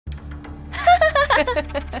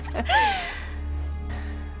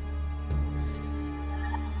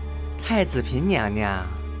太子嫔娘娘，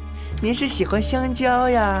您是喜欢香蕉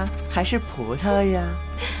呀，还是葡萄呀？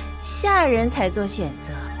下人才做选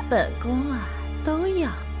择，本宫啊都要。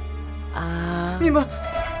啊！你们，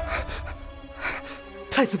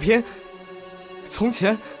太子嫔，从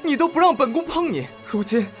前你都不让本宫碰你，如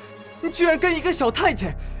今你居然跟一个小太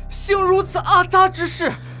监行如此阿杂之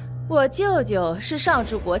事！我舅舅是上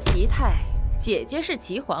柱国齐太，姐姐是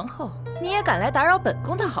齐皇后，你也敢来打扰本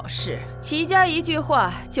宫的好事？齐家一句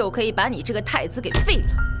话就可以把你这个太子给废了，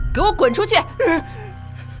给我滚出去！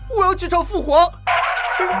我要去找父皇。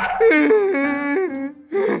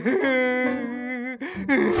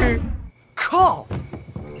靠，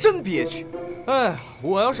真憋屈！哎，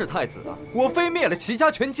我要是太子了，我非灭了齐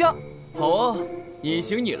家全家。好啊，一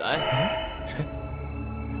行你来。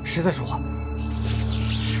谁在说话？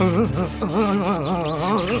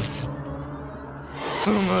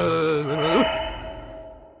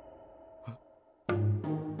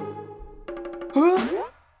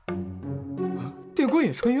电棍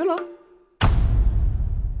也穿越了。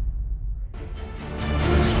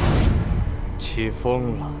起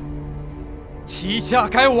风了，齐家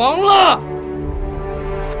该亡了！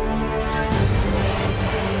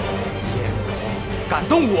叶公敢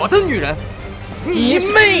动我的女人，你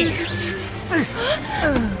妹！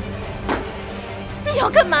你要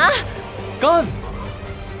干嘛？干嘛？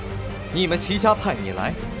你们齐家派你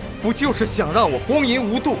来，不就是想让我荒淫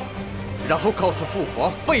无度，然后告诉父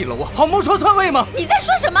皇废了我，好谋朝篡位吗？你在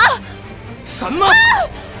说什么？什么？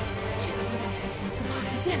这个穆大飞怎么好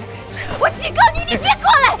像变了个人？我警告你，你别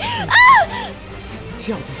过来！啊！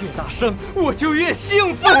叫得越大声，我就越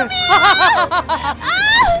兴奋。救命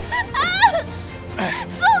啊！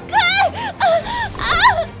走开！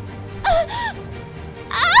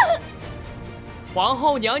皇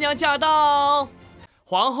后娘娘驾到！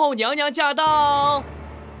皇后娘娘驾到！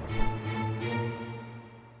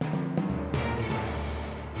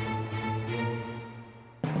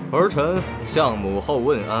儿臣向母后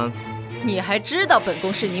问安。你还知道本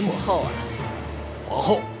宫是你母后啊？皇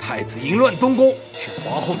后，太子淫乱东宫，请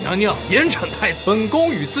皇后娘娘严惩太子。本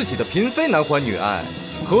宫与自己的嫔妃男欢女爱，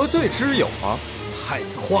何罪之有啊？太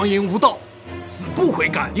子荒淫无道，死不悔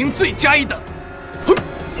改，应罪加一等。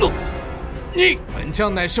你本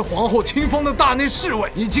将乃是皇后亲封的大内侍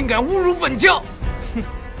卫，你竟敢侮辱本将！哼，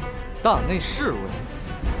大内侍卫，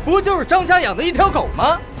不就是张家养的一条狗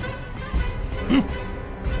吗？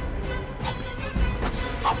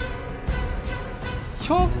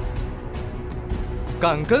哟，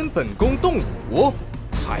敢跟本宫动武？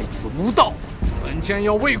太子无道，本将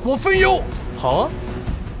要为国分忧。好啊，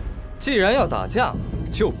既然要打架，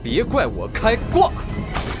就别怪我开挂。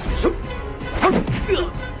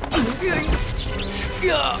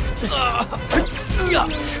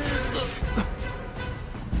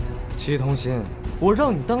齐同心，我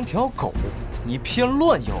让你当条狗，你偏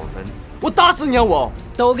乱咬人，我打死你啊！我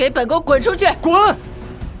都给本宫滚出去！滚！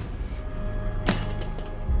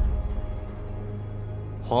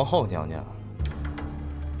皇后娘娘，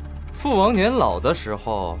父王年老的时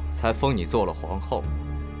候才封你做了皇后，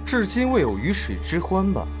至今未有鱼水之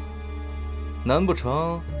欢吧？难不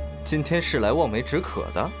成今天是来望梅止渴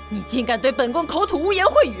的？你竟敢对本宫口吐污言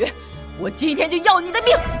秽语，我今天就要你的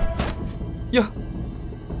命！呀，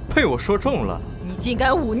被我说中了！你竟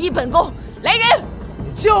敢忤逆本宫！来人，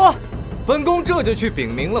叫啊！本宫这就去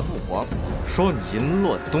禀明了父皇，说你淫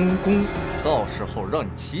乱东宫，到时候让你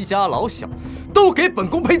齐家老小都给本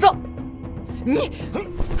宫陪葬。你，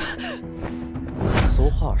俗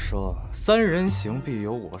话说三人行必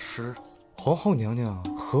有我师，皇后娘娘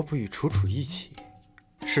何不与楚楚一起？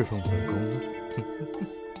侍奉本宫呢？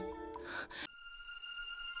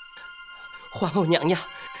皇后娘娘，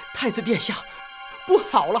太子殿下，不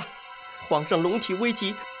好了！皇上龙体危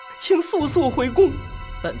急，请速速回宫。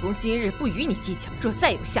本宫今日不与你计较，若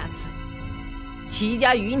再有下次，齐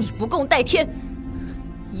家与你不共戴天，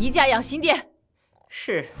移驾养心殿。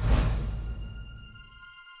是。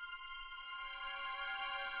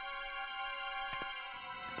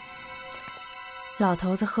老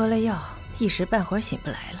头子喝了药，一时半会儿醒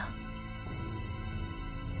不来了。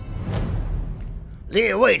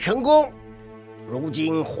列位臣工，如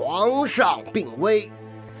今皇上病危，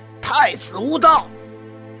太子无道。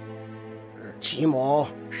齐某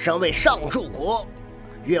身为上柱国，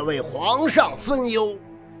愿为皇上分忧，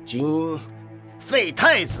今废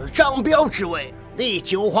太子张彪之位，立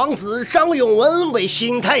九皇子张永文为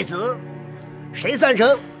新太子。谁赞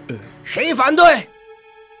成？谁反对？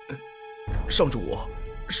上主，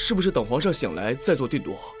是不是等皇上醒来再做定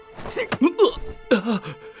夺？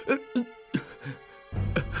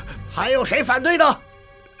还有谁反对的？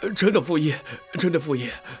真的父爷，真的父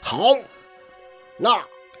爷。好，那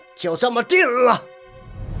就这么定了。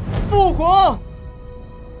父皇，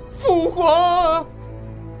父皇，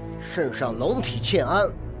圣上龙体欠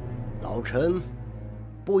安，老臣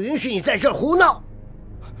不允许你在这胡闹。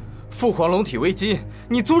父皇龙体危机，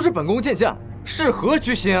你阻止本宫见驾，是何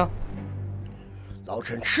居心啊？老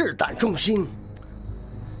臣赤胆忠心，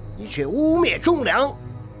你却污蔑忠良，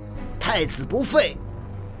太子不废，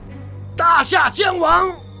大夏将亡。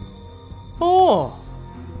哦，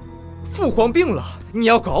父皇病了，你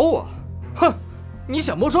要搞我？哼，你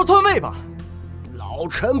想谋朝篡位吧？老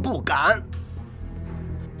臣不敢，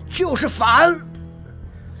就是反，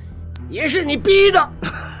也是你逼的。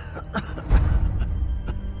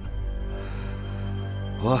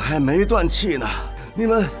我还没断气呢，你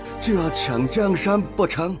们就要抢江山不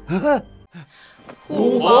成？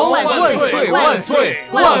吾皇万岁万岁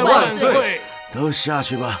万万岁！都下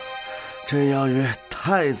去吧，朕要与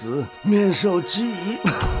太子面授机宜。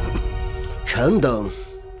臣等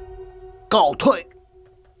告退。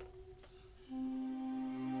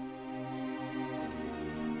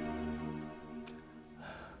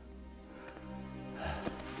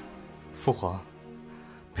父皇，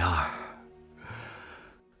苗儿，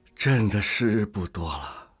朕的时日不多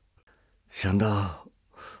了，想到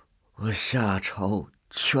我夏朝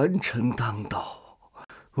权臣当道，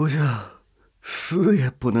我这死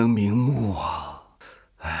也不能瞑目啊！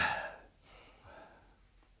哎，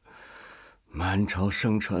满朝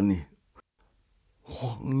盛传你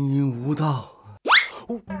荒淫无道，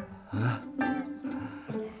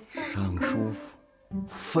尚书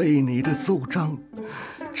废你的奏章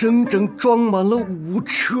整整装满了5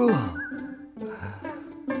车。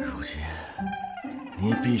如今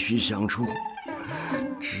你必须想出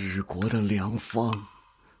治国的良方，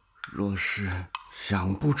若是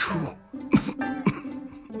想不出，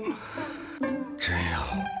朕要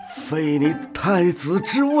废你太子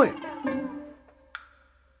之位。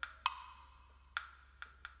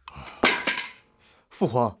父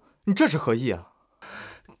皇，你这是何意啊？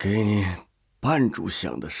给你半炷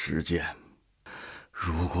香的时间，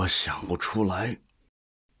如果想不出来，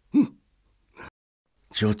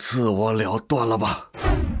就自我了断了吧。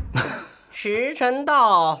时辰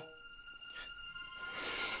到。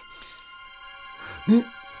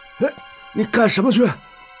你干什么去？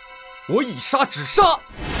我以杀止杀。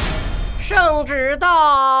圣旨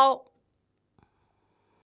到。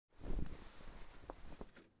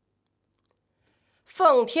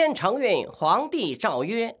奉天承运皇帝诏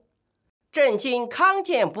曰：朕今康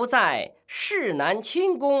健不在，势难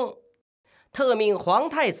清宫，特命皇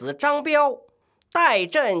太子张彪代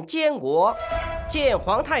朕监国，见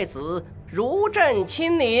皇太子如朕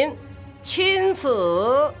亲临，钦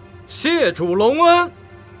此。谢主隆恩。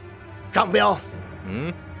张彪，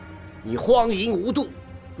你荒淫无度，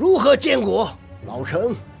如何监国？老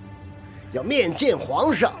臣要面见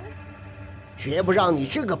皇上，绝不让你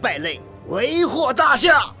这个败类为祸大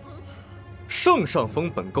夏。圣上封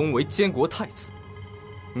本宫为监国太子，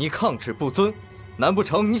你抗旨不遵，难不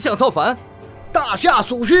成你想造反？大夏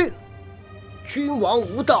祖训，君王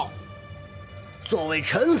无道，作为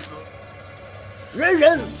臣子，人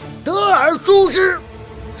人得而诛之。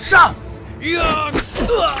上！你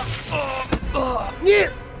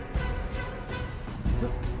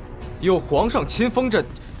有皇上亲封这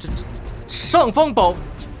上方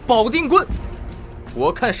保定棍，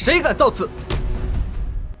我看谁敢到此！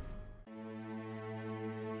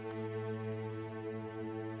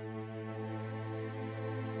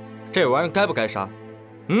这玩意儿该不该杀？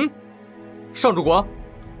上主国，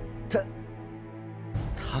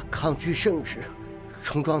他抗拒圣旨，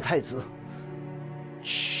冲撞太子，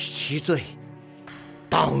其罪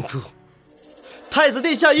当诛。太子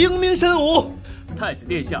殿下英明神武，太子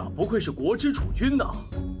殿下不愧是国之储君呐！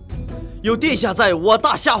有殿下在，我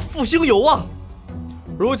大夏复兴有望。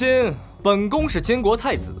如今本宫是监国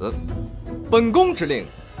太子，本宫之令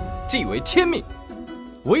即为天命，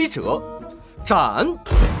违者斩。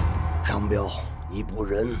张彪，你不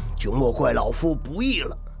仁，就莫怪老夫不义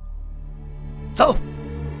了。走。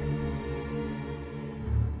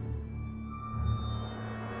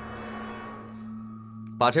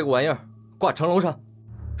把这个玩意儿挂城楼上，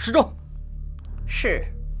示众。是。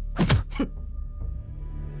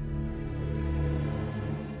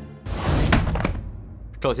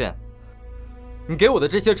赵宪，你给我的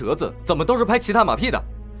这些折子怎么都是拍其他马屁的？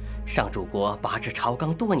上主国把持朝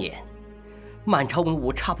纲多年，满朝文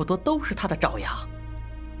武差不多都是他的爪牙。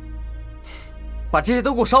把这些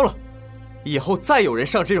都给我烧了，以后再有人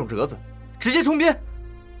上这种折子，直接充编。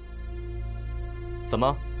怎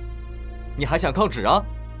么，你还想抗旨啊？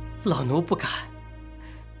老奴不敢。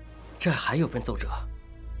这儿还有份奏折。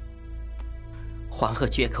黄河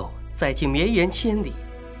决口在即绵延千里，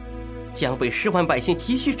江北10万百姓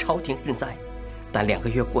急需朝廷赈灾，但2个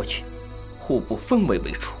月过去，户部分文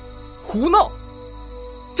未出。胡闹！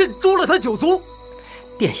朕诛了他9族！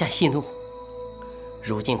殿下息怒。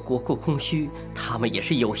如今国库空虚，他们也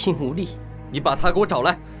是有心无力。你把他给我找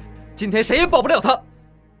来，今天谁也保不了他。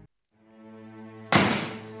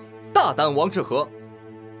大胆王致和，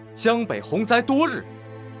江北洪灾多日，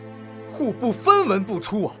户部分文不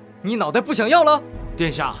出啊！你脑袋不想要了？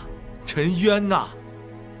殿下，臣冤呐！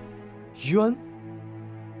冤？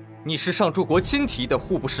你是上柱国亲提的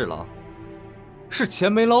户部侍郎，是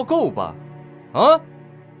钱没捞够吧？啊！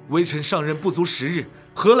微臣上任不足10日，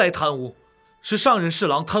何来贪污？是上任侍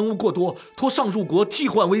郎贪污过多，托上柱国替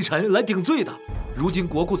换微臣来顶罪的。如今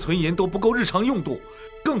国库存银都不够日常用度，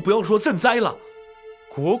更不要说赈灾了。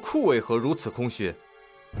国库为何如此空虚？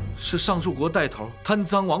是上柱国带头贪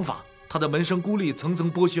赃枉法，他的门生孤吏层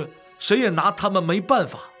层剥削，谁也拿他们没办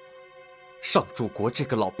法。上柱国这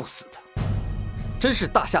个老不死的，真是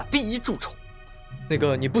大夏第一蛀虫。那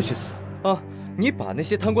个你不许死啊！你把那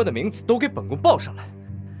些贪官的名字都给本宫报上来，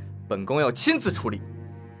本宫要亲自处理。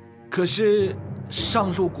可是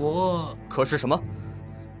上柱国……可是什么？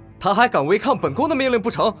他还敢违抗本宫的命令不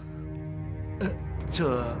成？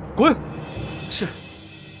这滚！是。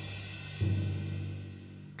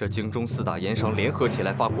这京中4大盐商联合起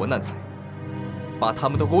来发国难财，把他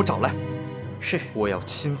们都给我找来。是，我要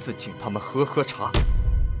亲自请他们喝茶。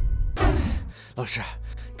老师，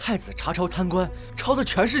太子查抄贪官，抄的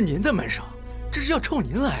全是您的门生，这是要冲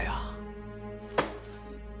您来啊！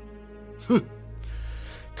哼，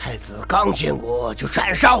太子刚建国就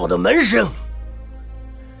斩杀我的门生，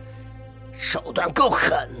手段够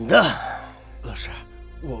狠的。老师，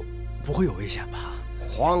我不会有危险吧？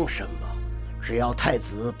慌什么？只要太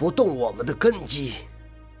子不动我们的根基，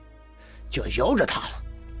就由着他了。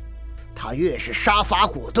他越是杀伐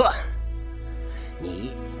果断，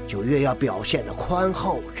你就越要表现得宽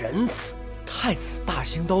厚仁慈。太子大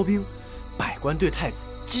兴刀兵，百官对太子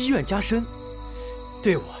积怨加深，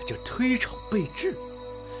对我就推崇备至。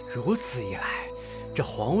如此一来，这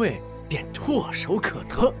皇位便唾手可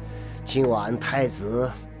得。今晚太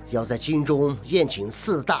子要在京中宴请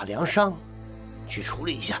4大粮商，去处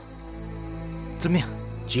理一下。遵命。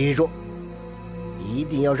记住，一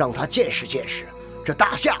定要让他见识见识，这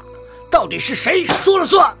大夏到底是谁说了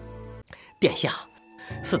算。殿下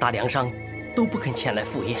，4大粮商都不肯前来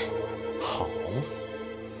赴宴。好，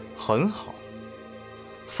很好。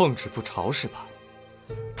奉旨不朝是吧？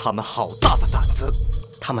他们好大的胆子！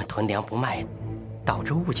他们囤粮不卖，导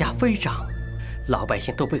致物价飞涨，老百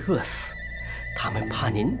姓都被饿死。他们怕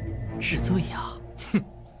您治罪呀！哼，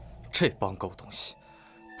这帮狗东西，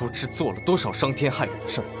不知做了多少伤天害理的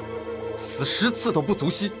事儿，死10次都不足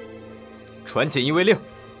惜。传锦衣卫令，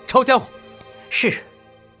抄家伙。是。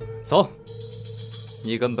走，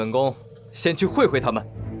你跟本宫先去会会他们。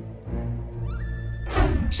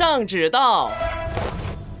上旨到。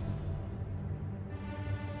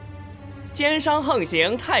奸商横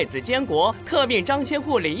行，太子监国，特命张千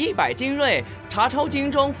户领100精锐，查抄京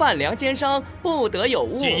中贩粮奸商，不得有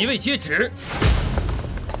误。锦衣卫接旨。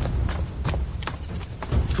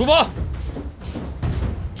出发。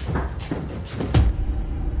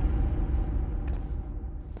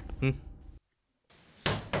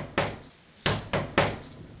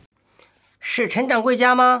是陈掌柜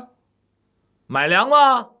家吗？买粮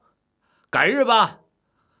吗？改日吧。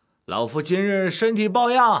老夫今日身体抱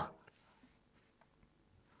恙。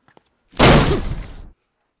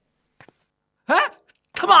哎，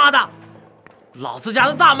他妈的！老子家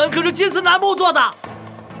的大门可是金丝楠木做的，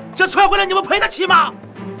这踹回来你们赔得起吗？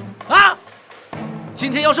啊！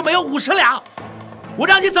今天要是没有50两，我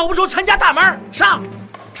让你走不出陈家大门！上！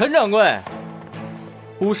陈掌柜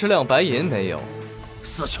，50两白银没有？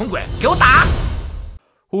死穷鬼，给我打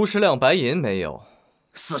！50两白银没有？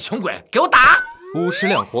死穷鬼，给我打！50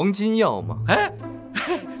两黄金要吗？哎，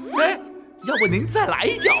要不您再来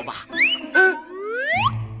一脚吧？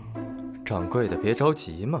掌柜的，别着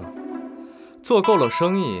急嘛，做够了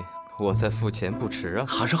生意，我再付钱不迟啊。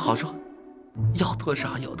好说好说，要多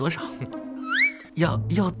少有多少，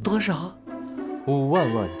要多少？5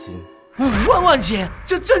万万金。5万万金，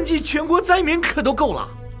这赈济全国灾民可都够了。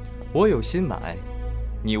我有心买，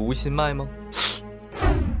你无心卖吗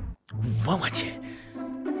？5万万金，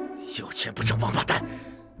有钱不挣王八蛋。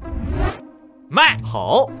卖。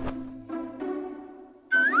好。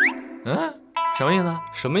什么意思？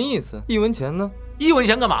什么意思？1文钱呢？ 1文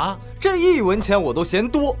钱干嘛？这1文钱我都嫌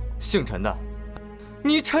多。姓陈的，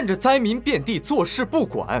你趁着灾民遍地坐视不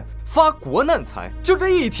管，发国难财，就这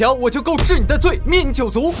一条，我就够治你的罪，灭你九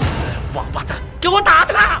族。王八蛋，给我打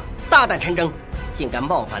他！大胆陈征，竟敢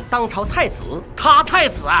冒犯当朝太子！他太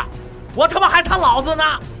子啊，我他妈还他老子呢！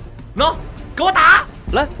喏，给我打！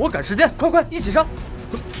来，我赶时间，快一起上！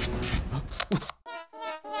我操，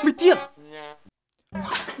没电了！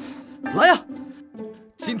来呀！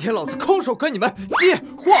今天老子空手跟你们接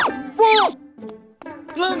画风！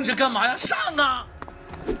愣着干嘛呀？上啊！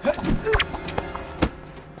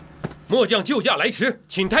末将救驾来迟，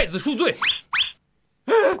请太子恕罪。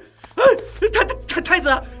太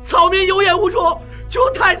子，草民有眼无珠，求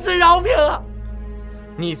太子饶命啊！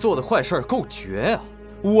你做的坏事够绝啊！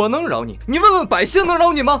我能饶你？你问问百姓能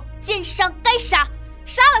饶你吗？奸商该杀，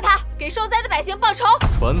杀了他，给受灾的百姓报仇。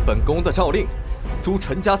传本宫的诏令，诛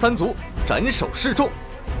陈家三族，斩首示众，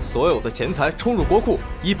所有的钱财充入国库，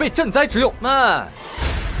以备赈灾之用。慢，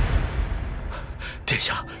殿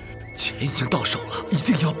下，钱已经到手了，一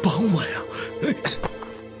定要帮我呀！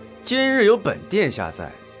今日有本殿下在，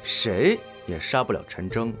谁也杀不了陈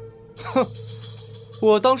征。哼，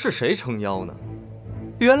我当是谁撑腰呢？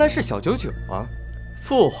原来是小九九啊！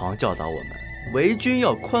父皇教导我们，为君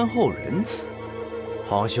要宽厚仁慈，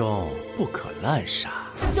皇兄不可滥杀。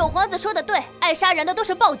九皇子说的对，爱杀人的都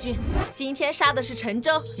是暴君。今天杀的是陈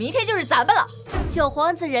征，明天就是咱们了。九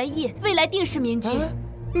皇子仁义，未来定是明君。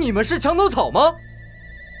你们是墙头草吗？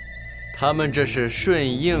他们这是顺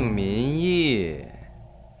应民意，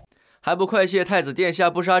还不快谢太子殿下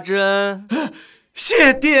不杀之恩？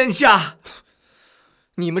谢殿下！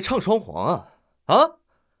你们唱双簧啊？啊？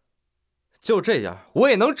就这样，我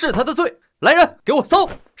也能治他的罪。来人，给我搜！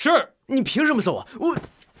是。你凭什么搜我？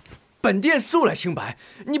本殿素来清白，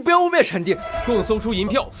你不要污蔑臣弟。共搜出银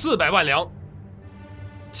票400万两。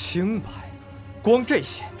清白？光这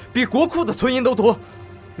些比国库的存银都多。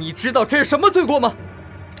你知道这是什么罪过吗？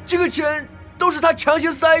这个钱都是他强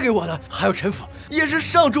行塞给我的，还有陈府也是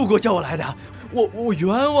上柱国叫我来的。我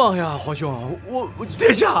冤枉呀，皇兄！我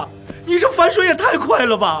殿下，你这反水也太快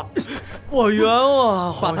了吧！我冤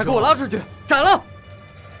枉，把他给我拉出去斩了！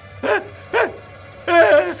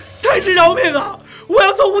太子饶命啊！我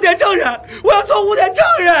要做污点证人！我要做污点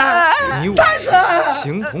证人！你我是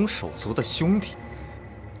情同手足的兄弟，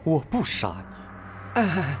我不杀你，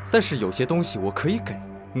但是有些东西我可以给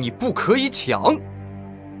你，不可以抢。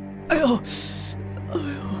哎呦！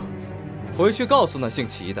回去告诉那姓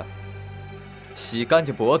齐的，洗干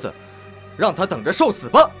净脖子，让他等着受死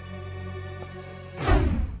吧。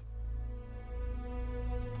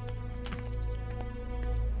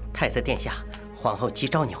太子殿下，皇后急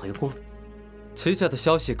召你回宫。齐家的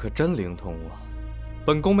消息可真灵通啊！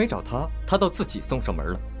本宫没找他，他倒自己送上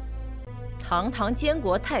门了。堂堂监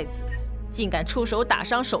国太子，竟敢出手打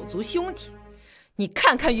伤手足兄弟！你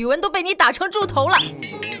看看宇文都被你打成猪头了。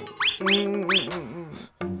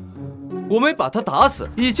我没把他打死，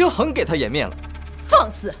已经很给他颜面了。放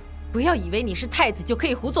肆！不要以为你是太子就可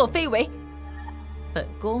以胡作非为。本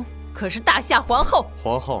宫可是大夏皇后。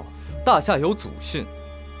皇后，大夏有祖训，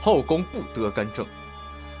后宫不得干政。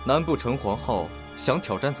难不成皇后想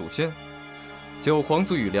挑战祖训？九皇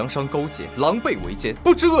子与梁商勾结，狼狈为奸，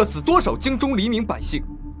不知饿死多少京中黎民百姓。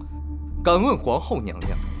敢问皇后娘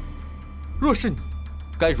娘，若是你，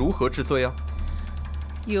该如何治罪啊？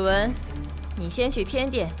宇文，你先去偏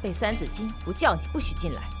殿背三字经，不叫你不许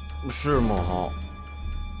进来。是母后。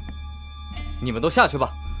你们都下去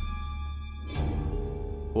吧。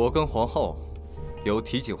我跟皇后有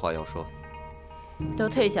提几话要说。都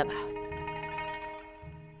退下吧。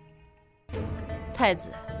太子，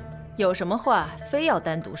有什么话非要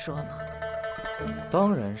单独说吗？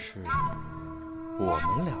当然是我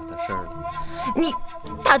们俩的事儿了。你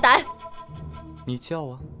大胆！你叫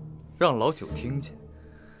啊，让老九听见。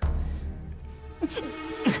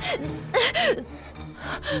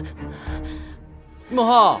母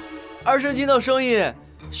后，儿臣听到声音，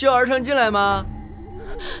需要儿臣进来吗？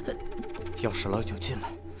要是老九进来，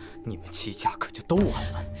你们齐家可就都完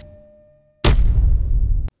了。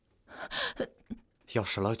要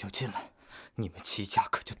是老九进来，你们齐家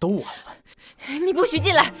可就都完了。你不许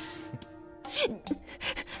进来！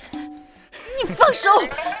你放手！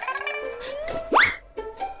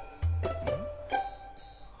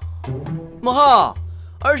母后，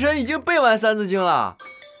儿臣已经背完三字经了，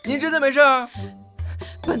您真的没事？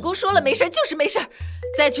本宫说了没事就是没事，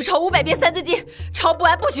再去抄500遍三字经，抄不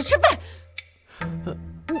完不许吃饭。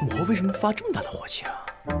母后为什么发这么大的火气啊？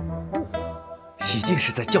一定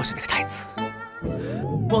是在教训那个太子。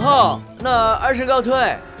母后，那儿臣告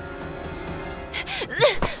退。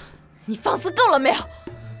你放肆够了没有？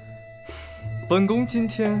本宫今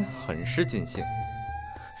天很是尽兴。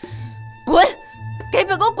滚！给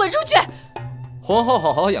本宫滚出去！皇后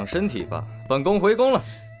好好养身体吧，本宫回宫了。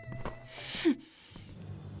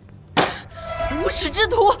无耻之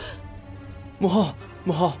徒！母后，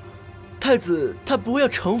母后，太子他不会要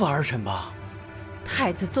惩罚儿臣吧？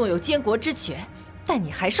太子纵有监国之权，但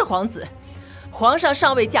你还是皇子，皇上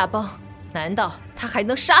尚未驾崩，难道他还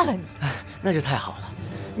能杀了你？哎，那就太好了。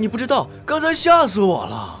你不知道，刚才吓死我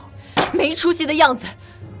了。没出息的样子，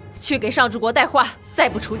去给上柱国带话，再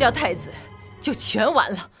不除掉太子，就全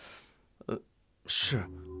完了。是。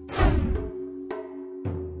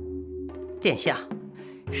殿下，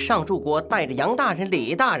上柱国带着杨大人、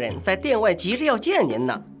李大人在殿外急着要见您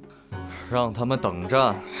呢。让他们等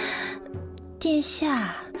着。殿下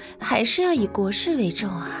还是要以国事为重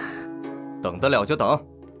啊。等得了就等，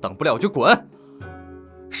等不了就滚。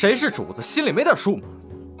谁是主子，心里没点数吗？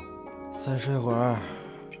再睡会儿。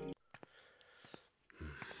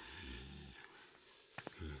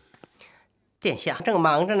殿下正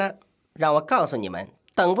忙着呢，让我告诉你们，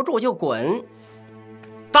等不住就滚。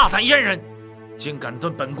大胆阉人，竟敢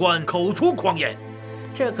对本官口出狂言！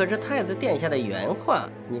这可是太子殿下的原话，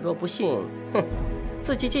你若不信，哼，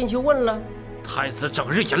自己进去问了。太子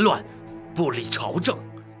整日淫乱，不理朝政，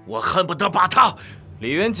我恨不得把他……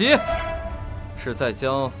李元吉，是在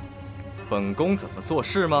教本宫怎么做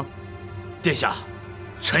事吗？殿下，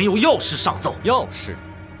臣有要事上奏。要事？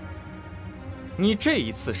你这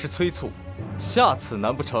一次是催促，下次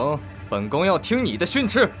难不成本宫要听你的训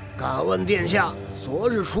斥？敢问殿下，昨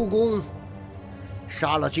日出宫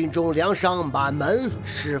杀了京中粮商满门，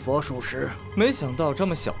是否属实？没想到这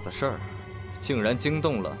么小的事儿，竟然惊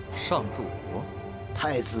动了上柱国。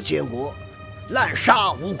太子监国，滥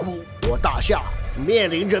杀无辜，我大夏面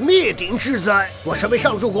临着灭顶之灾。我身为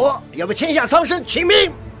上柱国，要为天下苍生请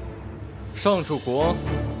命。上柱国，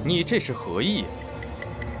你这是何意？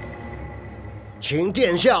请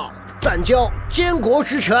殿下暂交监国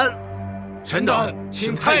之权。臣等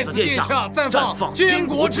请太子殿下暂放监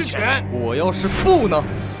国之权。我要是不呢？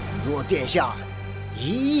若殿下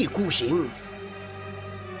一意孤行，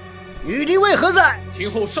羽林为何在？听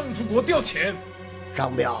候上柱国调遣。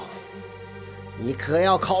张彪，你可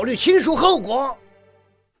要考虑清楚后果。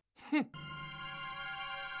哼！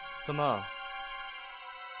怎么，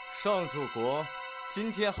上柱国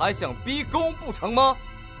今天还想逼宫不成吗？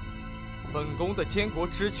本宫的监国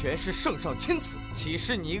之权是圣上亲赐，岂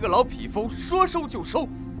是你一个老匹夫说收就收？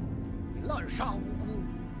你滥杀无辜，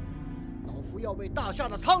老夫要为大夏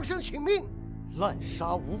的苍生请命。滥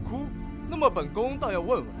杀无辜？那么本宫倒要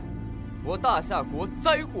问问，我大夏国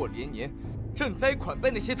灾祸连年，赈灾款被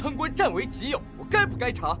那些贪官占为己有，我该不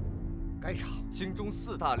该查？该查。京中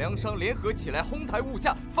4大粮商联合起来哄抬物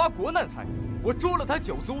价，发国难财，我捉了他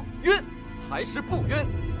9族，冤还是不冤？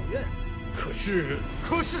不冤。可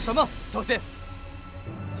是什么？赵健，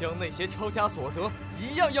将那些抄家所得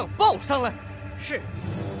一样样报上来。是。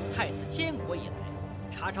太子监国以来，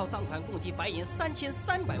查抄赃款共计白银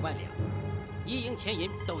3300万两，1营钱银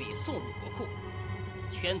都已送入国库，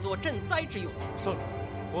全作赈灾之用。上主，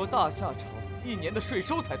我大夏朝1年的税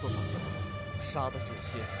收才多少钱？杀的这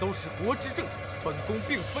些都是国之正常，本宫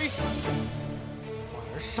并非杀错，反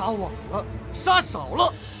而杀晚了，杀少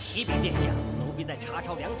了。启禀殿下，奴婢在查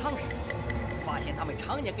抄粮仓时，发现他们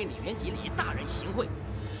常年给李元吉、李大人行贿，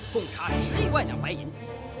共查11万两白银，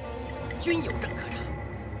均有证可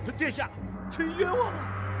查。殿下，臣冤枉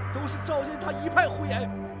啊！都是赵建他一派胡言。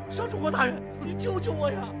上柱国大人，你救救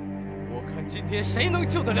我呀！我看今天谁能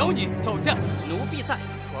救得了你？赵将，奴婢在。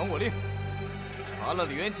传我令，查了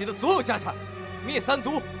李元吉的所有家产，灭3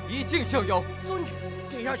族，以儆效尤。遵旨。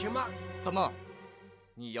殿下请慢。怎么，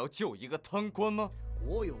你要救一个贪官吗？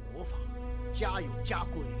国有国法，家有家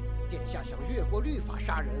规。殿下想越过律法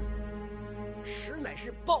杀人，实乃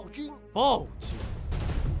是暴君。暴君？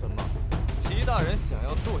怎么，齐大人想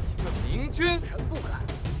要做一个明君？臣不敢，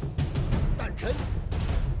但臣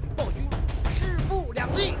与暴君势不两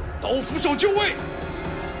立。刀斧手就位。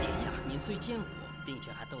殿下，您虽监我，兵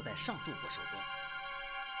权还都在上柱国手中，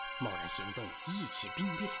贸然行动，意起兵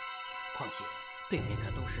变。况且对面可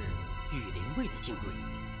都是羽林卫的精锐。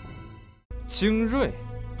精锐？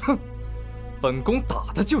哼！本宫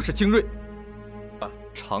打的就是精锐，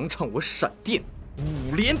尝尝我闪电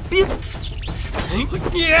5连鞭！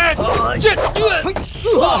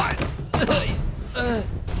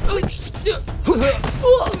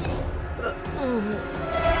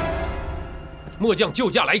末将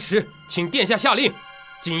救驾来迟，请殿下下令，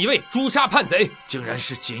锦衣卫诛杀叛贼。竟然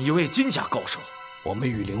是锦衣卫金家高手，我们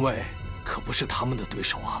羽林卫可不是他们的对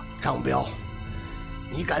手啊！张彪，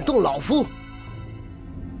你敢动老夫，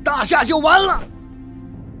大夏就完了。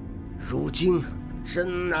如今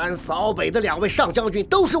征南扫北的2位上将军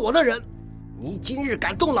都是我的人，你今日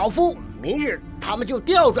敢动老夫，明日他们就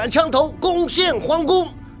调转枪头攻陷皇宫！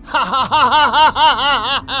哈哈哈哈哈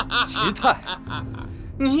哈哈哈！齐泰，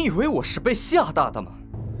你以为我是被吓大的吗？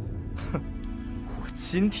哼，我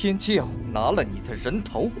今天就要拿了你的人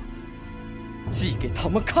头，寄给他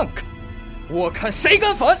们看看，我看谁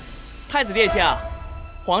敢反！太子殿下，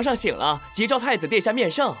皇上醒了，急召太子殿下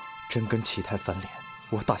面圣。真跟齐泰翻脸，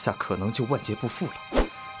我大夏可能就万劫不复了。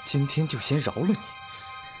今天就先饶了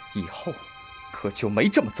你，以后可就没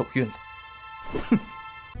这么走运了。哼，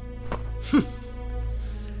哼。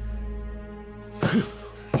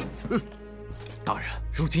大人，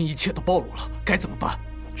如今一切都暴露了，该怎么办？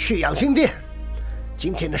去养心殿。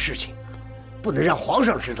今天的事情不能让皇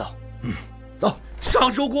上知道。走。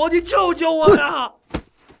上主国，你救救我呀！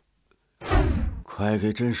快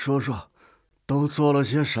给朕说说，都做了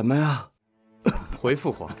些什么呀？回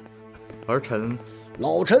父皇，儿臣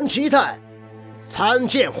老臣齐泰参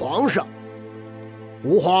见皇上。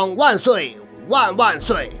吾皇万岁万万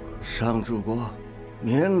岁！上主国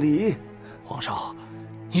免礼。皇上，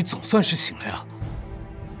你总算是醒了呀。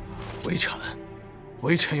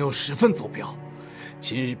微臣有10份奏标，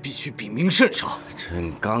今日必须禀明圣上。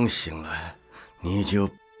朕刚醒来，你就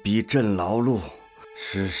逼朕劳碌，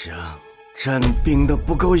是想朕病得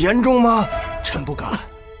不够严重吗？臣不敢。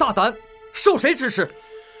大胆，受谁指使？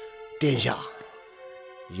殿下，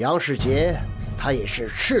杨世杰他也是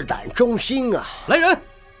赤胆忠心啊！来人，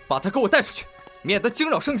把他给我带出去，免得惊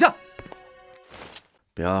扰圣驾。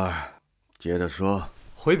表儿，接着说。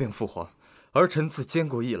回禀父皇，儿臣自监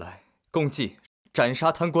国以来，共计斩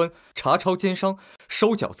杀贪官，查抄奸商，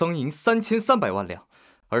收缴赃银3300万两。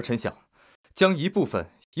儿臣想将一部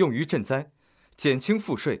分用于赈灾，减轻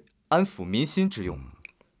赋税，安抚民心之用。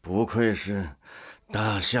不愧是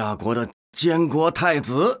大夏国的监国太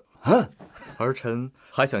子。儿臣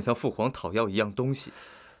还想向父皇讨要一样东西。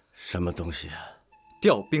什么东西啊？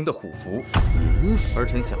调兵的虎符。儿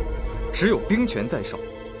臣想，只有兵权在手，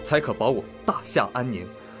才可保我大夏安宁。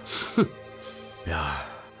哼，表儿，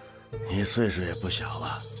你岁数也不小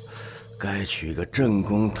了，该娶个正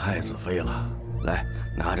宫太子妃了。来，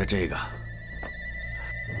拿着这个，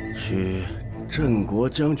去镇国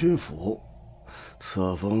将军府，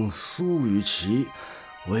册封苏雨琦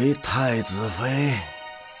为太子妃。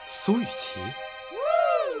苏雨琦，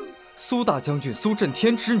苏大将军苏震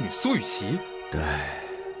天之女苏雨琦。对，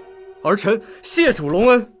儿臣谢主隆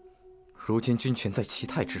恩。如今军权在齐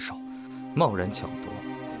泰之手，贸然抢夺，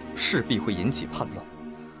势必会引起叛乱。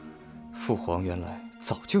父皇原来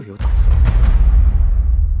早就有打算。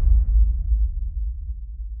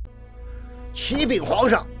启禀皇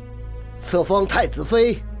上，册封太子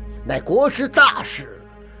妃乃国之大事，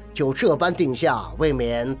就这般定下，未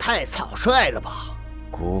免太草率了吧？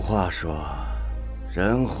古话说，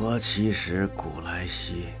人活70古来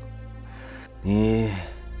稀。你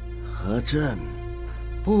和朕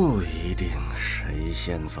不一定谁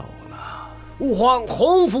先走呢。吾皇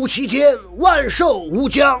洪福齐天，万寿无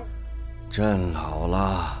疆。朕老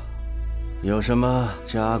了，有什么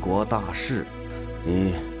家国大事，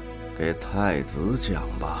你给太子讲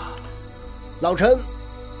吧。老臣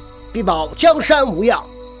必保江山无恙，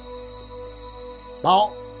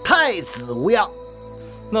保太子无恙。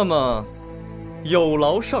那么，有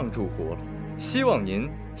劳上主国了，希望您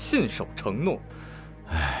信守承诺。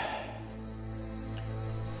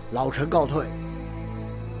老臣告退。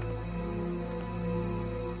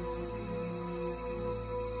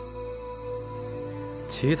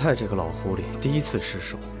齐泰这个老狐狸第一次失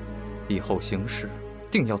手，以后行事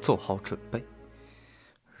定要做好准备，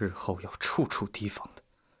日后要处处提防的。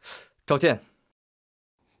召见。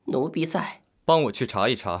奴婢在。帮我去查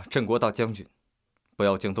一查镇国大将军，不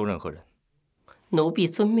要惊动任何人。奴婢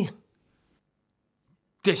遵命。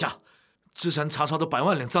殿下，之前查抄的100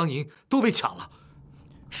万两赃银都被抢了。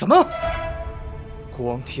什么？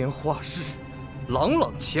光天化日，朗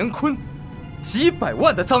朗乾坤，几百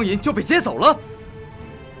万的赃银就被劫走了？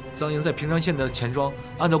赃银在平昌县的钱庄，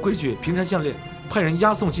按照规矩，平昌县令派人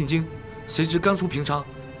押送进京，谁知刚出平昌，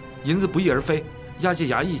银子不翼而飞，押解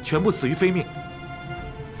衙役全部死于非命。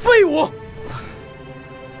废物！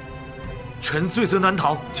臣罪责难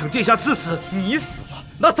逃，请殿下赐死。你死了，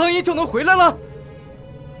那赃银就能回来了？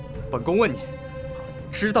本宫问你，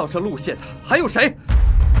知道这路线的还有谁？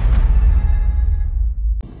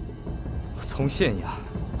从县衙、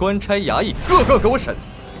官差、衙役，个个给我审，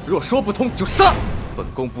若说不通就杀。本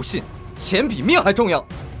宫不信，钱比命还重要。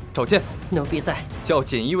召见。奴婢在。叫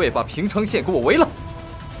锦衣卫把平昌县给我围了，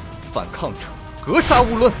反抗者格杀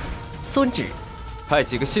勿论。遵旨。派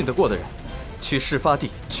几个信得过的人，去事发地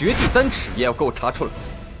掘地3尺也要给我查出来，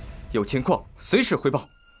有情况随时汇报。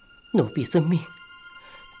奴婢遵命。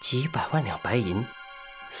几百万两白银，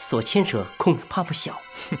所牵扯恐怕不小。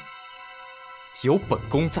哼，有本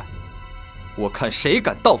宫在，我看谁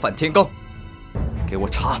敢倒反天罡！给我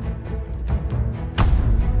查！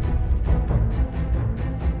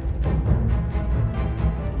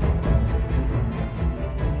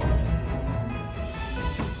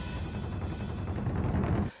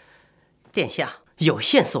殿下，有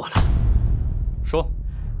线索了。说，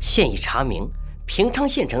现已查明，平昌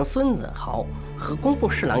县城孙子豪和工部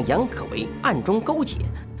侍郎杨可为暗中勾结，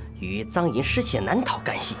与赃银失窃难逃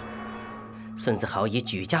干系。孙子豪已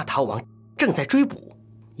举家逃亡，正在追捕。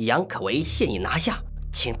杨可为现已拿下，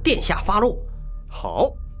请殿下发落。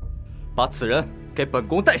好，把此人给本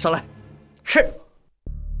宫带上来。是。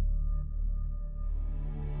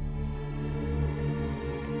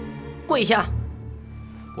跪下。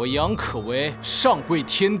我杨可为上跪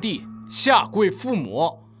天地，下跪父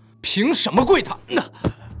母，凭什么跪他？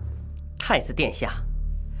太子殿下，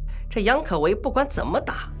这杨可为不管怎么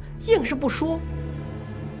打，硬是不说。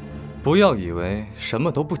不要以为什么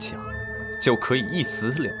都不讲，就可以一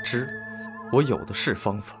死了之。我有的是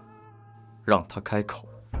方法，让他开口。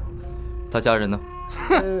他家人呢？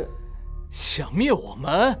想灭我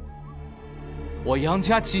们？我杨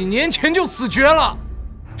家几年前就死绝了，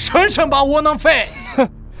省省吧窝囊废！哼，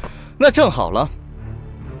那正好了，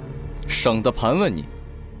省得盘问你，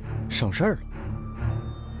省事儿了。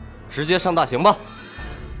直接上大刑吧。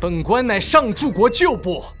本官乃上柱国旧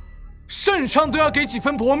部，圣上都要给几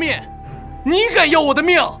分薄面，你敢要我的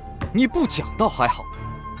命？你不讲倒还好，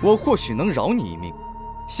我或许能饶你一命。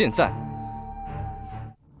现在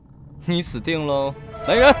你死定喽！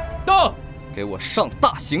来人，到，给我上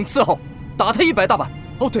大刑伺候，打他100大板。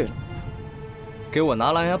哦，对了，给我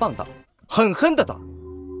拿狼牙棒打，狠狠的打。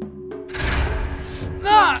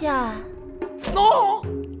殿下，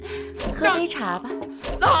喝杯茶吧。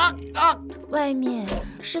外面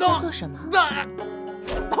是在做什么？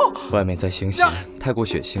外面在行刑，太过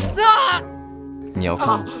血腥了。你要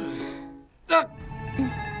看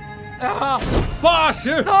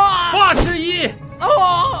？80、81。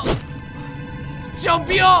张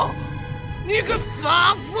彪，你个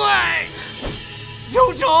杂碎！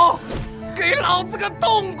有种，给老子个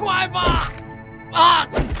痛快吧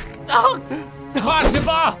！88、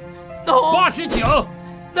89、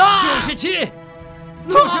97、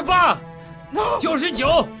98、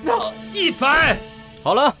99、100。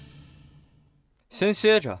好了，先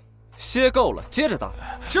歇着，歇够了接着打。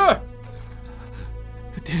是。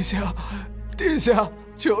殿下，殿下，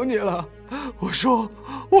求你了，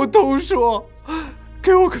我都说，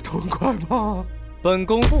给我个痛快吧。本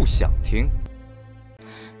宫不想听。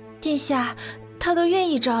殿下，他都愿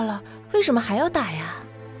意招了，为什么还要打呀？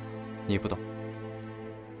你不懂，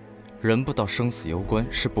人不到生死攸关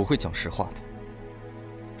是不会讲实话的，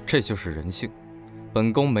这就是人性。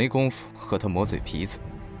本宫没工夫和他磨嘴皮子。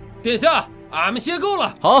殿下，俺们歇够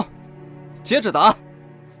了。好，接着打。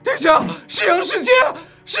殿下，是杨世杰，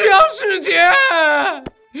是杨世杰，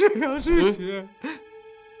是杨世杰。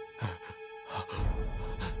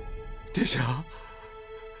殿下，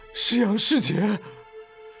是杨世杰。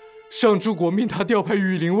上柱国命他调派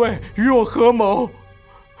羽林卫与我合谋，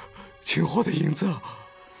擒获的银子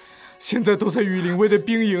现在都在羽林卫的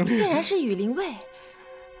兵营里。竟然是羽林卫？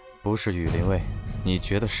不是羽林卫，你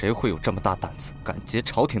觉得谁会有这么大胆子敢劫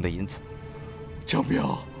朝廷的银子？张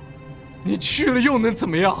彪，你去了又能怎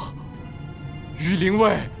么样？羽林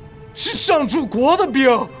卫是上柱国的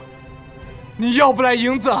兵，你要不来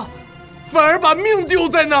银子，反而把命丢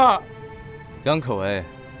在那儿。杨可为，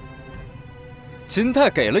秦泰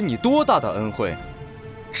给了你多大的恩惠，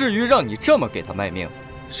至于让你这么给他卖命？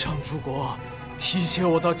上柱国提携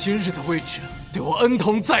我到今日的位置，对我恩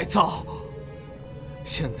同再造。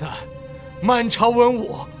现在满朝文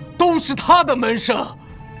武都是他的门生，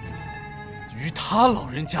与他老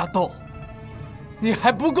人家斗，你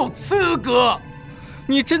还不够资格。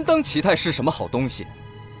你真当齐泰是什么好东西？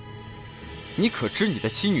你可知你的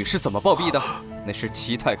妻女是怎么暴毙的？那是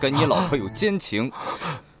齐泰跟你老婆有奸情，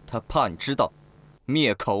他怕你知道，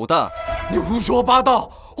灭口的。你胡说八道，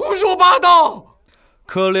胡说八道！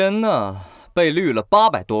可怜呐，被绿了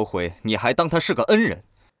800多回，你还当他是个恩人，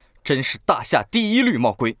真是大夏第一绿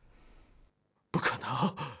帽龟。不可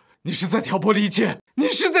能，你是在挑拨离间，你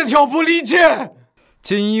是在挑拨离间！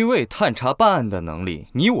锦衣卫探查办案的能力，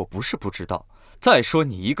你我不是不知道。再说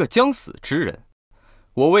你一个将死之人，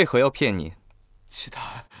我为何要骗你？齐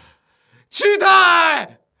泰，齐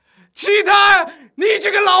泰，齐泰，你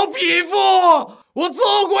这个老匹夫，我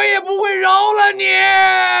做鬼也不会饶了你！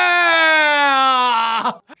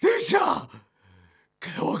殿下，给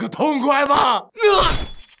我个痛快吧！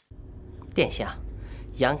殿下，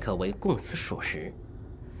杨可为供词属实，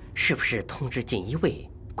是不是通知锦衣卫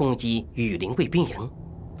攻击羽林卫兵营？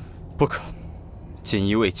不可，锦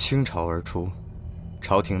衣卫倾巢而出，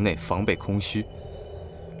朝廷内防备空虚，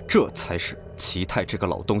这才是齐泰这个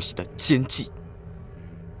老东西的奸计。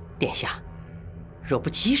殿下，若不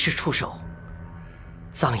及时出手，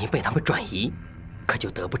赃银被他们转移，可就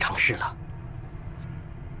得不偿失了。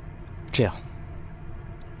这样，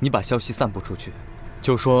你把消息散布出去，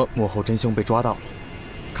就说幕后真凶被抓到了，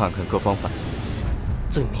看看各方反应。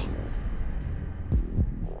遵命。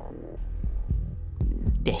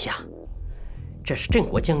殿下，这是镇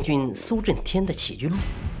国将军苏震天的起居录。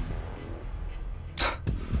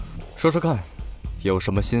说说看，有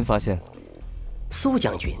什么新发现？苏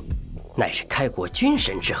将军乃是开国军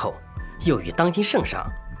神之后，又与当今圣上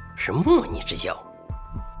是莫逆之交。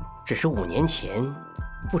只是5年前，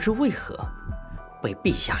不知为何被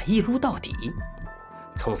陛下一撸到底，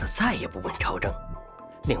从此再也不问朝政。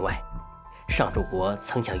另外，上柱国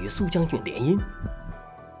曾想与苏将军联姻，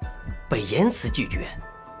被严词拒绝。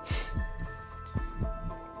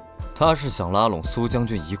他是想拉拢苏将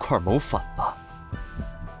军一块谋反吧？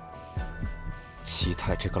齐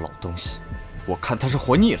泰这个老东西，我看他是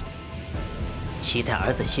活腻了。齐泰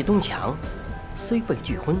儿子齐东强虽被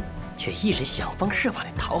拒婚，却一直想方设法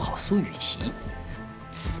地讨好苏雨琦。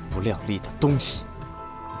自不量力的东西！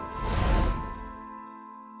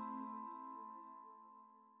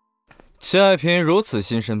齐爱萍如此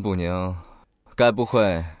心神不宁，该不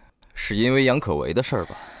会是因为杨可为的事儿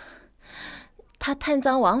吧？他贪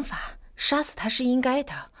赃枉法，杀死他是应该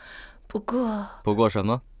的。不过什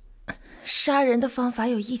么？杀人的方法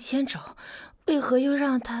有1000种，为何又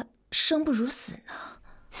让他生不如死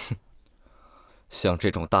呢？像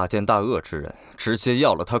这种大奸大恶之人，直接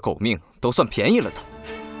要了他狗命，都算便宜了他。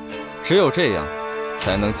只有这样，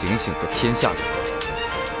才能警醒着天下人。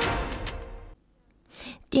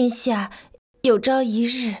殿下，有朝一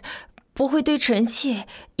日不会对臣妾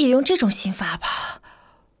也用这种刑罚吧？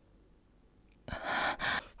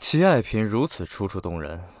齐爱萍如此楚楚动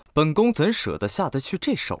人，本宫怎舍得下得去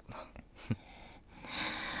这手呢？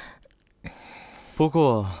不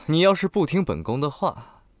过你要是不听本宫的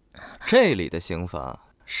话，这里的刑罚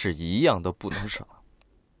是一样都不能少。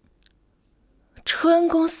春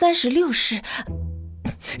宫36室，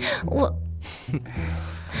我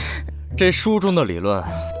这书中的理论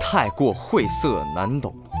太过晦涩难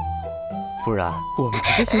懂，不然我们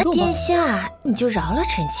直接行动吧。殿下，你就饶了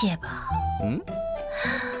臣妾吧。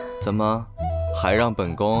怎么，还让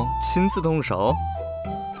本宫亲自动手？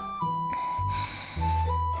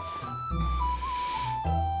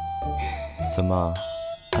怎么，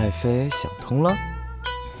爱妃想通了？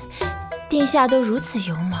殿下都如此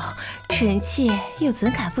勇猛，臣妾又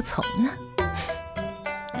怎敢不从呢？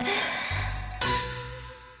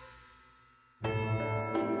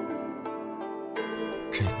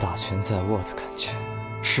这大权在握的感觉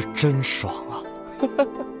是真爽啊！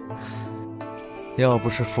要不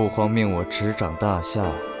是父皇命我执掌大夏，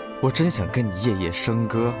我真想跟你夜夜笙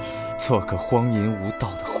歌，做个荒淫无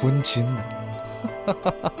道的昏君呢。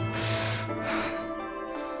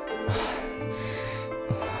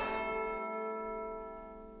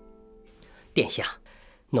殿下，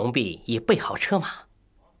奴婢已备好车马。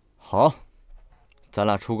好，咱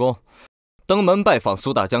俩出宫，登门拜访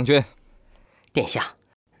苏大将军。殿下，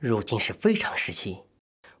如今是非常时期，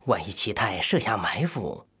万一齐泰设下埋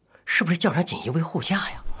伏，是不是叫上锦衣卫护驾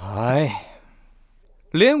呀？哎，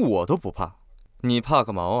连我都不怕，你怕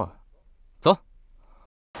个毛啊！走。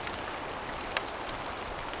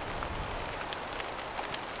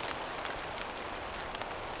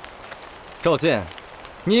召见，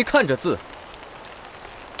你看这字。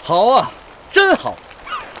好啊，真好！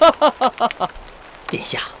殿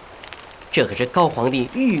下，这可是高皇帝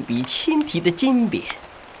御笔亲题的金匾，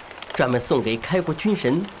专门送给开国军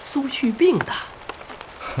神苏去病的。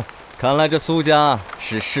看来这苏家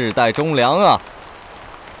是世代忠良啊！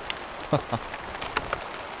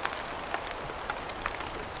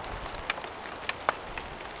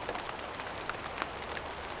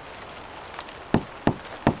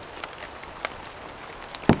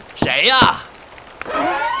谁呀？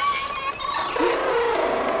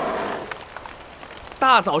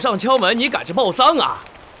大早上敲门，你赶着报丧啊？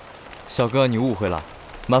小哥，你误会了，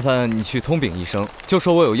麻烦你去通禀一声，就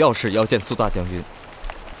说我有要事要见苏大将军。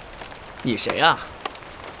你谁啊？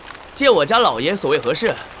见我家老爷所谓何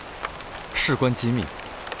事？事关机密，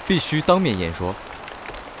必须当面言说。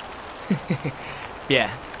编，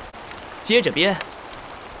接着编。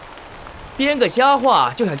编个瞎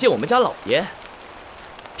话就想见我们家老爷，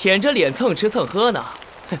舔着脸蹭吃蹭喝呢。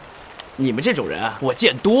哼，你们这种人我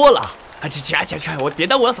见多了。起来，我别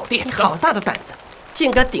耽误我扫地。好大的胆子，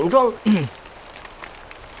竟敢顶撞！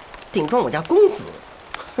顶撞我家公子。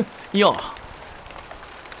哟，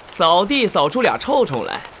扫地扫出俩臭虫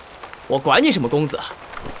来，我管你什么公子！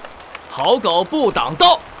好狗不挡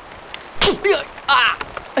道！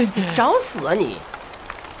找死啊你！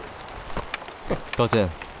高进，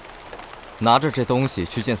拿着这东西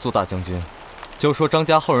去见苏大将军，就说张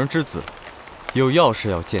家后人之子有要事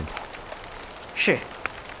要见他。是。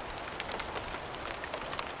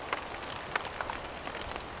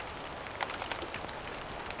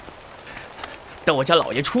等我家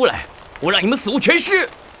老爷出来，我让你们死无全尸！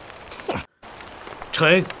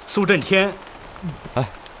臣苏震天。哎，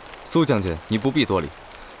苏将军，你不必多礼。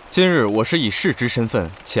今日我是以士之身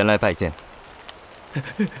份前来拜见。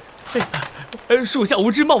属下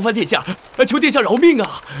无知冒犯殿下，求殿下饶命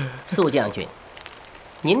啊！苏将军，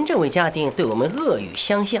您这位家丁对我们恶语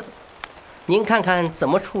相向，您看看怎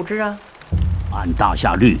么处置啊？按大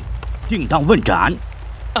下律，定当问斩。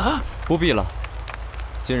啊，不必了。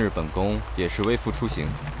今日本宫也是微服出行，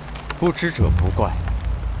不知者不怪。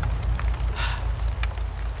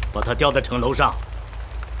把他吊在城楼上，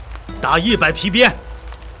打100皮鞭。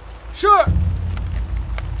是。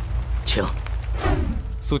请。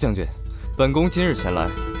苏将军，本宫今日前来，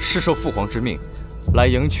是受父皇之命，来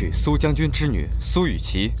迎娶苏将军之女苏雨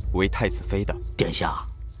琦为太子妃的。殿下，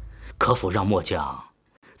可否让末将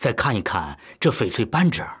再看一看这翡翠扳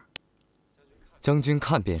指？将军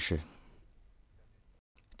看便是。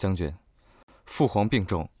将军，父皇病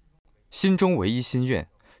重，心中唯一心愿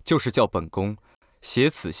就是叫本宫携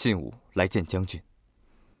此信物来见将军。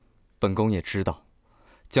本宫也知道，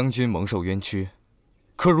将军蒙受冤屈，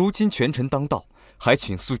可如今权臣当道，还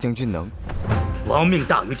请苏将军能……王命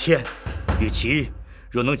大于天，雨琦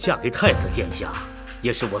若能嫁给太子殿下，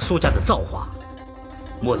也是我苏家的造化。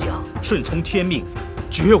末将顺从天命，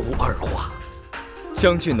绝无二话。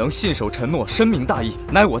将军能信守承诺，深明大义，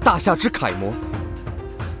乃我大夏之楷模。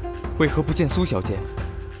为何不见苏小姐？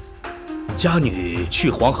家女去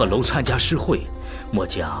黄鹤楼参加诗会，末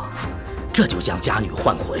将这就将家女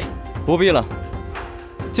唤回。不必了，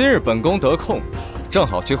今日本宫得空，正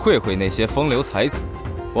好去会会那些风流才子。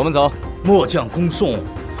我们走。末将恭送。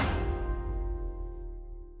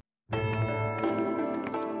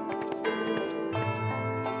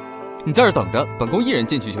你在这等着，本宫一人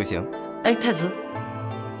进去就行。哎，太子。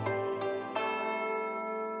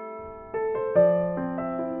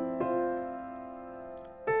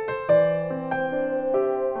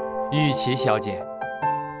雨琦小姐，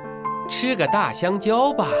吃个大香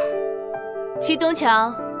蕉吧。齐东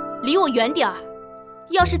强，离我远点儿！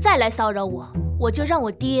要是再来骚扰我，我就让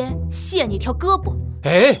我爹卸你条胳膊。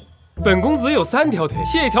哎，本公子有3条腿，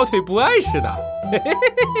卸一条腿不碍事的。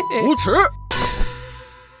无耻！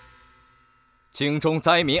京中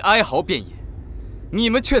灾民哀嚎遍野，你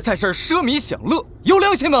们却在这儿奢靡享乐，有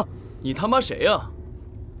良心吗？你他妈谁呀？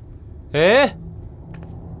哎，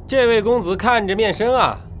这位公子看着面生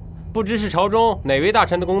啊，不知是朝中哪位大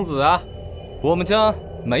臣的公子啊？我们家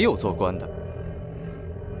没有做官的。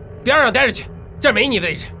边上待着去，这儿没你的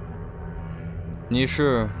位置。你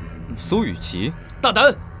是苏雨琦？大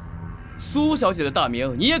胆！苏小姐的大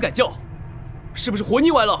名你也敢叫？是不是活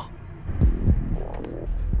腻歪了？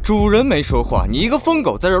主人没说话，你一个疯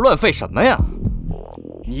狗在这乱吠什么呀？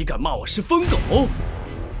你敢骂我是疯狗？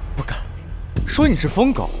不敢。说你是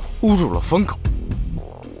疯狗，侮辱了疯狗。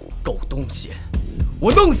狗东西，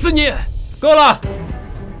我弄死你！够了！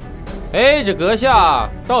哎，这阁下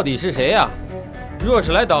到底是谁呀？若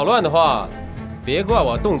是来捣乱的话，别怪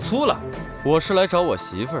我动粗了。我是来找我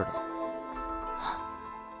媳妇儿的。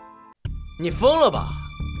你疯了吧？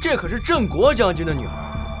这可是镇国将军的女儿，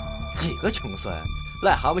你个穷酸，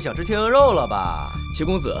癞蛤蟆想吃天鹅肉了吧？齐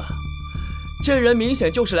公子，这人明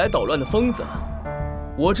显就是来捣乱的疯子，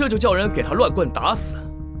我这就叫人给他乱棍打死。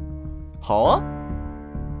好啊，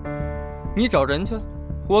你找人去，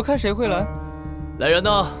我看谁会来。来人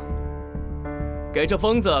呐，给这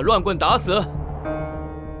疯子乱棍打死！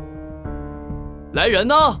来人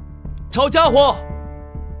呐，抄家伙！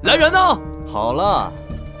来人呐！好了，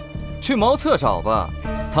去茅厕找吧，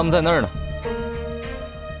他们在那儿呢。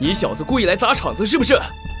你小子故意来砸场子是不是？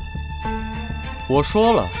我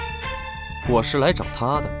说了，我是来找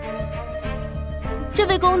他的。这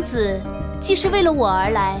位公子既是为了我而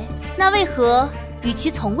来，那为何与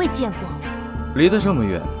其从未见过？离得这么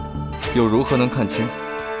远，又如何能看清？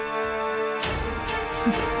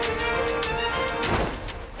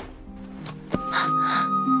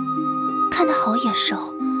看得好眼熟，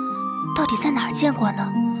到底在哪儿见过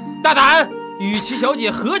呢？大胆！雨琦小姐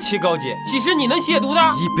何其高洁，岂是你能亵渎的？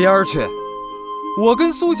一边去！我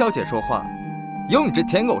跟苏小姐说话，有你这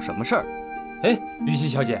舔狗什么事儿？哎，雨琦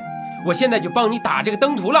小姐，我现在就帮你打这个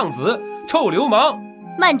登徒浪子、臭流氓！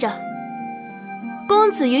慢着，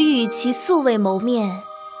公子与雨琦素未谋面，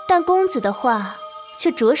但公子的话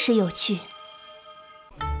却着实有趣。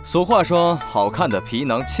俗话说，好看的皮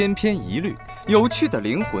囊千篇一律，有趣的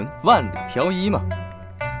灵魂万里挑一嘛。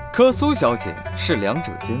可苏小姐是两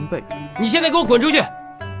者兼备。你现在给我滚出去！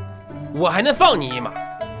我还能放你一马，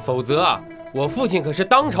否则啊，我父亲可是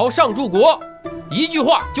当朝上柱国，一句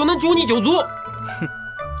话就能诛你9族。哼，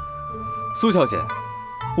苏小姐，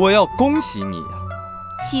我要恭喜你呀！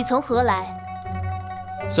喜从何来？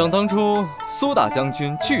想当初苏大将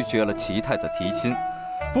军拒绝了齐泰的提亲，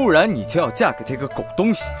不然你就要嫁给这个狗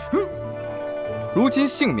东西。如今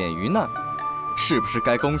幸免于难，是不是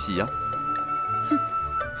该恭喜呀？哼，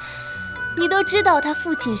你都知道他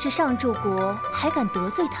父亲是上柱国，还敢得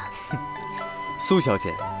罪他？苏小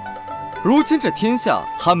姐，如今这天下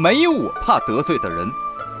还没有我怕得罪的人。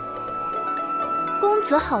公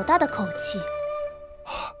子好大的口气！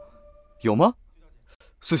有吗？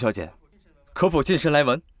苏小姐，可否近身来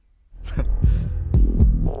闻？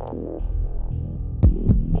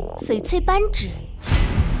翡翠扳指，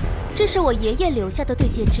这是我爷爷留下的对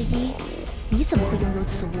戒之一，你怎么会拥有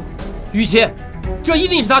此物？雨琦，这一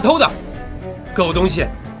定是他偷的！狗东西，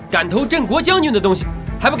敢偷镇国将军的东西，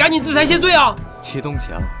还不赶紧自裁谢罪啊！齐东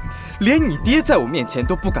强，连你爹在我面前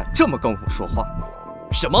都不敢这么跟我说话。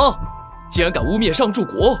什么？竟然敢污蔑上柱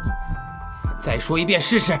国！再说一遍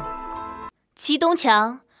试试。齐东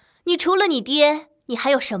强，你除了你爹，你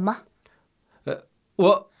还有什么？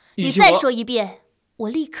你再说一遍，我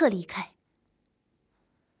立刻离开。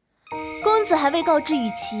公子还未告知雨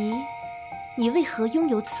琦，你为何拥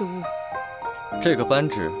有此物？这个扳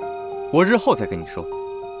指，我日后再跟你说。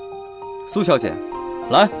苏小姐，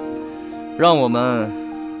来，让我们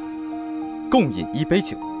共饮一杯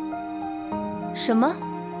酒。什么？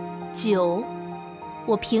酒？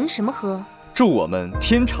我凭什么喝？祝我们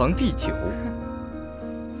天长地久。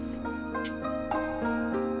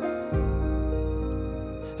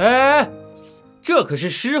哎，这可是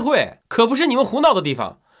诗会，可不是你们胡闹的地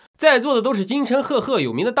方。在座的都是京城赫赫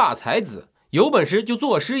有名的大才子，有本事就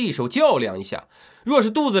作诗一首较量一下。若是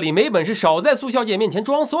肚子里没本事，少在苏小姐面前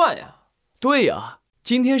装蒜呀。对呀，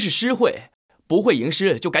今天是诗会，不会吟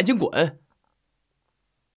诗就赶紧滚。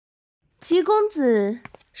齐公子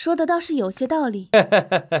说的倒是有些道理。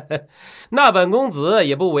那本公子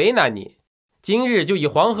也不为难你，今日就以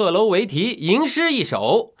黄鹤楼为题，吟诗一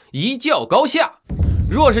首，一较高下。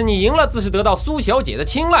若是你赢了，自是得到苏小姐的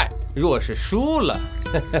青睐；若是输了，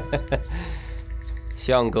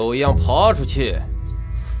像狗一样爬出去。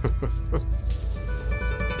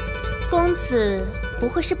公子不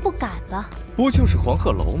会是不敢吧？不就是黄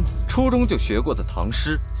鹤楼吗？初中就学过的唐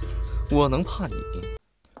诗，我能怕你？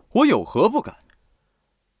我有何不敢？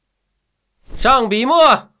上笔墨，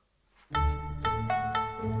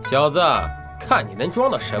小子，看你能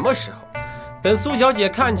装到什么时候？等苏小姐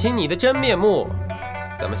看清你的真面目，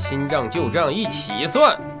咱们新账旧账一起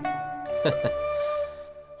算。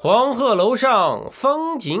黄鹤楼上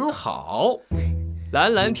风景好，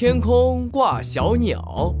蓝蓝天空挂小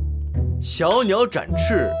鸟，小鸟展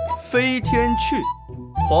翅飞天去。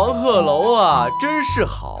黄鹤楼啊，真是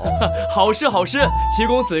好。好诗好诗，齐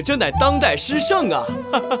公子真乃当代诗圣啊！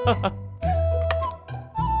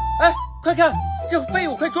哎，快看，这废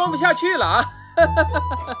物快装不下去了啊！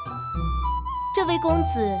这位公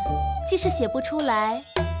子既是写不出来，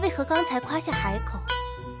为何刚才夸下海口？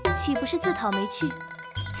岂不是自讨没趣？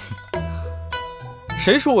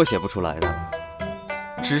谁说我写不出来的？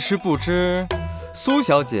只是不知苏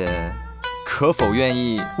小姐可否愿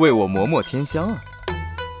意为我磨墨添香啊？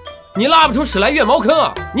你拉不出屎来越茅坑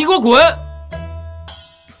啊！你给我滚！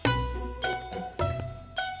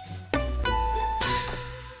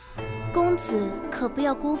公子可不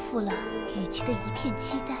要辜负了雨琦的一片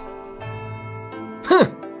期待。哼，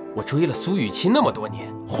我追了苏雨琦那么多年，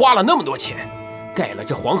花了那么多钱，盖了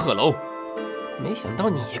这黄鹤楼，没想到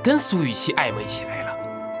你跟苏雨琦暧昧起来了。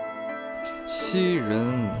昔人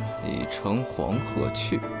已乘黄鹤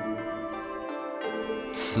去，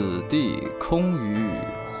此地空余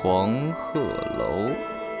黄鹤楼。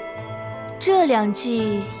这两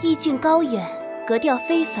句意境高远，格调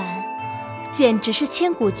非凡，简直是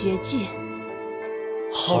千古绝句。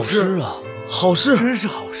好诗啊，好诗，真是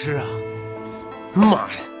好诗啊！妈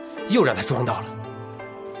的，又让他装到了。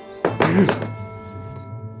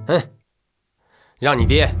让你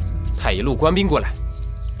爹派一路官兵过来，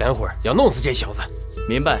等会儿要弄死这小子。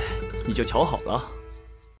明白，你就瞧好了。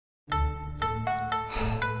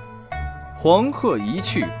黄鹤一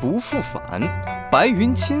去不复返，白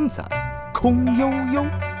云千载空悠悠。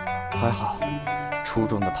还好，初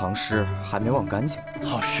中的唐诗还没忘干净。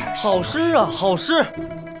好诗，好诗啊，好诗！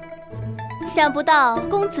想不到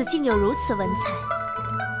公子竟有如此文采。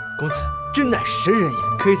公子真乃神人也，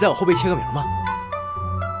可以在我后背签个名吗？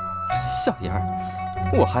小样儿，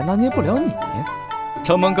我还拿捏不了你。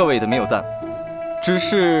承蒙各位的谬赞，只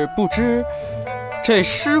是不知这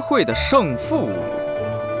诗会的胜负。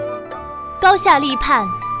高下立判，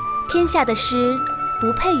天下的诗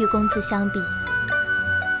不配与公子相比。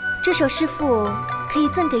这首诗赋可以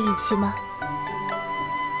赠给雨琦吗？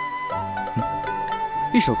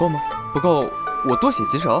一首够吗？不够，我多写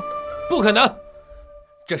几首。不可能，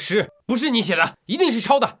这诗不是你写的，一定是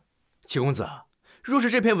抄的。齐公子，若是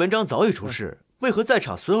这篇文章早已出世，为何在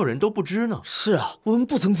场所有人都不知呢？是啊，我们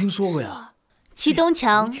不曾听说过呀。齐东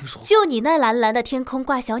强，就你那蓝蓝的天空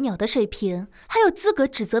挂小鸟的水平，还有资格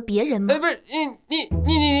指责别人吗？不是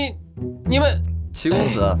你们，齐公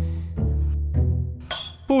子，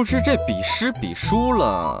不知这比诗比输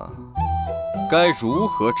了，该如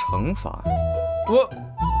何惩罚？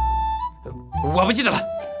我不记得了。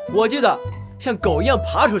我记得，像狗一样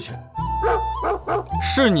爬出去。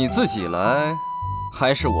是你自己来，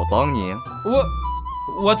还是我帮你？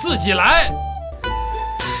我自己来。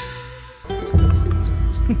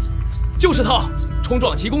就是他，冲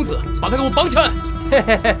撞齐公子，把他给我绑起来！嘿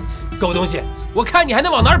嘿嘿，狗东西，我看你还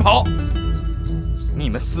能往哪儿跑？你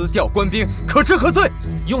们私调官兵，可知可罪？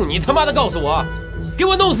用你他妈的告诉我，给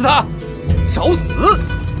我弄死他！找死！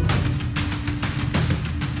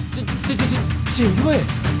锦衣卫，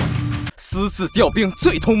私自调兵，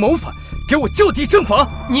罪同谋反，给我就地正法！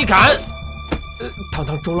你敢？堂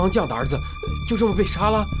堂周郎将的儿子，就这么被杀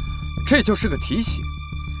了？这就是个提醒，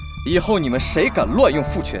以后你们谁敢乱用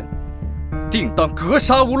父权，定当格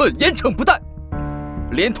杀无论，严惩不贷，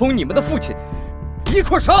连同你们的父亲一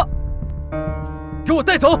块杀！给我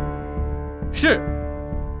带走！是。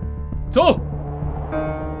走，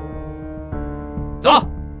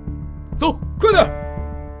快点！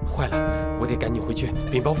坏了，我得赶紧回去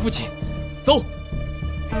禀报父亲。走。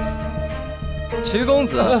齐公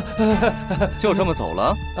子，就这么走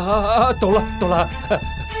了？懂了。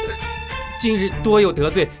今日多有得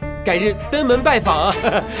罪，改日登门拜访啊！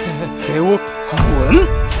给我滚！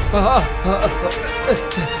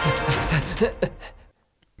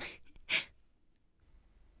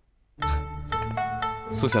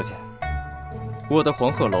苏小姐，我的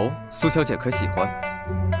黄鹤楼，苏小姐可喜欢？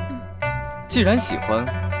既然喜欢，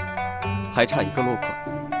还差一个落款。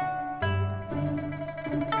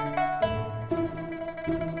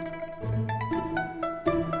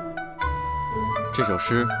这首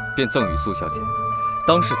诗便赠予苏小姐，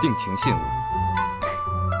当是定情信物。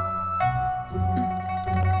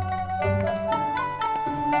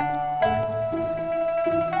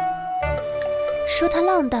说他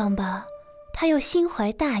浪荡吧，他又心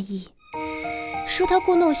怀大义；说他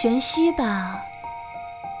故弄玄虚吧，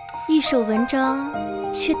一首文章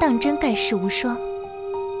却当真盖世无双。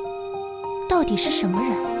到底是什么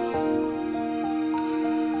人？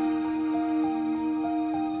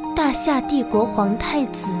大夏帝国皇太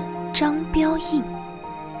子张彪印，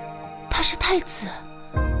他是太子。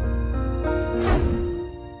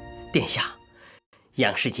殿下，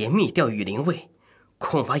杨世杰密调羽林卫，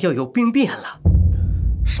恐怕要有兵变了。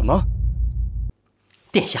什么？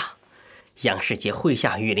殿下，杨世杰麾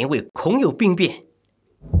下羽林卫恐有兵变。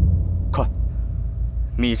快，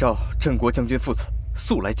密诏镇国将军父子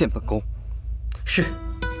速来见本宫。是。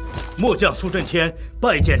末将苏震天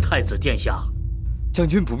拜见太子殿下。将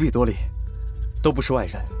军不必多礼，都不是外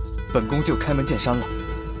人，本宫就开门见山了。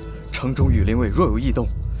城中羽林卫若有异动，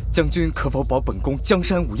将军可否保本宫江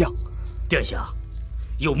山无恙？殿下，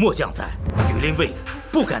有末将在，羽林卫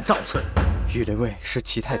不敢造次。羽林卫是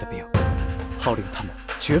齐泰的兵，号令他们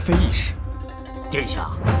绝非易事。殿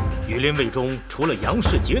下，羽林卫中除了杨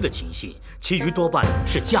世杰的亲信，其余多半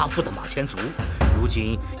是家父的马前卒，如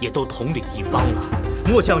今也都统领一方了。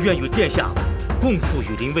末将愿与殿下共赴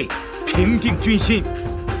羽林卫，平定军心。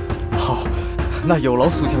好，那有劳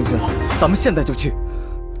苏将军了，咱们现在就去。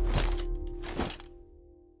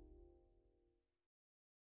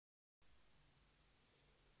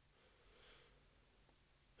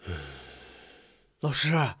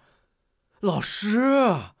老师，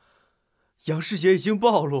杨世杰已经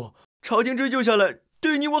暴露，朝廷追究下来，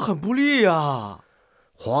对你我很不利呀。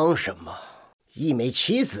慌什么？一枚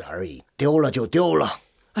棋子而已，丢了就丢了。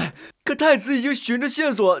哎，可太子已经循着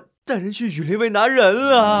线索带人去羽林卫拿人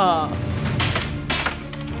了。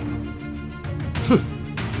哼，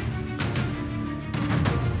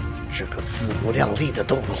这个自不量力的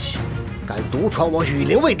东西，敢独闯我羽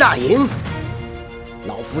林卫大营，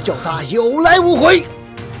老夫叫他有来无回。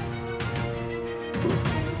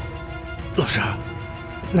老师，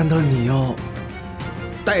难道你要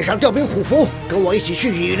带上调兵虎符，跟我一起去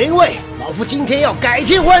羽林卫？老老夫今天要改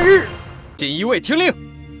天换日。锦衣卫听令，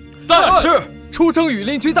在是出征羽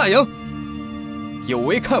林军大营。有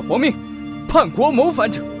违看皇命、叛国谋反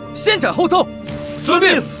者，先斩后奏。遵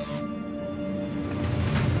命。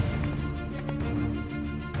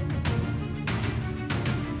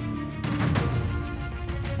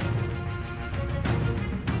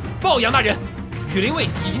报杨大人，羽林卫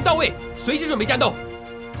已经到位，随时准备战斗。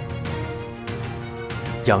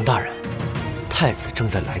杨大人，太子正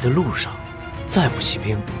在来的路上，再不起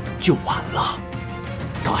兵就晚了。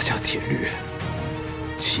大夏铁律，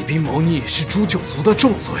起兵谋逆是诛九族的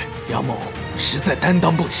重罪，杨某实在担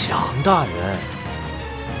当不起啊！杨大人，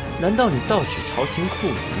难道你盗取朝廷库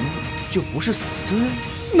银就不是死罪？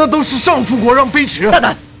那都是上柱国让卑职。大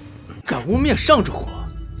胆，敢污蔑上柱国！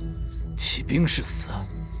起兵是死，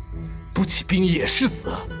不起兵也是死，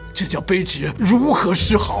这叫卑职如何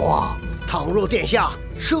是好啊？倘若殿下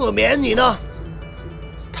赦免你呢？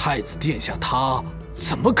太子殿下他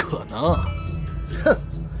怎么可能？哼！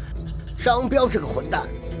张彪这个混蛋，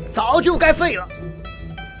早就该废了。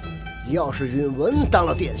要是允文当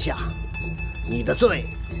了殿下，你的罪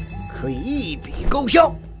可以一笔勾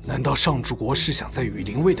销。难道上柱国是想在羽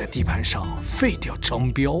林卫的地盘上废掉张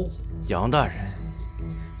彪？杨大人，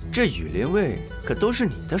这羽林卫可都是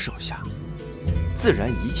你的手下，自然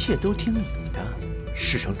一切都听你的。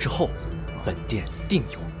事成之后，本殿定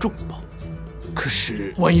有重报。可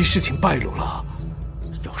是万一事情败露了，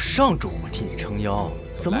要上柱国替你撑腰，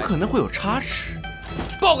怎么可能会有差池？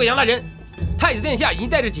报给杨大人，太子殿下已经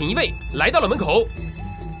带着锦衣卫来到了门口。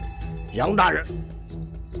杨大人，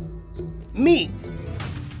命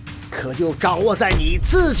可就掌握在你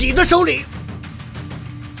自己的手里。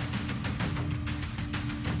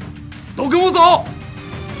都跟我走！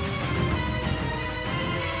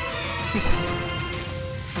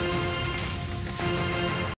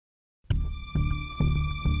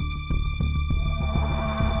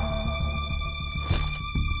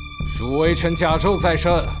蜀微臣甲胄在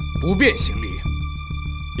身，不便行礼。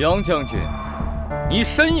杨将军，你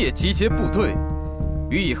深夜集结部队，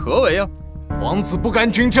予以何为啊？皇子不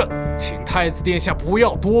干军政，请太子殿下不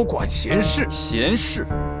要多管闲事。闲事？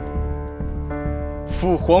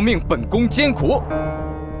父皇命本宫监国，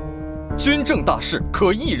军政大事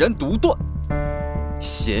可一人独断。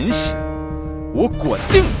闲事，我管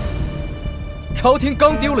定。朝廷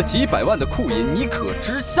刚丢了几百万的库银，你可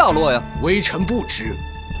知下落呀？微臣不知。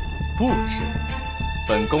不知，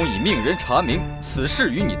本宫已命人查明，此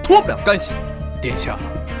事与你脱不了干系。殿下，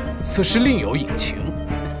此事另有隐情，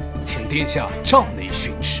请殿下帐内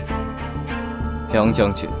训斥。杨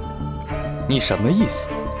将军，你什么意思？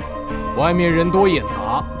外面人多眼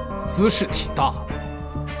杂，姿势体大，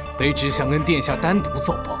卑职想跟殿下单独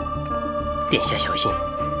奏报。殿下小心，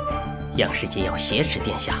杨世杰要挟持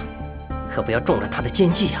殿下，可不要中了他的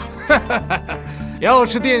奸计啊！要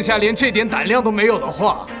是殿下连这点胆量都没有的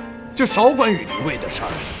话，就少管羽林卫的事儿。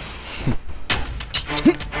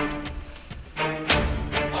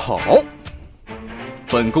好，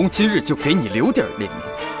本宫今日就给你留点脸面，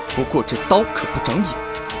不过这刀可不长眼。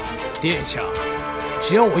殿下，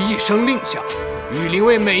只要我一声令下，羽林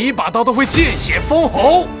卫每一把刀都会见血封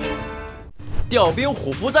喉。调兵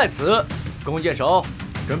虎符在此，弓箭手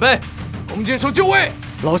准备，弓箭手就位。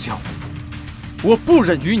老九，我不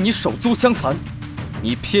忍与你手足相残，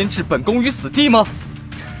你偏置本宫于死地吗？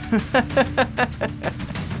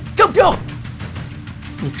张彪，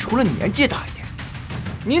你除了年纪大一点，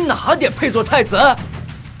你哪点配做太子？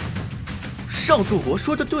上柱国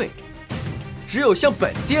说的对，只有像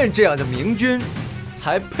本殿这样的明君，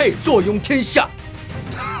才配坐拥天下。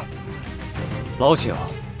老九，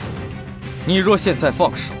你若现在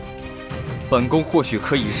放手，本宫或许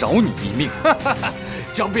可以饶你一命。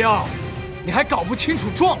张彪，你还搞不清楚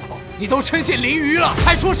状况，你都身陷囹圄了，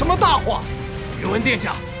还说什么大话？允文殿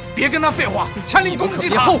下，别跟他废话，下令攻击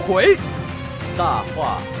他！你后悔！大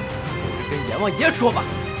话我就跟阎王爷说吧。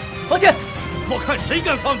放箭！我看谁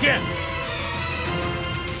敢放箭！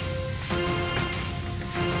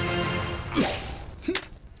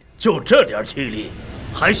就这点气力，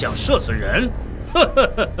还想射死人？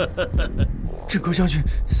镇国将军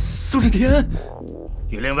苏震天，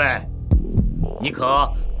羽林卫，你可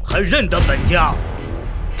还认得本将？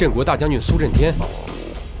镇国大将军苏震天，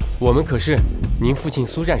我们可是您父亲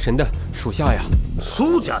苏战神的属下呀。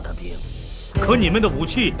苏家的兵，可你们的武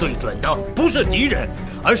器对准的不是敌人，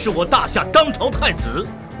而是我大夏当朝太子。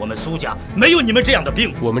我们苏家没有你们这样的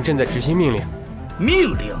兵。我们正在执行命令。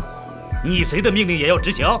命令？逆贼的命令也要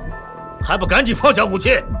执行？还不赶紧放下武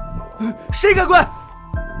器！谁敢管？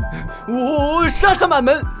我杀他满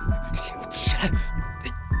门！起来，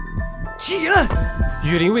起来！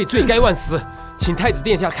羽林卫罪该万死，请太子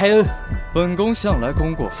殿下开恩。本宫向来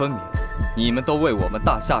功过分明，你们都为我们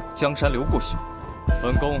大夏江山流过血，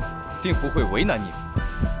本宫定不会为难你们。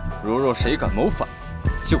若谁敢谋反，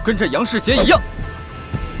就跟这杨世杰一样。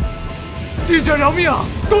殿下饶命啊！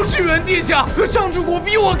都是元殿下和上柱国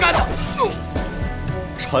逼我干的。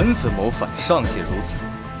臣子谋反，尚且如此，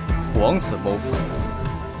皇子谋反，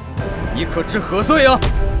你可知何罪啊？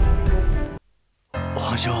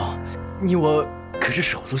皇兄，你我可是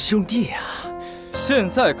手足兄弟呀！现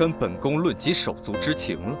在跟本宫论及手足之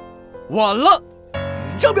情了，晚了。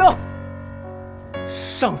张彪，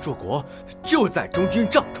上柱国就在中军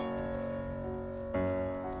帐中，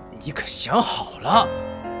你可想好了？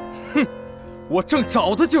哼，我正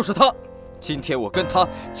找的就是他，今天我跟他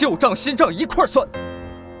旧账新账一块算。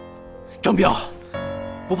张彪，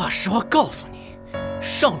不怕实话告诉你，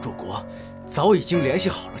上柱国早已经联系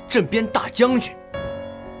好了镇边大将军，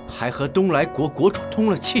还和东来国国主通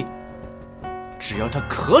了气。只要他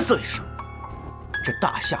咳嗽一声，这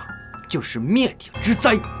大夏就是灭顶之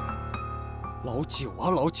灾。老九啊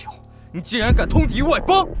老九，你竟然敢通敌外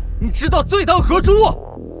邦，你知道罪当何诛啊？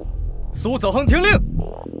苏子恒听令，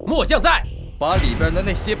末将在，把里边的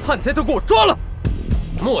那些叛贼都给我抓了。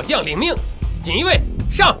末将领命，锦衣卫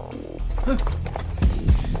上。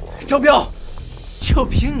张彪，就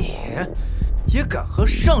凭你，也敢和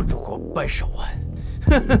上柱国掰手腕？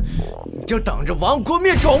哼哼，你就等着亡国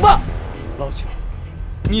灭种吧！老九，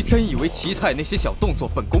你真以为齐泰那些小动作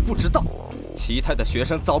本宫不知道？齐泰的学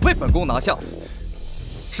生早被本宫拿下。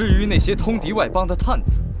至于那些通敌外邦的探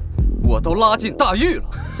子，我都拉进大狱了。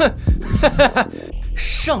哼，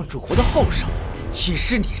上柱国的后手，岂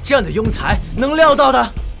是你这样的庸才能料到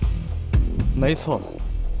的？没错，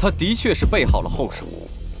他的确是备好了后手，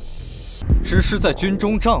只是在军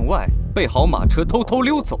中帐外备好马车偷偷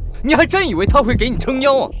溜走。你还真以为他会给你撑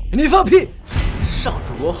腰啊？你放屁！上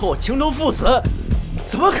柱国和我情同父子，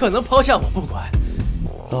怎么可能抛下我不管？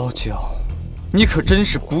老九，你可真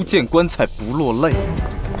是不见棺材不落泪。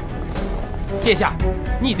殿下，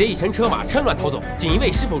逆贼已乘车马趁乱逃走，锦衣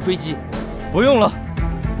卫是否追击？不用了，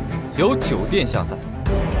有九殿下在，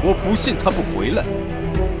我不信他不回来。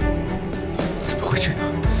怎么会这样？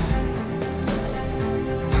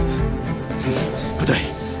不对，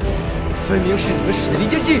分明是你们使的离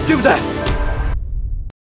间计，对不对？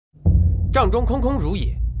帐中空空如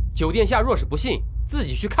也，九殿下若是不信，自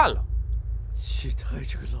己去看了。齐泰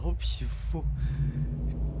这个老匹夫，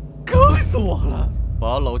坑死我了！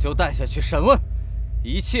把老九带下去审问，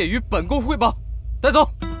一切与本宫汇报。带走！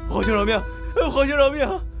皇兄饶命！皇兄饶命！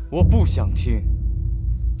我不想听。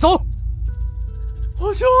走！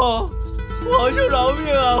皇兄，皇兄饶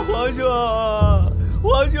命啊！皇兄，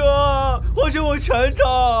皇兄，皇兄，我全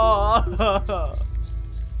照。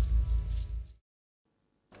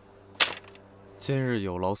今日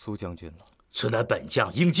有劳苏将军了。此乃本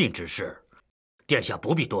将应尽之事，殿下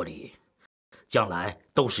不必多礼，将来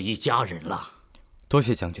都是一家人了。多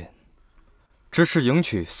谢将军。只是迎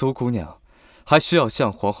娶苏姑娘，还需要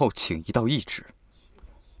向皇后请一道懿旨。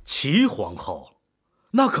齐皇后，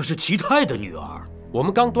那可是齐泰的女儿。我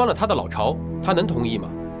们刚端了她的老巢，她能同意吗？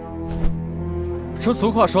这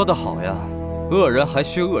俗话说得好呀，恶人还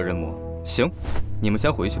需恶人磨。行，你们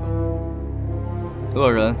先回去吧，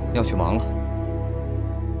恶人要去忙了。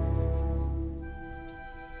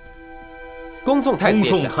恭送太子殿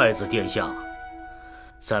下。恭送太子殿下。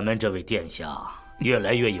咱们这位殿下越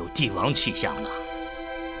来越有帝王气象了。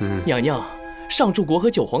娘娘，上柱国和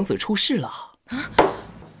九皇子出事了。啊？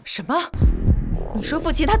什么？你说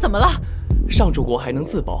父亲他怎么了？上柱国还能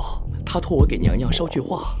自保，他托我给娘娘捎句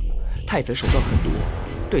话。太子手段狠毒，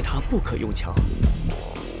对他不可用强，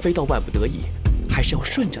非到万不得已，还是要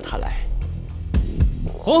顺着他来。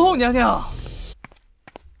皇后娘娘，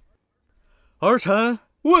儿臣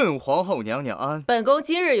问皇后娘娘安。本宫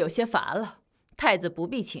今日有些乏了，太子不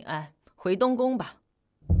必请安，回东宫吧。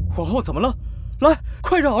皇后怎么了？来，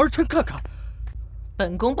快让儿臣看看。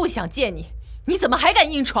本宫不想见你，你怎么还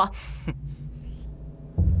敢硬闯？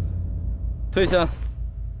退下。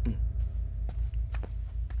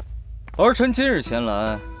儿臣今日前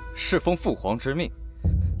来，是奉父皇之命，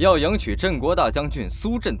要迎娶镇国大将军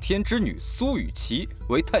苏震天之女苏雨琦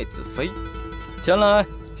为太子妃，前来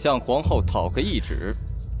向皇后讨个懿旨。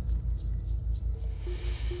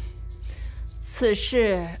此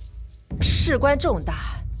事事关重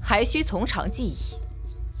大，还需从长计议。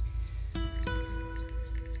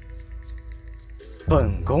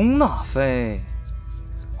本宫纳妃，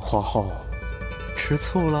皇后吃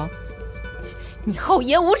醋了？你厚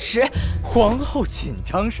颜无耻！皇后紧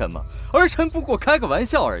张什么？儿臣不过开个玩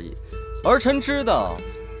笑而已。儿臣知道，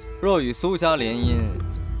若与苏家联姻，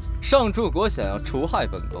上柱国想要除害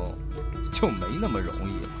本宫，就没那么容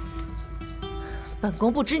易了。本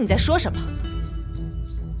宫不知你在说什么。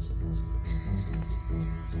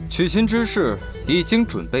娶亲之事已经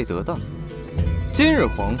准备得当，今日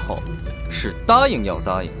皇后是答应要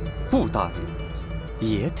答应，不答应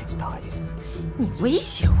也得答应。你威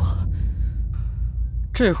胁我？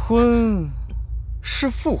这婚是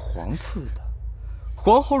父皇赐的，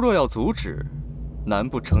皇后若要阻止，难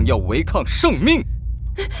不成要违抗圣命？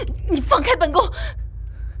你放开本宫！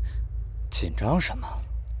紧张什么？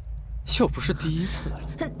又不是第一次了。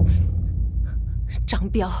张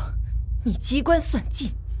彪，你机关算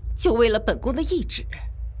尽，就为了本宫的懿旨？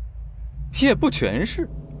也不全是。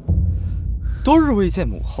多日未见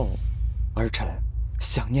母后，儿臣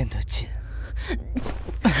想念得紧。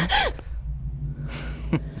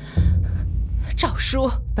诏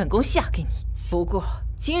书本宫下给你，不过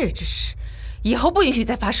今日之事，以后不允许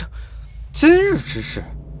再发生。今日之事，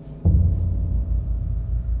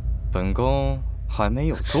本宫还没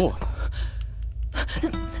有做呢。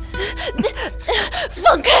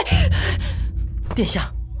放开！殿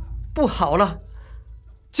下，不好了！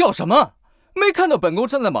叫什么？没看到本宫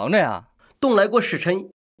正在忙着呀？东来国使臣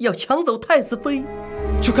要抢走太子妃，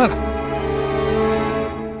去看看。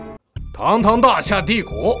堂堂大夏帝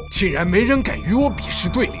国，竟然没人敢与我比试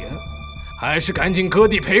对联，还是赶紧割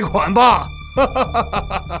地赔款吧！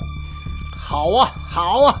好啊，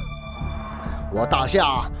好啊！我大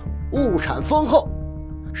夏物产丰厚，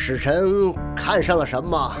使臣看上了什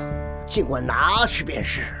么，尽管拿去便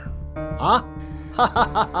是。啊，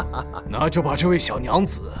那就把这位小娘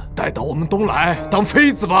子带到我们东来当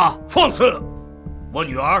妃子吧。放肆！我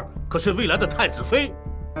女儿可是未来的太子妃，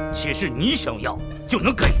岂是你想要就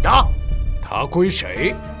能给的？她归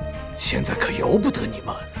谁，现在可由不得你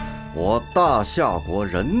们。我大夏国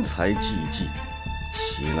人才济济，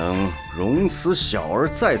岂能容此小儿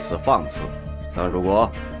在此放肆？桑树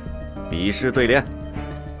国，比试对联。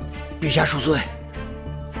陛下恕罪，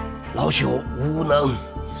老朽无能。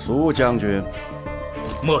苏将军，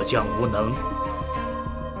末将无能，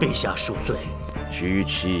陛下恕罪。区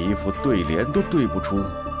区一副对联都对不出，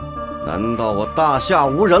难道我大夏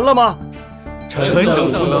无人了吗？臣等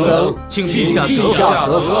无能，请陛下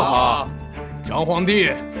责罚。张皇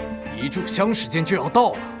帝，一炷香时间就要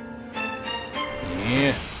到了，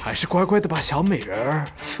你还是乖乖的把小美人儿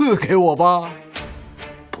赐给我吧。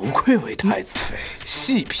不愧为太子妃，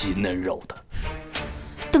细皮嫩肉的。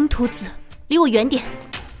登徒子，离我远点！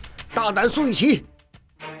大胆苏雨琦，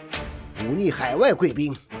忤逆海外贵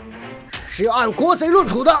宾，是要按国贼论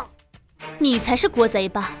处的。你才是国贼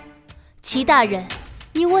吧？齐大人，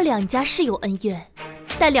你我两家是有恩怨，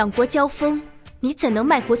待两国交锋，你怎能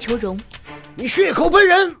卖国求荣？你血口喷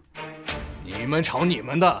人！你们吵你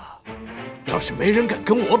们的，要是没人敢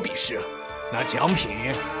跟我比试，那奖品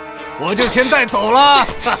我就先带走了。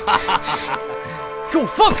给我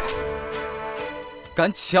放开！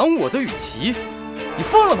敢抢我的羽旗，你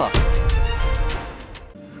疯了吧？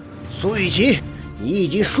苏雨琦，你已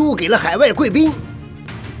经输给了海外贵宾，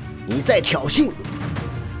你再挑衅，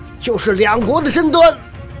就是两国的争端。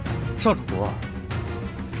上主国，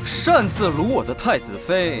擅自掳我的太子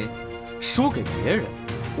妃，输给别人，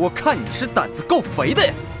我看你是胆子够肥的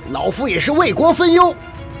呀！老夫也是为国分忧。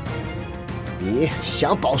你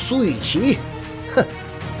想保苏雨琦，哼，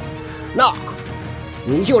那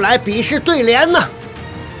你就来比试对联呢。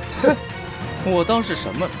哼，我当是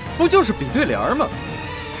什么？不就是比对联吗？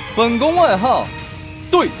本宫外号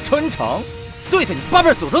对穿肠，对的你八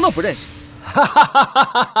辈祖宗都不认识。哈哈哈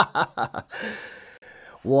哈哈哈！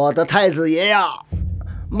我的太子爷呀，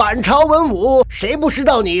满朝文武谁不知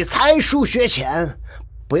道你才疏学浅？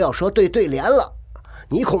不要说对对联了，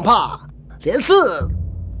你恐怕连字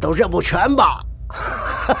都认不全吧？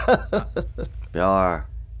彪儿，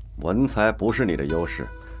文才不是你的优势，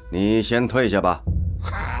你先退下吧。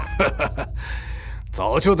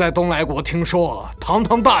早就在东来国听说堂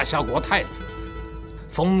堂大夏国太子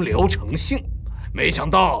风流成性，没想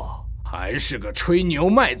到还是个吹牛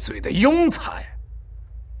卖嘴的庸才。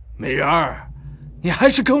美人儿，你还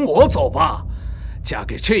是跟我走吧，嫁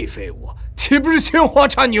给这废物，岂不是鲜花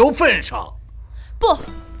插牛粪上？不，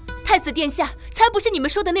太子殿下才不是你们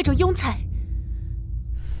说的那种庸才。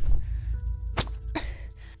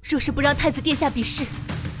若是不让太子殿下比试，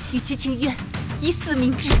与其情愿以死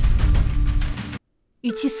明志。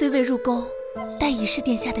与其虽未入宫，但已是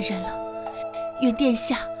殿下的人了。愿殿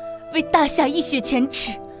下为大夏一雪前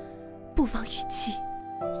耻，不枉与其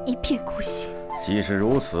一片苦心。既是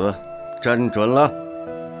如此，朕准了。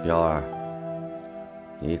彪儿，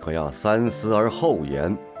你可要三思而后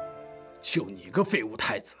言。就你个废物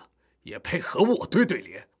太子，也配和我对对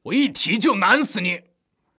联？我一提就难死你！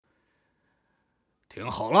听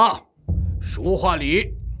好了，书画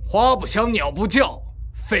里花不香，鸟不叫，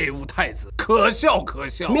废物太子，可笑可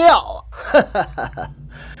笑。妙啊！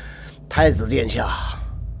太子殿下，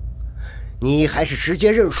你还是直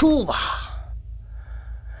接认输吧。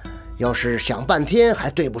要是想半天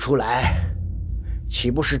还对不出来，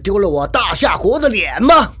岂不是丢了我大夏国的脸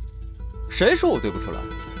吗？谁说我对不出来？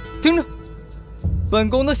听着，本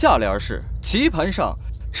宫的下联是：棋盘上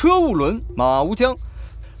车无轮，马无缰，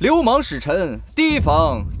流氓使臣提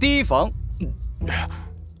防提防。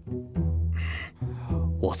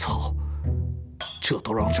我操！这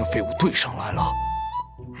都让这废物对上来了。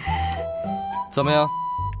怎么样，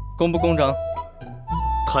公不公正？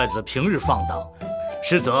太子平日放荡，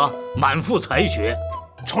实则满腹才学。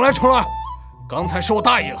重来，重来！刚才是我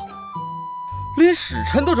大意了。连使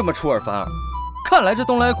臣都这么出尔反尔，看来这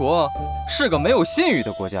东来国是个没有信誉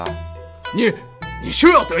的国家。你休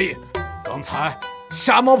要得意，刚才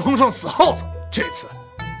瞎猫碰上死耗子，这次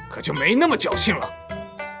可就没那么侥幸了。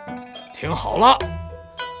听好了，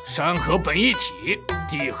山河本一体，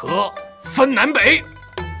地河分南北。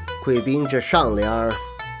贵宾这上联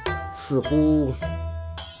似乎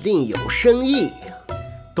另有深意呀。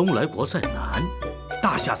东来国在南，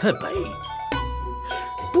大夏在北，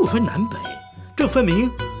不分南北，这分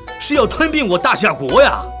明是要吞并我大夏国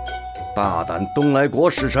呀！大胆东来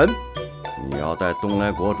国使臣，你要带东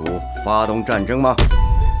来国主发动战争吗？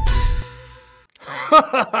哈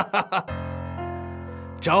哈哈哈哈！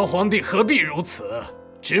张皇帝何必如此？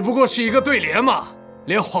只不过是一个对联嘛，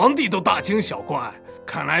连皇帝都大惊小怪。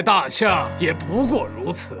看来大夏也不过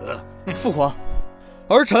如此。父皇，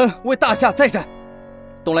儿臣为大夏再战。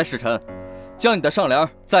东来使臣，将你的上联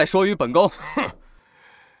再说与本宫。哼，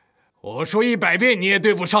我说100遍你也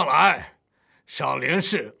对不上来。上联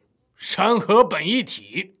是山河本一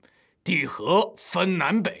体，地河分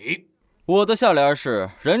南北。我的下联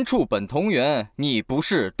是人畜本同源，你不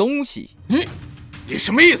是东西。你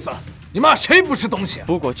什么意思？你骂谁不是东西？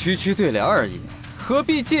不过区区对联而已，何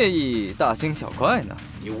必介意大惊小怪呢？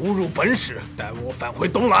你侮辱本使，待我返回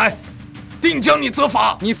东来，定将你责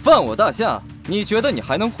罚。你犯我大夏，你觉得你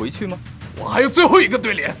还能回去吗？我还有最后一个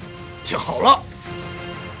对联，听好了：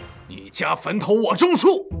你家坟头我种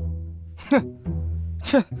树。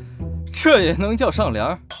哼，这也能叫上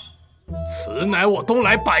联？此乃我东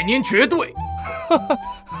来100年绝对。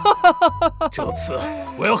这次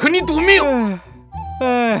我要和你赌命。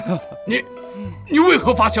你为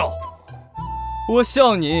何发笑？我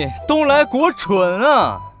笑你东来国蠢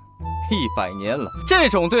啊！100年了，这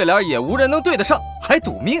种对联也无人能对得上，还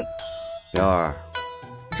赌命。苗儿，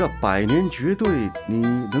这100年绝对你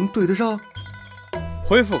能对得上？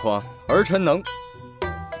回父皇，儿臣能。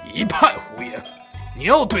一派胡言！你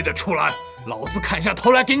要对得出来，老子砍下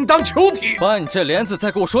头来给你当球体！把你这联子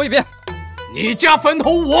再给我说一遍。你家坟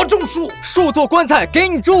头我种树，树做棺材给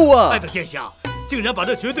你住啊！爱的殿下竟然把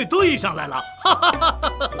这绝对对上来了！哈哈哈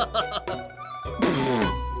哈哈！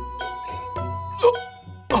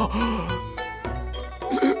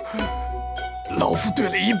老夫对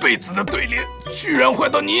了一辈子的对联，居然坏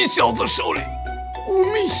到你小子手里，无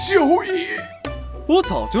命休矣！我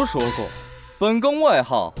早就说过，本宫外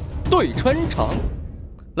号对穿肠。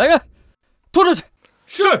来人，拖出去！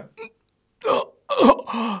是。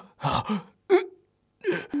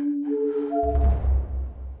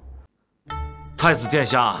太子殿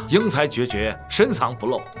下英才决绝，深藏不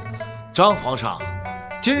露。张皇上，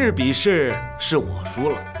今日比试是我输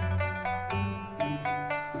了。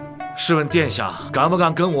试问殿下敢不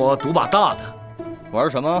敢跟我赌把大的？玩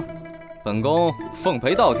什么？本宫奉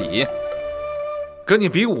陪到底。跟你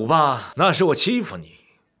比武吧，那是我欺负你。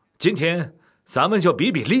今天咱们就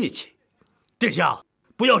比比力气。殿下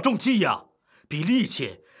不要中计呀！比力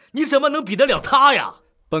气，你怎么能比得了他呀？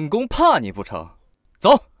本宫怕你不成？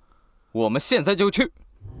走，我们现在就去。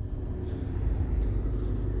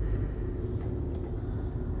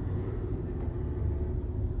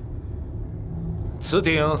此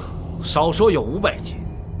鼎少说有500斤，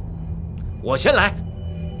我先来。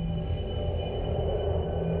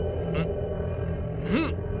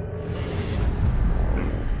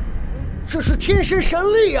这是天生神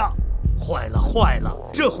力呀！坏了坏了，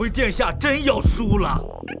这回殿下真要输了。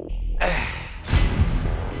哎，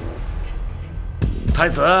太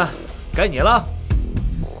子，该你了。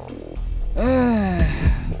哎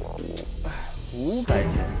，500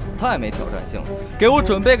斤太没挑战性了，给我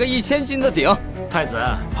准备个1000斤的鼎。太子，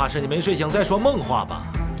怕是你没睡醒在说梦话吧？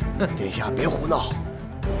殿下别胡闹，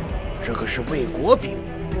这个是为国比武，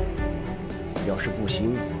要是不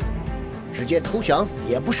行，直接投降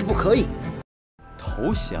也不是不可以。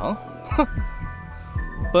投降？哼！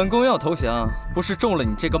本宫要投降，不是中了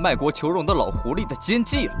你这个卖国求荣的老狐狸的奸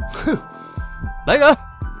计了。哼！来人，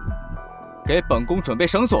给本宫准备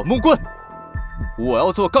绳索、木棍，我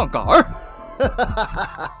要做杠杆儿。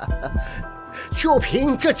就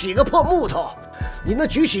凭这几个破木头，你能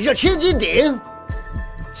举起这千斤顶？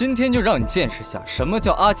今天就让你见识下什么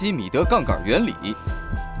叫阿基米德杠杆原理。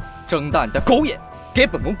睁大你的狗眼，给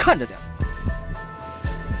本宫看着点。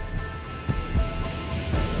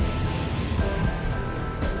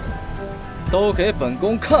都给本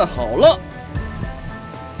宫看好了。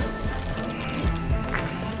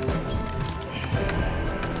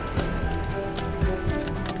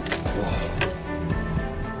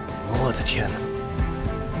我的天哪！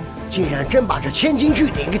竟然真把这千斤巨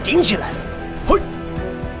顶给顶起来了！嘿，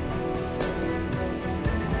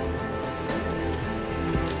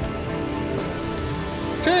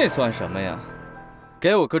这算什么呀？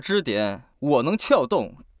给我个支点，我能撬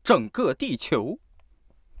动整个地球。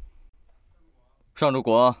上柱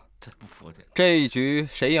国，真不服这一局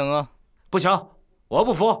谁赢啊？不行，我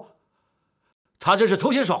不服。他这是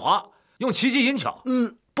偷奸耍滑，用奇技淫巧，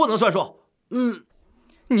不能算数。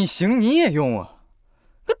你行你也用啊，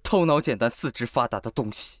个头脑简单、四肢发达的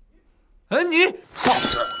东西。你放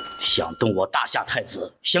肆！想动我大夏太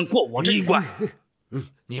子，先过我这一关。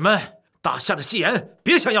你们大夏的戏言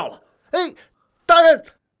别想要了。哎，大人，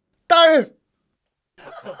大人，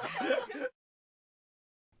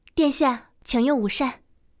殿下，请用午膳。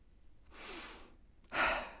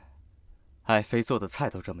爱妃做的菜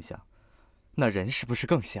都这么香，那人是不是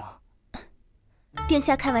更香？殿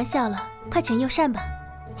下开玩笑了，快请用膳吧。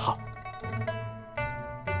好。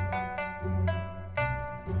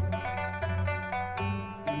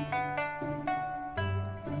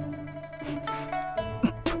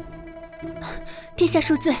殿下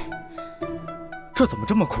恕罪。这怎么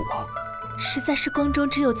这么苦啊？实在是宫中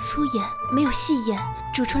只有粗盐，没有细盐，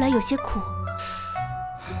煮出来有些苦。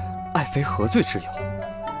爱妃何罪之有？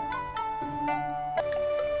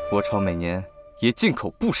我朝每年也进口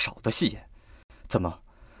不少的细盐，怎么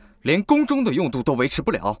连宫中的用度都维持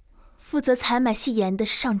不了？负责采买细盐的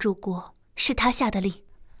是上柱国，是他下的令。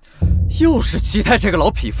又是齐泰这个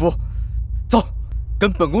老匹夫，走，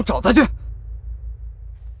跟本宫找他去。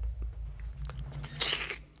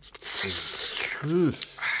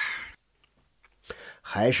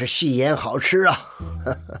还是细盐好吃啊！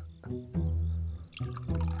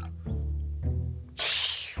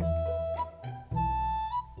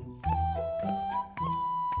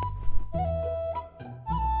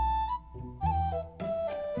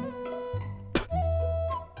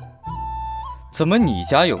怎么你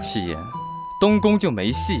家有细盐，东宫就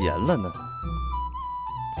没细盐了呢？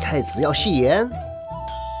太子要细盐？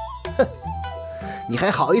哼，你还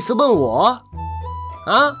好意思问我？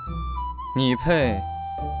啊？你配，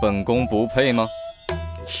本宫不配吗？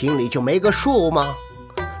心里就没个数吗？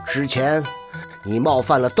之前你冒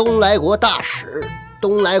犯了东来国大使，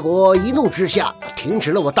东来国一怒之下停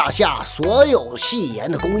止了我大夏所有细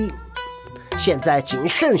盐的供应，现在仅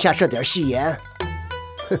剩下这点细盐。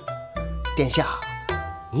哼，殿下，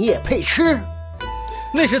你也配吃？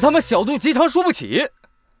那是他们小肚鸡肠说不起。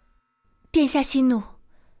殿下息怒，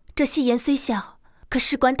这细盐虽小，可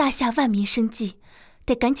事关大夏万民生计，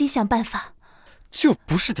得赶紧想办法。就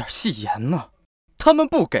不是点细盐吗？他们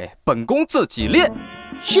不给，本宫自己炼。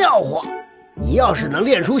笑话！你要是能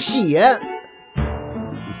炼出细盐，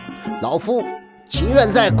老夫情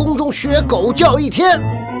愿在宫中学狗叫一天。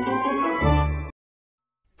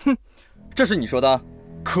哼，这是你说的，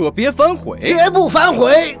可别反悔。绝不反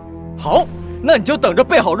悔。好，那你就等着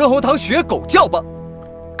备好润喉糖学狗叫吧。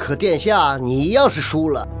可殿下，你要是输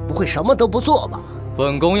了，不会什么都不做吧？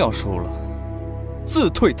本宫要输了，自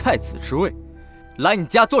退太子之位，来你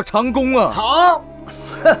家做长工啊！好，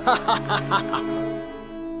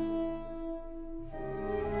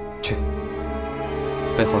去，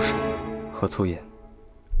备好水和粗盐，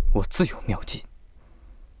我自有妙计。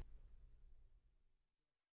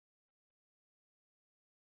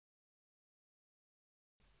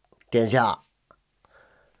殿下，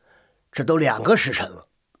这都2个时辰了，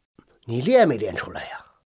你练没练出来呀？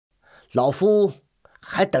老夫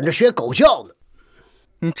还等着学狗叫呢。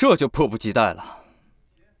你这就迫不及待了，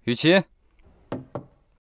雨琦，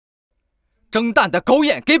睁大你的狗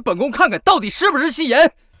眼，给本宫看看到底是不是细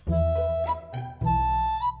盐。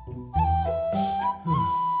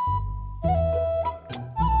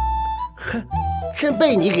哼，真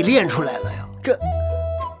被你给练出来了呀！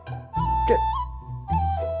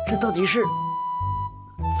这到底是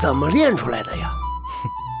怎么练出来的呀？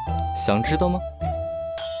想知道吗？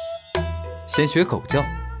先学狗叫。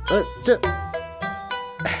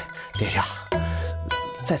殿下，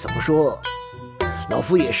再怎么说，老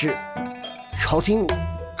夫也是朝廷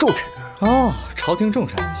重臣。哦，朝廷重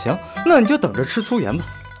臣，行，那你就等着吃粗盐吧。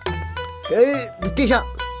殿下，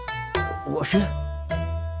我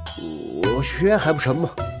学还不成吗？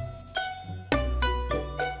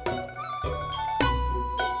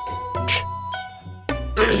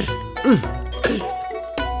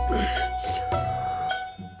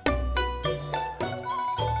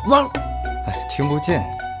汪！哎，听不见。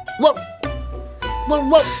汪！汪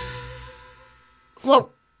汪！汪！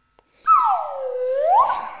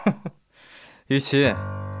雨琦，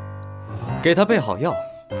给他备好药，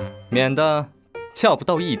免得叫不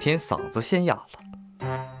到一天嗓子先哑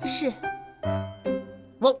了。是。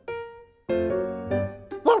汪！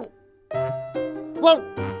汪！汪！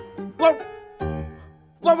汪！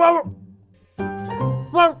汪汪！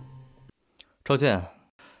汪！召见，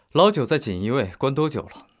老九在锦衣卫关多久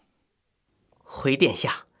了？回殿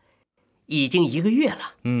下，已经1个月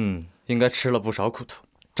了。应该吃了不少苦头，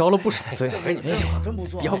遭了不少罪。哎，你们说真不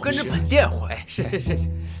错，要跟着本店回。是。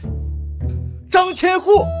张千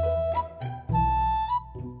户，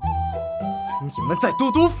你们在都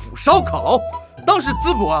督府烧烤，当是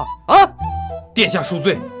滋补啊？啊！殿下恕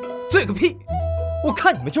罪。罪个屁！我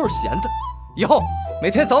看你们就是闲的。以后每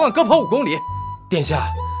天早晚各跑5公里。殿下，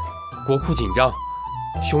国库紧张，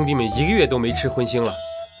兄弟们1个月都没吃荤腥了，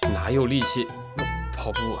哪有力气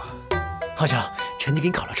跑步啊？皇兄，臣弟给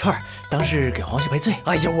你烤了串儿，当是给皇兄赔罪。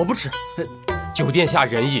哎呀，我不吃。九殿下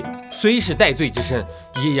仁义，虽是戴罪之身，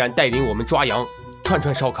依然带领我们抓羊、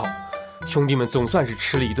串烧烤，兄弟们总算是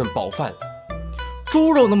吃了一顿饱饭了。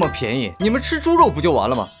猪肉那么便宜，你们吃猪肉不就完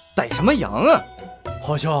了吗？逮什么羊啊？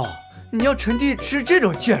皇兄，你要臣弟吃这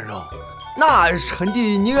种贱肉，那臣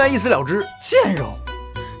弟宁愿一死了之。贱肉？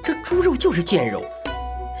这猪肉就是贱肉，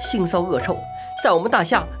腥臊恶臭，在我们大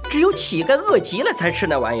夏只有乞丐饿极了才吃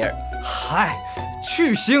那玩意儿。嗨，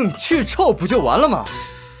去腥去臭不就完了吗？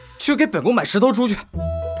去给本宫买10头猪去。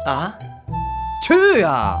啊？去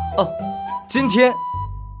呀！哦，今天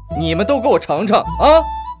你们都给我尝尝啊，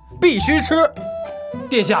必须吃。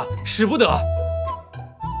殿下，使不得。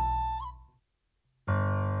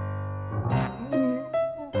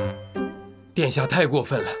殿下太过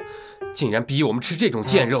分了，竟然逼我们吃这种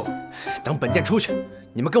贱肉。等本殿出去，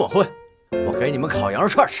你们跟我混，我给你们烤羊肉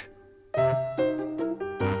串吃。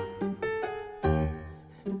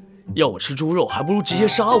要我吃猪肉，还不如直接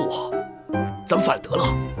杀我，咱反得了。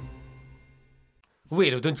为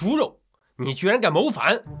了顿猪肉，你居然敢谋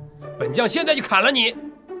反！本将现在就砍了你！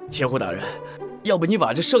千户大人，要不你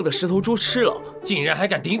把这剩的10头猪吃了，竟然还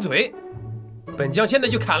敢顶嘴！本将现在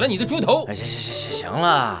就砍了你的猪头！哎，行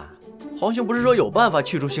了，皇兄不是说有办法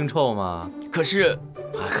去除腥臭吗？可是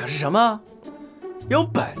什么？有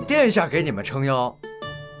本殿下给你们撑腰，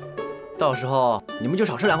到时候你们就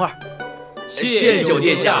少吃2块。谢九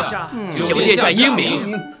殿下，九殿下英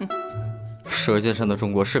明。舌尖上的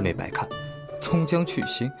中国是没白看，葱姜去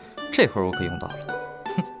腥，这会儿我可用到了。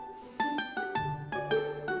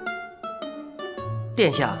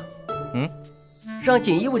殿下，让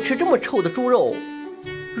锦衣卫吃这么臭的猪肉，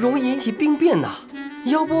容易引起兵变呐。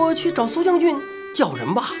要不去找苏将军叫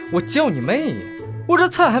人吧？我叫你妹呀！我这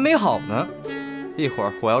菜还没好呢，一会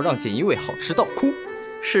儿我要让锦衣卫好吃到哭。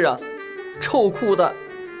是啊，臭哭的。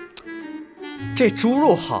这猪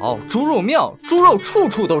肉好，猪肉妙，猪肉处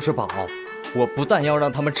处都是宝。我不但要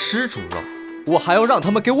让他们吃猪肉，我还要让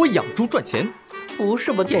他们给我养猪赚钱。不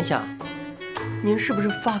是吧，殿下？您是不是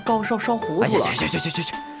发高烧烧糊涂了？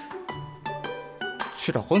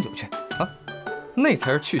去找黄酒去啊，那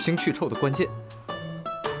才是去腥去臭的关键。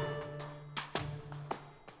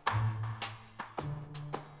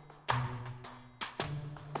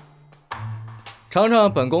尝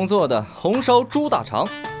尝本宫做的红烧猪大肠。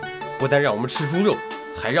不但让我们吃猪肉，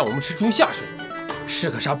还让我们吃猪下水，是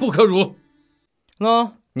可杀不可辱。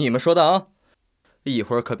你们说的啊，一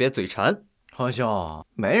会儿可别嘴馋。皇兄，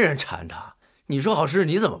没人馋他，你说好吃，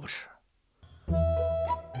你怎么不吃？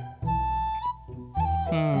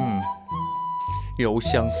油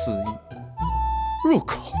香四溢，入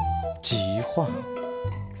口即化。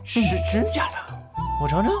是真假的？我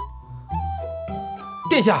尝尝。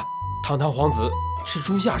殿下，堂堂皇子吃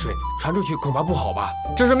猪下水传出去恐怕不好吧？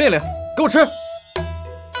这是命令，给我吃。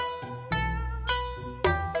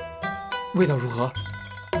味道如何？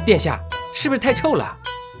殿下，是不是太臭了，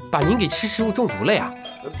把您给吃食物中毒了呀？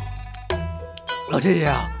老天爷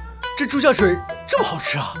啊，这猪下水这么好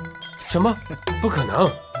吃啊？什么？不可能！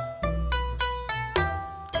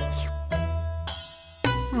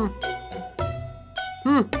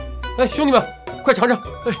哎，兄弟们，快尝尝！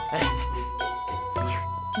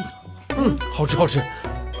好吃好吃，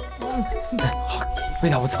味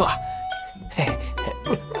道不错啊！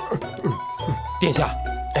殿下，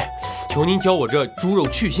求您教我这猪肉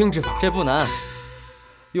去腥之法。这不难，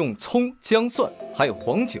用葱、姜、蒜还有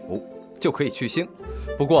黄酒，就可以去腥。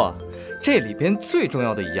不过这里边最重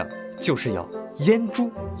要的一样就是要腌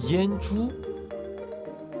猪。腌猪？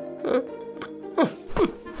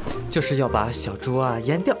就是要把小猪啊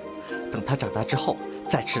腌掉，等它长大之后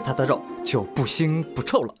再吃它的肉就不腥不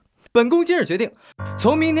臭了。本宫今日决定，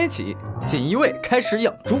从明天起锦衣卫开始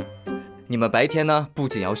养猪。你们白天呢不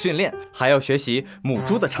仅要训练，还要学习母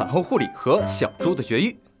猪的产后护理和小猪的绝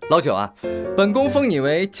育。老九啊，本宫封你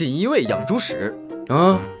为锦衣卫养猪使。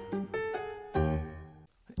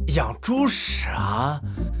养猪使啊，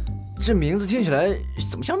这名字听起来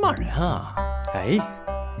怎么像骂人啊？哎，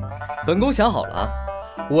本宫想好了啊，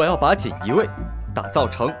我要把锦衣卫打造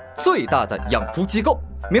成最大的养猪机构，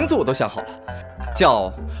名字我都想好了，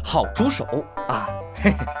叫好猪手啊。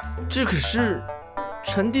嘿嘿，这可是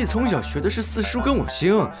臣弟从小学的是四书跟五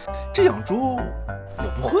经，这养猪我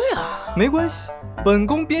不会啊。没关系，本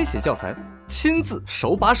宫编写教材，亲自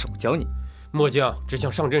手把手教你。末将只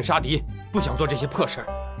想上阵杀敌，不想做这些破事儿。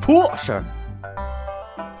破事儿？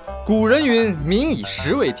古人云：“民以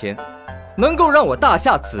食为天”，能够让我大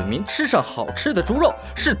夏子民吃上好吃的猪肉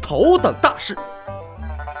是头等大事。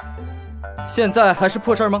现在还是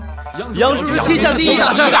破事儿吗？养猪是天下第一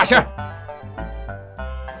大事。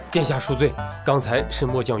殿下恕罪，刚才是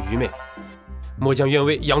末将愚昧，末将愿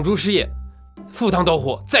为养猪事业赴汤蹈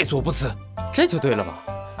火，在所不辞。这就对了嘛。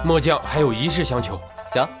末将还有一事相求，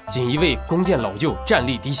讲。锦衣卫弓箭老旧，战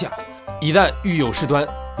力低下，一旦遇有事端，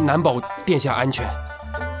难保殿下安全。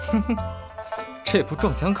哼哼，这不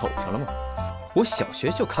撞枪口上了吗？我小学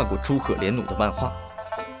就看过诸葛连弩的漫画。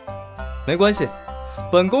没关系，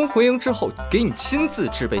本宫回营之后给你亲自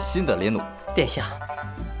制备新的连弩。殿下，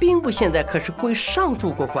兵部现在可是归上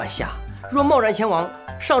柱国管辖，若贸然前往，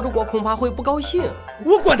上柱国恐怕会不高兴。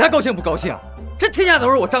我管他高兴不高兴，这天下都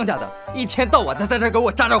是我张家的，一天到晚的在这给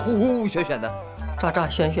我咋咋呼呼玄玄的。咋咋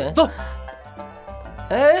玄玄，走。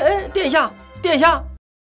哎，殿下，殿下。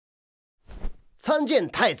参见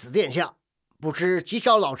太子殿下，不知急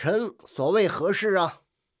召老臣所谓何事啊？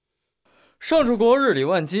上柱国日理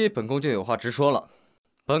万机，本宫就有话直说了。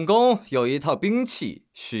本宫有一套兵器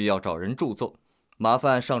需要找人著作，麻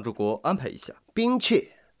烦上柱国安排一下。兵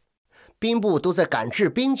器？兵部都在赶制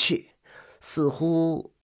兵器，似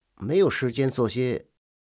乎没有时间做些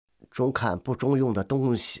中看不中用的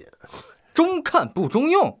东西。中看不中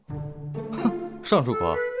用？哼，上柱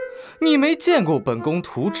国，你没见过本宫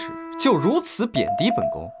图纸就如此贬低本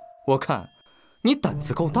宫，我看你胆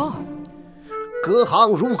子够大。隔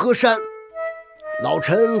行如隔山，老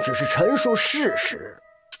臣只是陈述事实。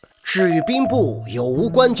至于兵部有无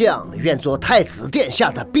官将愿做太子殿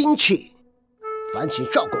下的兵器，烦请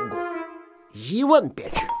赵公公一问便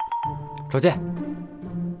知。召见，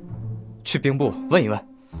去兵部问一问。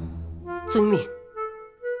遵命。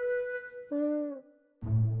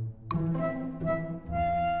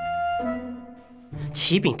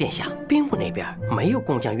启禀殿下，兵部那边没有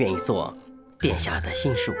工匠愿意做殿下的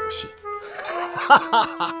新式武器。哈哈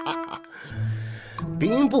哈哈！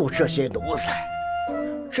兵部这些奴才，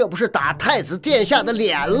这不是打太子殿下的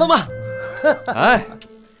脸了吗？哎，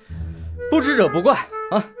不知者不怪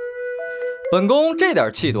啊！本宫这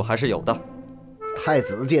点气度还是有的。太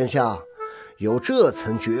子殿下有这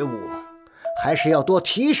层觉悟，还是要多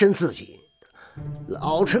提升自己。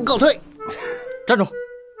老臣告退。站住！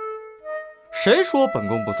谁说本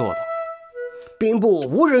宫不做的？兵部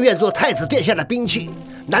无人愿做太子殿下的兵器，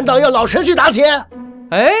难道要老臣去打铁？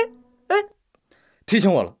哎，提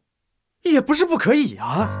醒我了，也不是不可以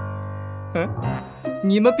啊。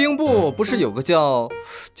你们兵部不是有个叫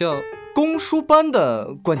公输班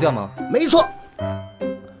的官将吗？没错，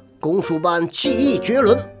公输班技艺绝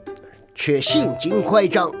伦，却性情乖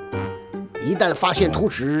张。一旦发现图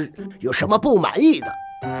纸有什么不满意的，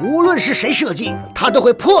无论是谁设计，他都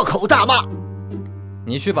会破口大骂。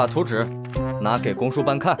你去把图纸拿给公输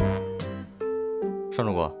班看。上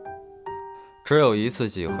柱国，只有一次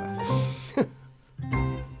机会。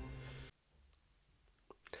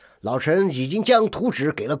老臣已经将图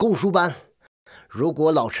纸给了公输班，如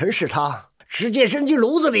果老臣是他，直接扔进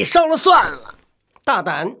炉子里烧了算了。大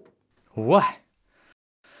胆！无碍，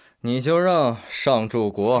你就让上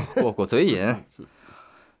柱国过过嘴瘾，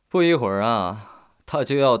不一会儿啊，他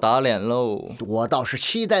就要打脸喽。我倒是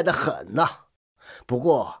期待的很呐，不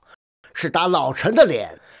过是打老臣的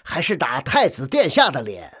脸，还是打太子殿下的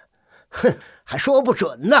脸，哼，还说不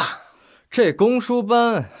准呢。这公输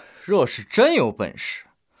班若是真有本事，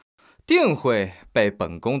定会被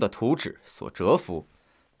本宫的图纸所折服。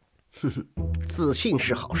自信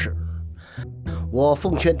是好事，我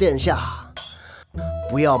奉劝殿下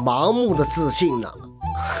不要盲目的自信呢。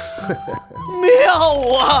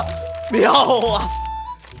妙啊，妙啊！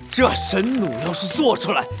这神弩要是做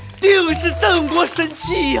出来，定是镇国神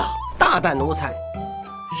器呀！大胆奴才，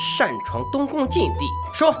擅闯东宫禁地，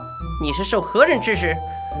说你是受何人指使？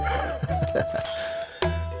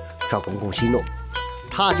赵公公息怒，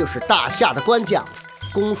他就是大夏的官将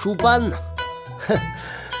公输班呐。哼，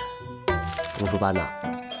公输班呐，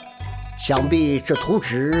想必这图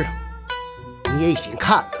纸你也已经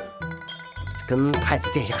看了，跟太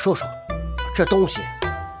子殿下说说，这东西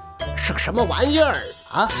是个什么玩意儿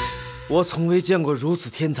啊？我从未见过如此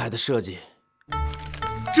天才的设计，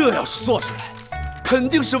这要是做出来，肯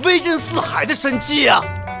定是威震四海的神器呀！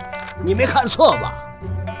你没看错吧？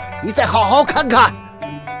你再好好看看。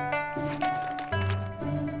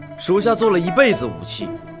属下做了一辈子武器，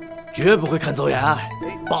绝不会看走眼。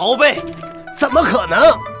宝贝，怎么可能？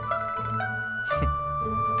哼，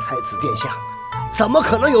太子殿下怎么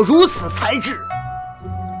可能有如此才智？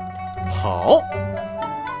好，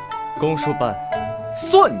公输班，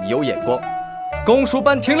算你有眼光。公输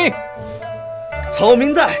班听令，草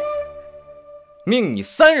民在，命你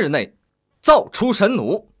3日内造出神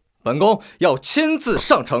弩，本宫要亲自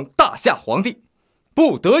上呈大夏皇帝，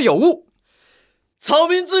不得有误。草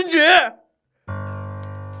民遵旨。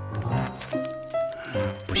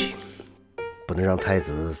不行，不能让太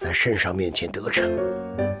子在圣上面前得逞。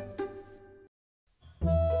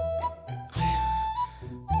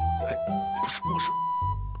不是我说，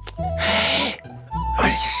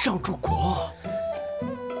上柱国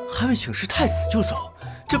还未请示太子就走，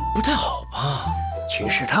这不太好吧？请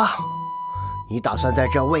示他？你打算在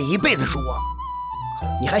这位一辈子主啊？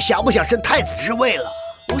你还想不想升太子之位了？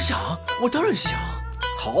我想，我当然想。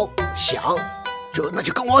好，想，那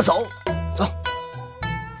就跟我走，走。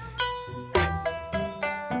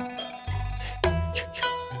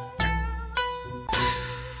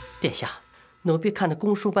殿下，奴婢看着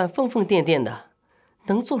公输班疯疯癫癫的，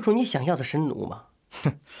能做出你想要的神弩吗？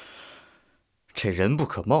哼，这人不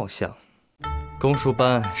可貌相。公输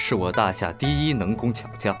班是我大夏第一能工巧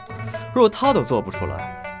匠，若他都做不出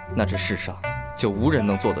来，那这世上就无人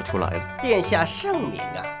能做得出来了。殿下圣明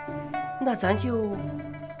啊，那咱就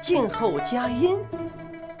静候佳音。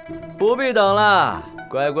不必等了，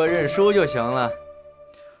乖乖认输就行了。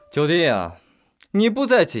九弟啊，你不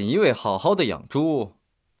在锦衣卫好好的养猪，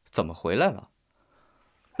怎么回来了？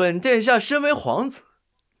本殿下身为皇子，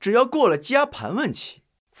只要过了羁押盘问期，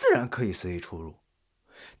自然可以随意出入。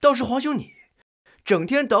倒是皇兄你，整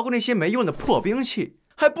天捣鼓那些没用的破兵器，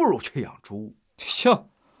还不如去养猪。哟，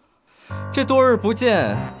这多日不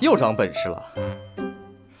见，又长本事了。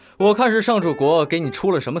我看是上柱国给你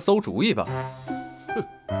出了什么馊主意吧？哼，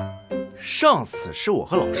上次是我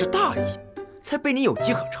和老师大意，才被你有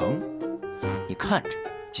机可乘。你看着，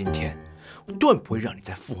今天我断不会让你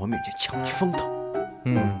在父皇面前抢去风头。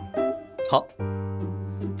好，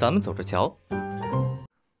咱们走着瞧。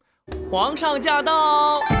皇上驾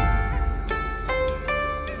到！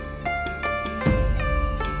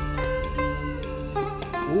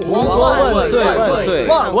吾皇万岁万岁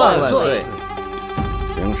万万岁！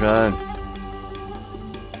平身。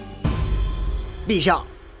陛下。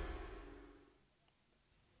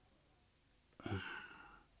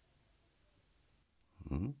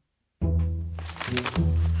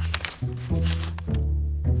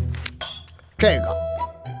这个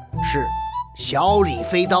是小李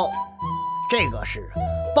飞刀，这个是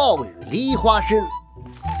暴雨梨花参，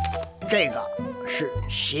这个是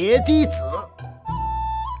血滴子，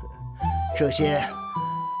这些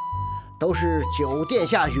都是九殿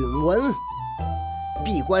下允文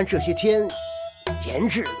闭关这些天研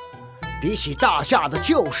制的，比起大夏的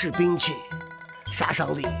旧式兵器，杀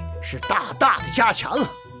伤力是大大的加强啊！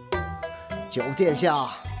九殿下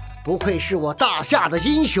不愧是我大夏的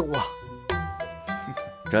英雄啊！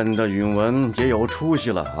朕的允文也有出息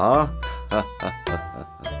了啊！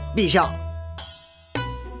陛下，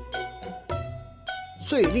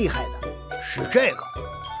最厉害的是这个，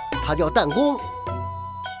它叫弹弓，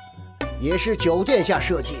也是九殿下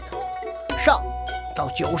设计的，上到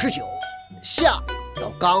99，下到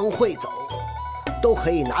刚会走，都可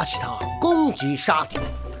以拿起它攻击杀敌。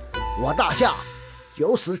我大夏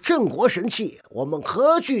有此镇国神器，我们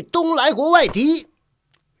何惧东来国外敌？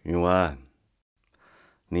允文，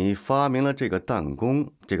你发明了这个弹弓，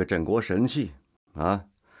这个镇国神器啊，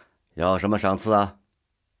要什么赏赐啊？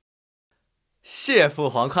谢父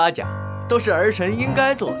皇夸奖，都是儿臣应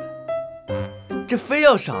该做的。这非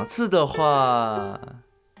要赏赐的话，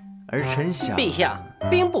儿臣想……陛下，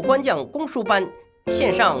兵部官将公输班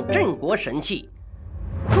献上镇国神器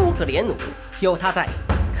诸葛连弩，有他在，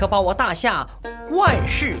可保我大夏万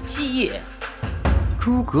世基业。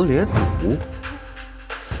诸葛连弩，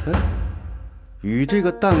与这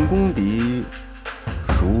个弹弓比，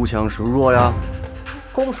孰强孰弱呀？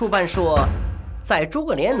公输班说，在诸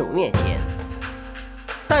葛连弩面前，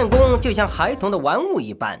弹弓就像孩童的玩物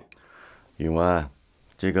一般。允文，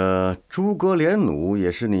这个诸葛连弩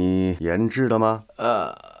也是你研制的吗？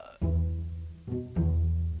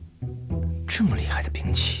这么厉害的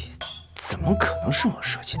兵器，怎么可能是我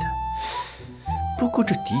设计的？不过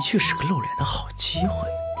这的确是个露脸的好机会。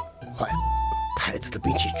坏了，太子的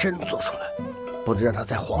兵器真做出来，不能让他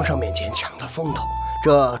在皇上面前抢了风头。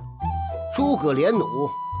这诸葛连弩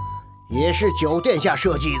也是九殿下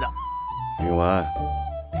设计的。允文，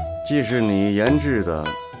既是你研制的，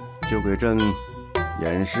就给朕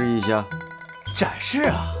演示一下。展示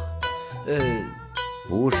啊？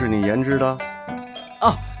不是你研制的？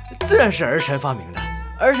啊，自然是儿臣发明的，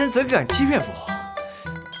儿臣怎敢欺骗父皇？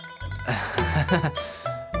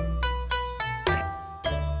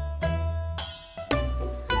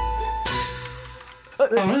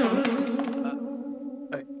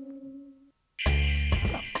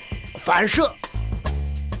反射！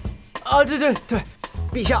啊，对，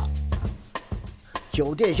陛下，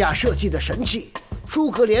九殿下设计的神器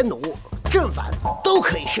诸葛连弩、正反都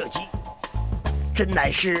可以设计，真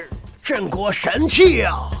乃是镇国神器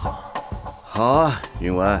啊！好啊，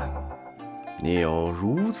允文，你有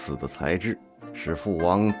如此的才智，使父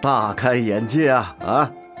王大开眼界啊！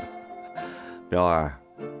啊，彪儿，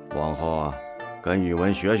往后啊，跟允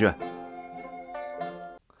文学学。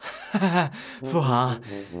父皇，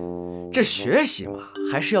这学习嘛，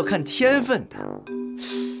还是要看天分的。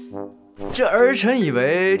这儿臣以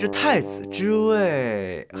为这太子之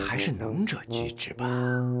位还是能者居之吧。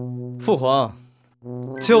父皇，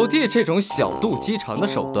九弟这种小肚鸡肠的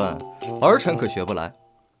手段，儿臣可学不来。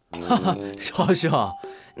哈哈，皇兄，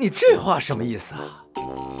你这话什么意思啊？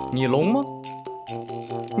你聋吗？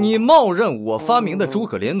你冒认我发明的诸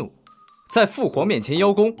葛连弩，在父皇面前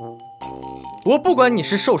邀功，我不管你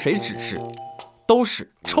是受谁指示，都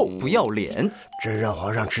是臭不要脸。真让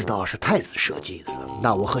皇上知道是太子设计的，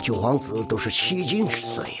那我和九皇子都是迄今之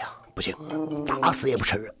罪呀！不行，打死也不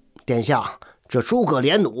承认。殿下，这诸葛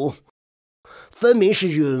连弩分明是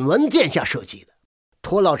允文殿下设计的，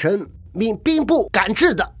托老臣命兵部赶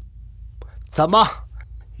制的，怎么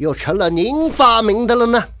又成了您发明的了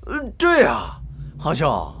呢？对啊，皇兄，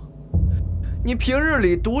你平日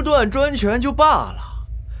里独断专权就罢了，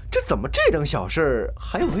这怎么这等小事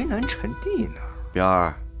还要为难臣弟呢？彪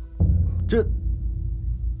儿，这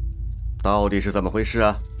到底是怎么回事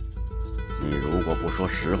啊？你如果不说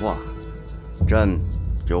实话，朕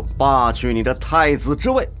就罢去你的太子之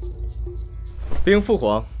位。禀父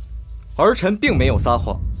皇，儿臣并没有撒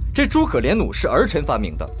谎，这诸葛连弩是儿臣发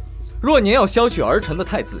明的。若您要削去儿臣的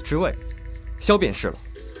太子之位，削便是了。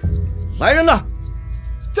来人呐！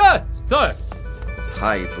在。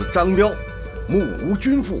太子张彪目无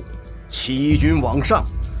君父，欺君罔上，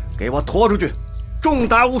给我拖出去，重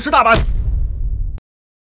打50大板。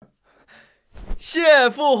谢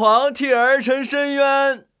父皇替儿臣伸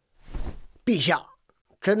冤。陛下，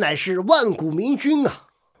真乃是万古明君啊！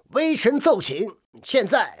微臣奏请，现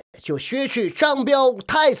在就削去张彪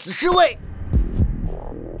太子之位。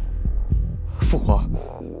父皇，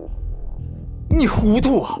你糊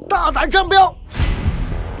涂啊！大胆张彪，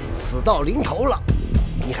死到临头了，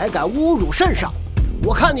你还敢侮辱圣上？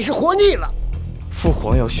我看你是活腻了。父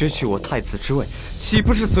皇要削去我太子之位，岂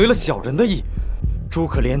不是随了小人的意？诸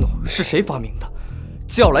葛连弩是谁发明的？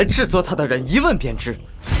叫来制作他的人一问便知。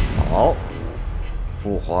好，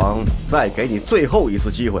父皇再给你最后一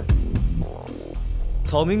次机会。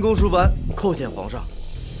草民公输班叩见皇上。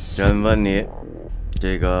朕问你，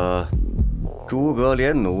这个诸葛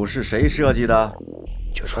连弩是谁设计的？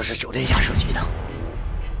就说是九殿下设计的。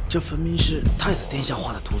这分明是太子殿下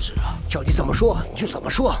画的图纸啊！叫你怎么说你就怎么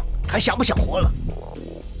说，还想不想活了？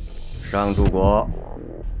上柱国，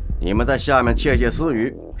你们在下面窃窃私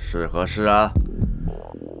语，是何事啊？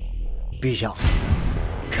陛下，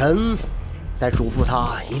臣在嘱咐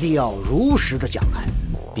他一定要如实的讲来。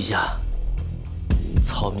陛下，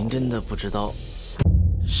草民真的不知道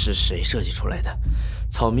是谁设计出来的，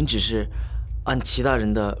草民只是按齐大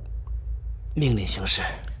人的命令行事。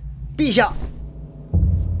陛下，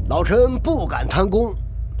老臣不敢贪功，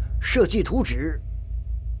设计图纸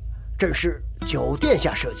正是九殿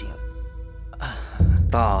下设计的。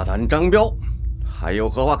大胆张彪，还有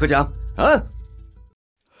何话可讲？啊！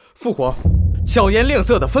父皇，巧言令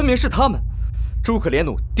色的分明是他们。诸葛连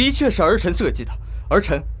弩的确是儿臣设计的，儿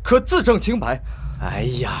臣可自证清白。哎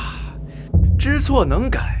呀，知错能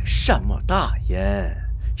改，善莫大焉。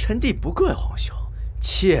臣弟不怪皇兄，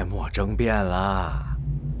切莫争辩啦。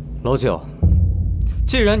老九，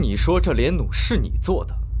既然你说这连弩是你做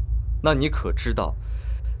的，那你可知道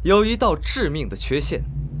有一道致命的缺陷？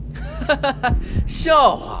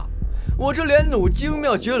笑话，我这脸弩精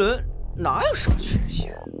妙绝伦，哪有什么缺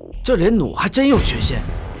陷？这脸弩还真有缺陷。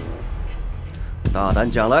大胆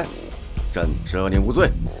讲来，朕赦你无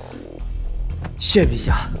罪。谢陛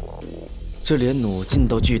下，这脸弩劲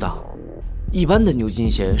道巨大，一般的牛津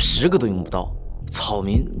弦10个都用不到，草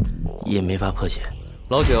民也没法破解。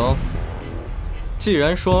老九，既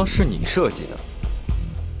然说是你设计的，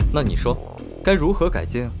那你说该如何改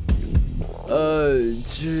进啊？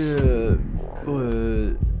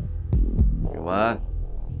宇文，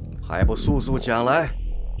还不速速讲来？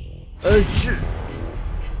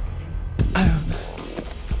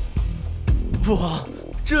父皇，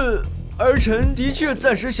这儿臣的确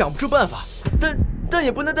暂时想不出办法，但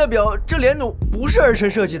也不能代表这脸弩不是儿臣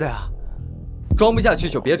设计的呀。装不下去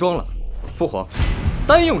就别装了。父皇，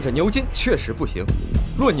单用这牛筋确实不行，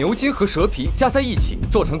若牛筋和蛇皮加在一起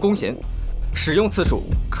做成弓弦，使用次数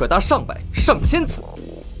可达上百上千次。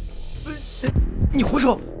你胡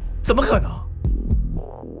说，怎么可能？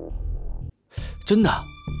真的？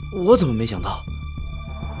我怎么没想到？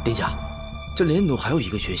殿下，这脸弩还有一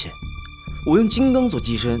个缺陷，我用金刚做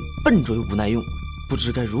机身，笨拙又不耐用，不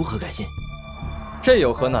知该如何改进。这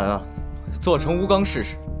有何难啊？做成钨钢试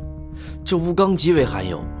试。这钨钢极为罕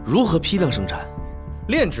有，如何批量生产？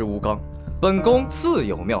炼制钨钢，本宫自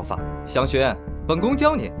有妙法。详学，本宫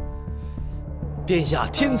教你。殿下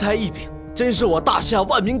天才异禀，真是我大夏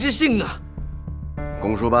万民之幸啊！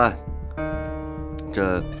公输班，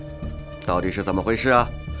这到底是怎么回事啊？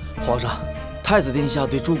皇上，太子殿下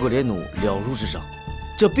对诸葛脸弩了如指掌，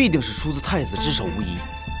这必定是出自太子之手无疑。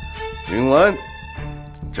云文，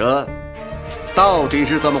这到底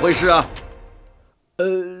是怎么回事啊？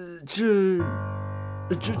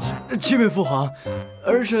启禀父皇，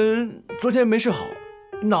儿臣昨天没睡好，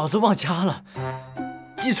脑子忘掐了，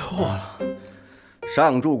记错了。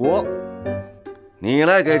上柱国，你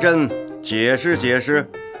来给朕解释解释。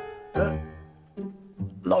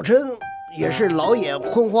老臣也是老眼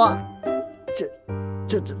昏花，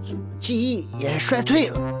这记忆也衰退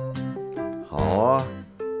了。好啊，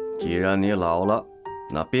既然你老了，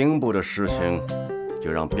那兵部的事情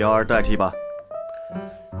就让彪儿代替吧。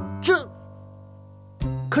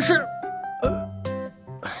可是，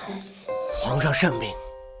皇上圣明。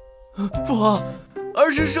父皇，儿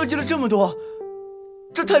臣设计了这么多，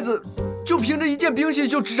这太子就凭着一件兵器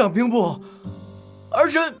就执掌兵部，儿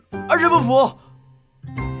臣不服。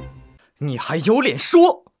你还有脸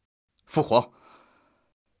说？父皇，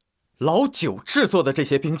老九制作的这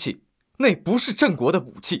些兵器，那不是郑国的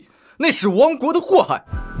武器，那是亡国的祸害。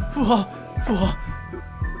父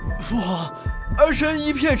皇，儿臣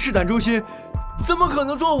一片赤胆忠心，怎么可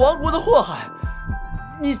能做亡国的祸害？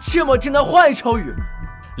你切莫听他花言巧语。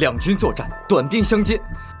两军作战，短兵相接，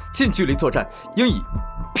近距离作战应以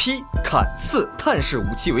劈、砍、刺、探式武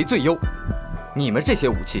器为最优。你们这些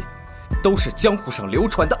武器，都是江湖上流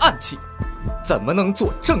传的暗器，怎么能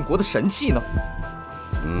做郑国的神器呢？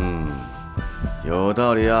有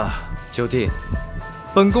道理啊，九弟。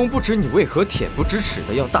本宫不知你为何恬不知耻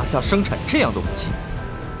的要大夏生产这样的武器，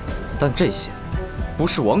但这些不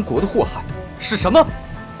是亡国的祸害，是什么？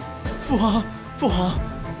父皇，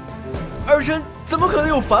儿臣怎么可能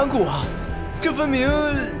有反骨啊？这分明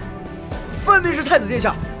是太子殿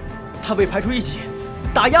下，他为排除异己，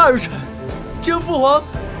打压儿臣，请父皇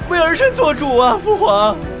为儿臣做主啊！父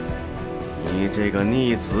皇，你这个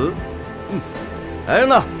逆子，来人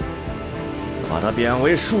呐，把他贬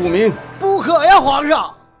为庶民。不可呀，皇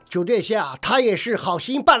上！九殿下他也是好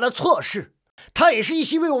心办了错事，他也是一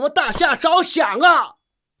心为我们大夏着想啊。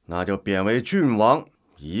那就贬为郡王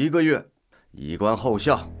1个月，以观后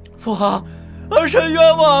效。父皇，儿臣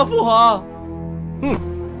冤枉啊！父皇，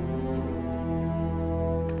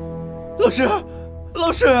老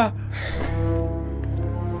师，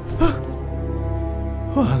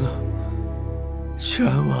完了，全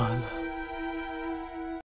完了。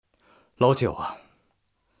老九啊，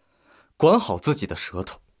管好自己的舌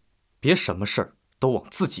头，别什么事儿都往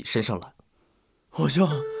自己身上揽。皇兄，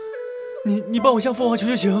你帮我向父皇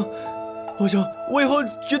求情。皇兄，我以后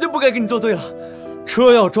绝对不该跟你作对了。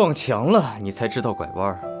车要撞墙了，你才知道拐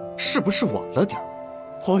弯，是不是晚了点儿？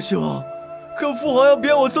皇兄，可父皇要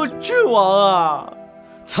贬我做郡王啊！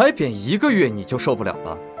才贬1个月你就受不了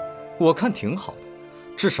了？我看挺好的，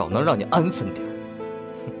至少能让你安分点儿。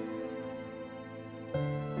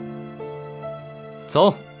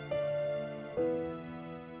走。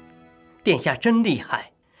殿下真厉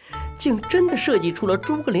害，竟真的设计出了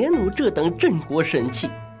诸葛脸弩这等镇国神器。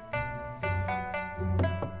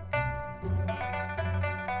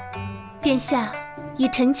殿下，以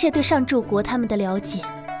臣妾对上柱国他们的了解，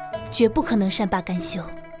绝不可能善罢甘休。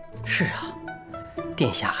是啊，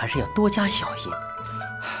殿下还是要多加小心。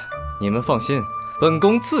你们放心，本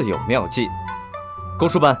宫自有妙计。公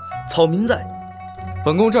输班，草民在。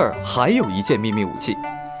本宫这儿还有一件秘密武器，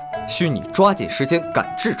需你抓紧时间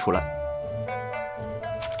赶制出来。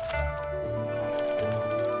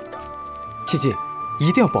切记，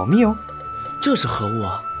一定要保密哦。这是何物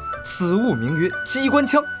啊？此物名曰机关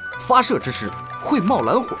枪，发射之时会冒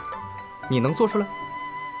蓝火。你能做出来？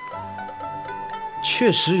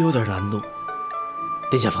确实有点难度。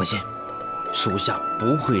殿下放心，属下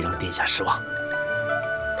不会让殿下失望。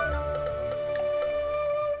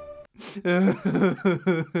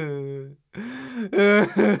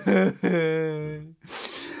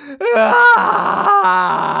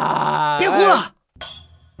别哭了。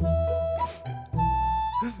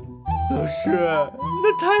老师，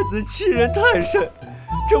那太子欺人太甚，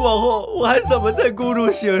这往后我还怎么在宫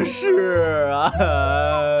中行事啊？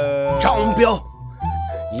张彪，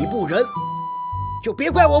你不仁，就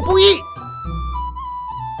别怪我不义。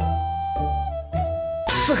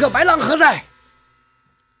刺客白狼何在？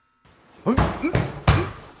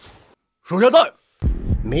属下在。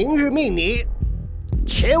明日命你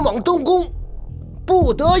前往东宫，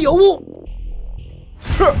不得有误。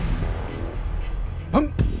是。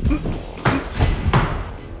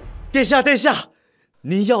殿下，殿下，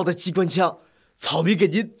您要的机关枪，草民给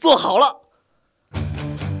您做好了。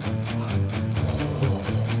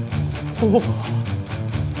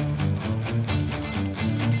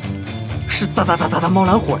是哒哒哒哒哒冒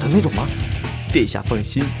蓝火的那种吗？殿下放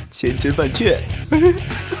心，千真万确。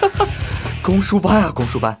公输班啊，公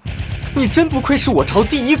输班，你真不愧是我朝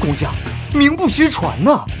第一工匠，名不虚传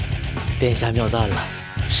呐！殿下妙赞了，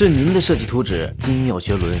是您的设计图纸精妙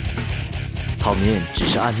绝伦，草民只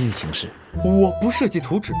是按命行事。我不设计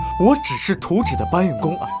图纸，我只是图纸的搬运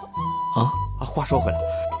工啊！话说回来，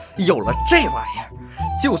有了这玩意儿，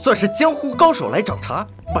就算是江湖高手来找茬，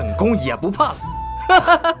本宫也不怕了。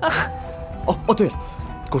对了，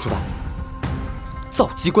公输班，造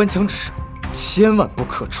机关枪之事，千万不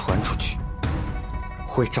可传出去，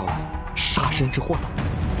会招来杀身之祸的。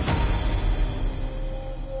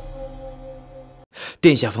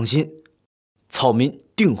殿下放心，草民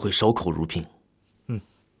定会守口如瓶。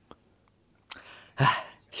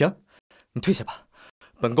行，你退下吧，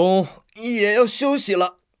本宫也要休息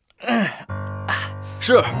了。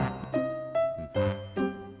是。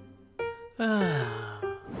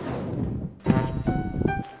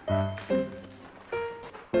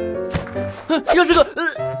让这个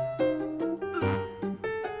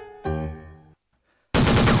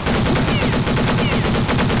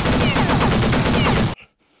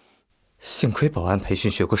幸亏保安培训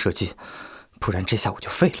学过射击，不然这下我就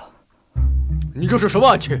废了。你这是什么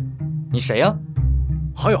暗器？你谁呀？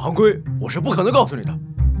行有行规，我是不可能告诉你的。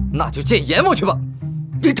那就见阎王去吧！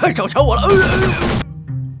你太小瞧我了。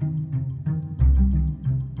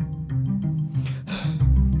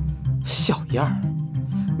小样儿，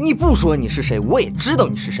你不说你是谁，我也知道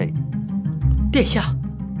你是谁。殿下，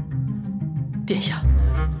殿下，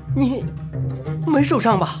你没受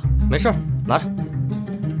伤吧？没事，拿着。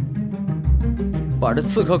把这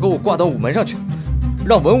刺客给我挂到午门上去，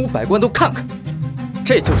让文武百官都看看，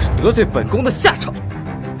这就是得罪本宫的下场。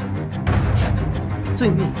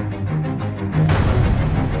遵命。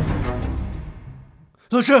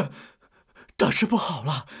老师，大事不好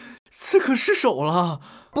了，刺客失手了。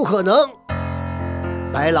不可能，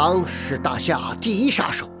白狼是大夏第一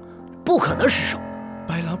杀手，不可能失手。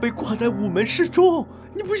白狼被挂在午门示众，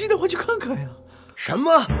你不信的话去看看呀。什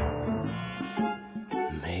么？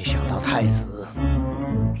没想到太子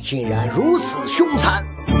竟然如此凶残。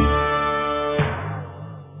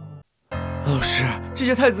老师，这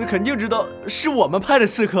些太子肯定知道是我们派的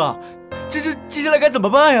刺客，这接下来该怎么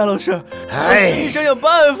办呀？老师，你想想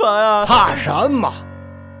办法呀！怕什么？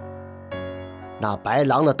那白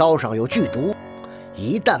狼的刀上有剧毒，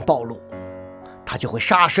一旦暴露，他就会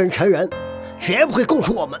杀身成仁，绝不会供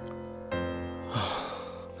出我们。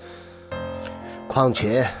况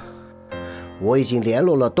且，我已经联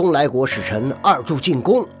络了东来国使臣2度进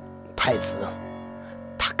宫，太子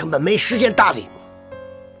他根本没时间搭理。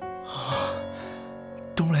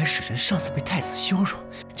东来使臣上次被太子羞辱，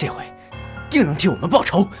这回定能替我们报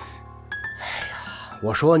仇。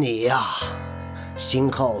我说你呀，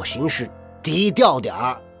今后行事低调点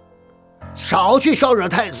儿，少去招惹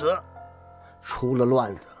太子，出了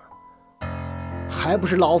乱子，还不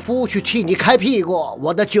是老夫去替你开屁股，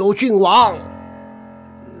我的九郡王。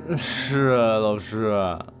是啊，老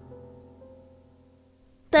师。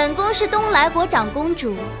本宫是东来国长公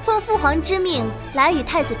主，奉父皇之命来与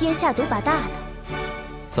太子殿下赌把大的。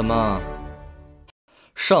怎么，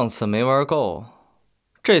上次没玩够，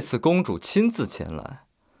这次公主亲自前来，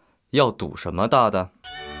要赌什么大的？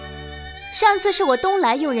上次是我东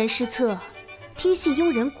来用人失策，听信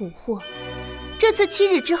庸人蛊惑。这次7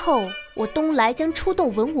日之后，我东来将出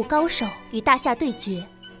动文武高手与大夏对决。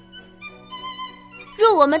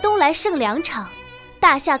若我们东来胜2场，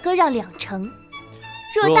大夏割让2成；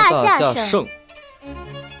若大夏胜，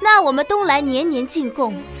那我们东来年年进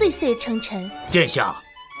贡，岁岁称臣。殿下，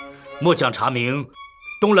末将查明，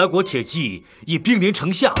东来国铁骑已兵临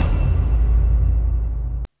城下。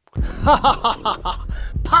哈哈哈哈哈！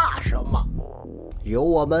怕什么？有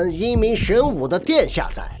我们英明神武的殿下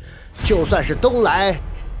在，就算是东来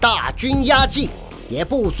大军压境，也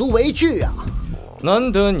不足为惧啊！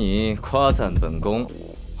难得你夸赞本宫，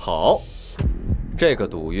好，这个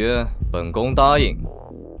赌约本宫答应，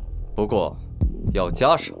不过要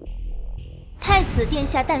加上。太子殿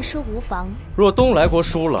下但说无妨。若东来国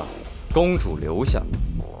输了，公主留下，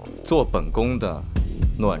做本宫的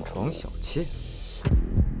暖床小妾。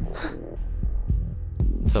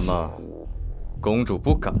怎么，公主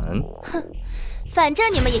不敢？哼，反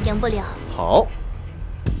正你们也赢不了。好，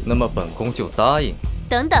那么本宫就答应。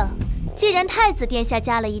等等，既然太子殿下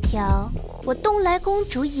加了一条，我东来公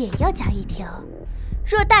主也要加一条。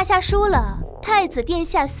若大夏输了，太子殿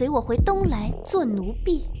下随我回东来做奴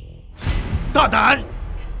婢。大胆！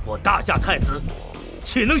我大夏太子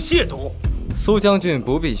岂能亵渎？苏将军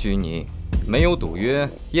不必拘泥，没有赌约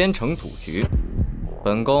焉成赌局？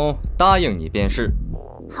本宫答应你便是。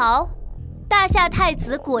好，大夏太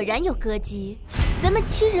子果然有格局，咱们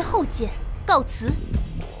7日后见，告辞。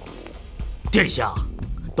殿下，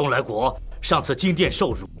东来国上次金殿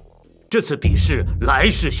受辱，这次比试来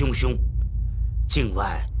势汹汹，境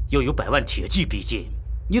外又有100万铁骑逼近，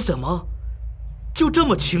你怎么就这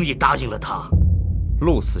么轻易答应了他？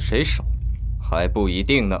鹿死谁手还不一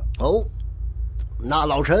定呢。哦，那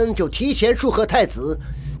老臣就提前祝贺太子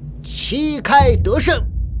旗开得胜。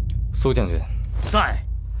苏将军在。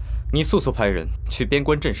你速速派人去边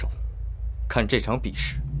关镇守，看这场比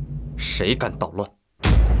试谁敢捣乱。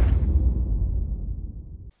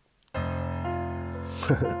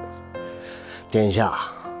呵呵，殿下，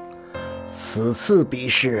此次比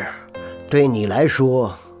试对你来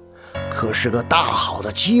说可是个大好的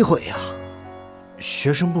机会啊！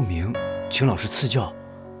学生不明，请老师赐教。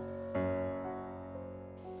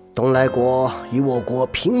东来国与我国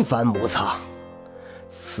频繁摩擦，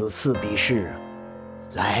此次比试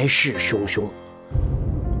来势汹汹，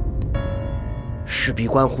势必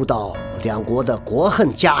关乎到两国的国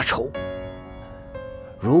恨家仇。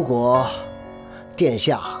如果殿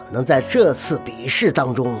下能在这次比试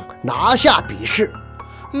当中拿下比试，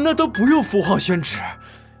那都不用父皇宣旨，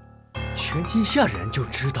全天下人就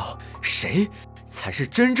知道谁才是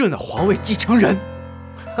真正的皇位继承人。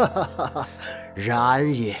哈哈哈哈，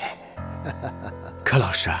然也。可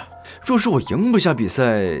老师，若是我赢不下比赛，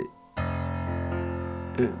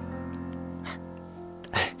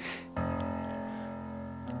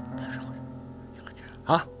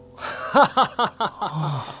啊，哈哈哈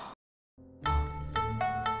哈！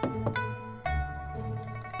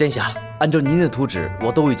殿下，按照您的图纸，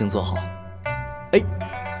我都已经做好。哎，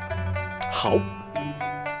好，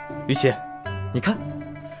于琦，你看，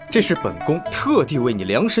这是本宫特地为你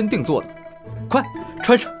量身定做的，快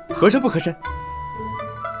穿上，合身不合身？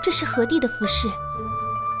这是何地的服饰？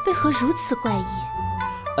为何如此怪异？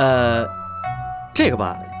这个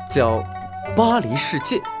吧叫巴黎世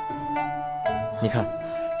界。你看，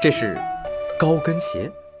这是高跟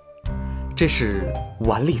鞋，这是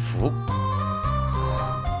晚礼服，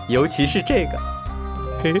尤其是这个，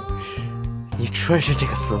嘿，你穿上这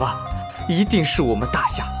个丝袜，一定是我们大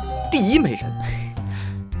夏第一美人。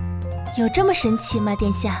有这么神奇吗，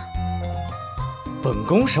殿下？本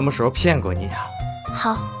宫什么时候骗过你啊？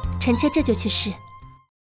好，臣妾这就去试。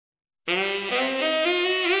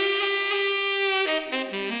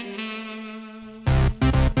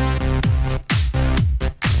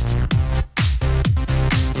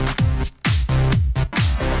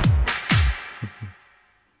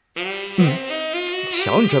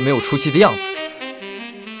瞧你这没有出息的样子。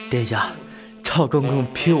殿下，赵公公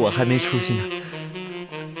比我还没出息呢。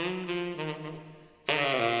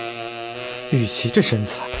与其这身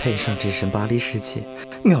材配上这身巴黎世界，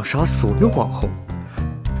秒杀所有网红，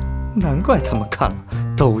难怪他们看了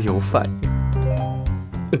都有反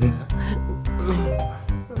应。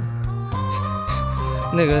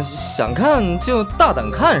那个想看就大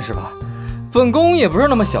胆看是吧？本宫也不是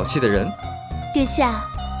那么小气的人。殿下，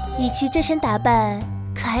与其这身打扮，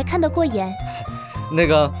可还看得过眼？那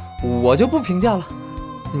个我就不评价了，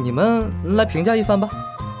你们来评价一番吧。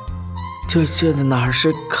这哪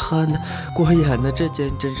是看的过眼呢？这简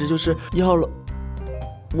直就是要了。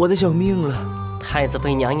我的小命了。太子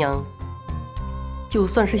妃娘娘，就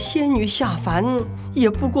算是仙女下凡，也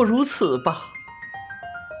不过如此吧。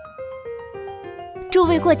诸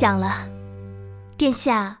位过奖了，殿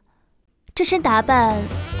下，这身打扮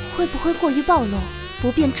会不会过于暴露，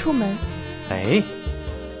不便出门？哎，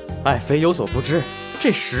爱妃有所不知，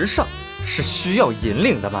这时尚是需要引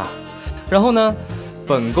领的嘛。然后呢，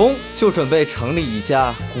本宫就准备成立一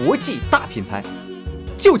家国际大品牌，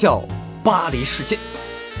就叫巴黎世界。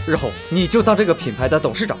日后你就当这个品牌的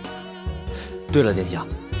董事长。对了，殿下，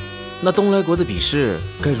那东来国的比试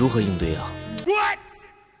该如何应对啊？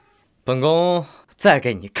本宫再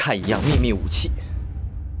给你看一样秘密武器。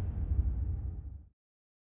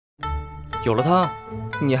有了它，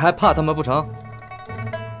你还怕他们不成？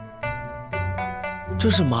这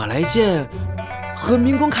是马来剑和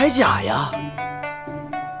明光铠甲呀。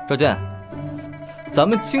召见，咱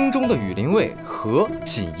们京中的羽林卫和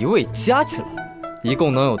锦衣卫加起来，一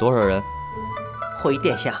共能有多少人？回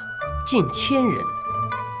殿下，近1000人。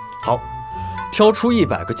好，挑出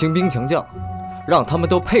100个精兵强将，让他们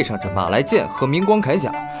都配上这马来剑和明光铠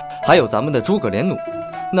甲，还有咱们的诸葛连弩。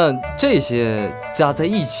那这些加在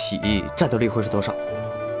一起，战斗力会是多少？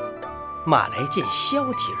马来剑削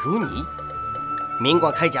铁如泥，明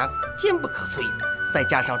光铠甲坚不可摧，再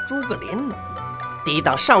加上诸葛连弩，抵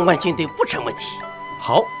挡上万军队不成问题。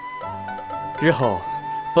好，日后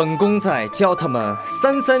本宫再教他们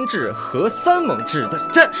3-3制和3猛制的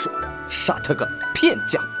战术，杀他个片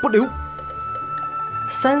甲不留。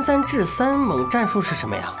3-3制3猛战术是什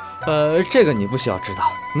么呀？这个你不需要知道，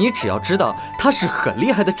你只要知道它是很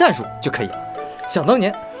厉害的战术就可以了。想当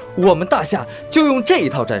年，我们大夏就用这一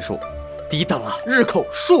套战术，抵挡了日寇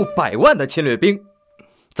数百万的侵略兵。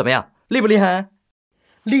怎么样，厉不厉害？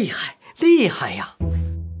厉害，厉害呀！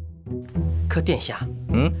可殿下，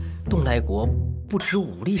东来国不止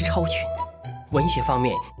武力超群，文学方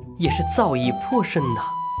面也是造诣颇深呐。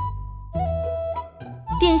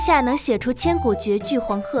殿下能写出千古绝句《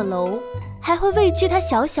黄鹤楼》，还会畏惧他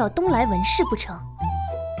小小东来文士不成？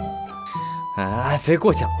爱妃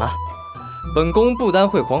过奖了，本宫不单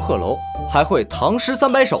会《黄鹤楼》，还会唐诗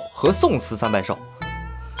300首和宋词300首。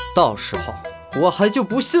到时候我还就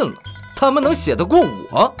不信了，他们能写得过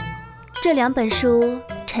我。这2本书，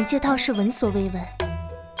臣妾倒是闻所未闻。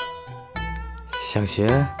想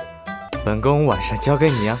学，本宫晚上教给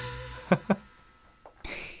你啊。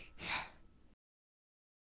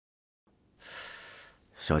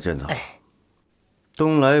小贱草，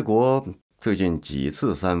东来国最近几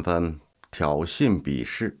次3番挑衅比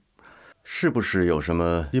试，是不是有什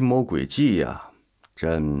么阴谋诡计呀？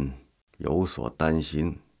朕有所担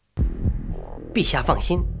心。陛下放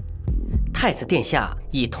心，太子殿下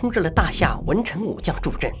已通知了大夏文臣武将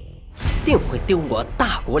助阵，定不会丢我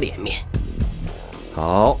大国脸面。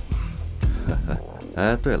好，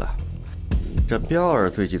哎，对了，这彪儿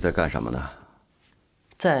最近在干什么呢？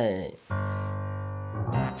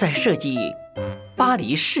在设计巴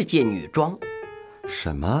黎世界女装。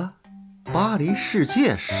什么？巴黎世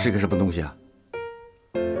界是个什么东西啊？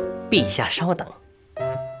陛下稍等，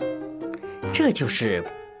这就是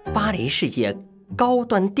巴黎世界高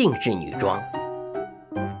端定制女装。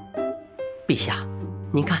陛下，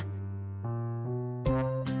您看，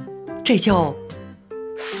这叫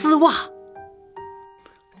丝袜。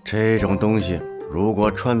这种东西如果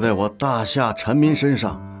穿在我大夏臣民身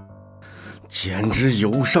上，简直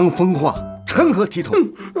有伤风化，成何体统？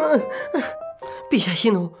陛下息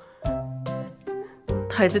怒，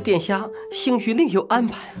太子殿下兴许另有安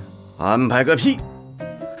排。安排个屁！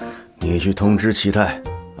你去通知启太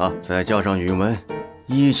啊，再叫上允文，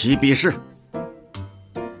一起比试。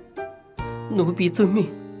奴婢遵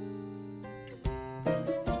命。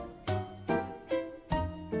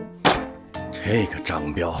这个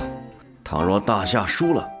张彪，倘若大夏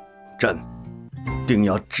输了，朕定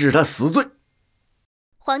要治他死罪。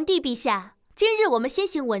皇帝陛下，今日我们先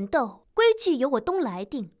行文斗，规矩由我东来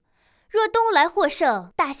定。若东来获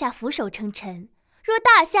胜，大夏俯首称臣；若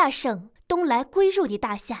大夏胜，东来归入你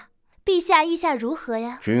大夏。陛下意下如何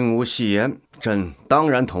呀？君无戏言，朕当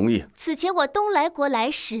然同意。此前我东来国来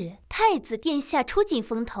使，太子殿下出尽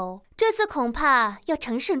风头，这次恐怕要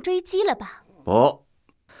乘胜追击了吧？不，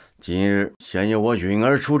今日先由我允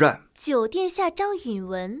儿出战。九殿下张允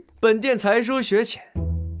文，本殿才疏学浅，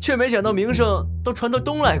却没想到名声都传到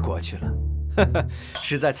东来国去了，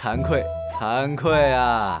实在惭愧，惭愧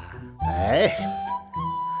啊！哎，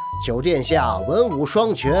九殿下文武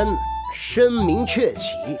双全，声名鹊起，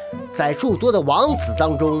在诸多的王子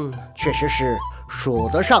当中，确实是数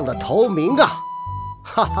得上的头名啊！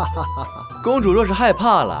哈哈哈哈！公主若是害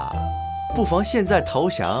怕了，不妨现在投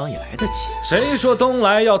降也来得及。谁说东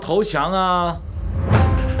来要投降啊？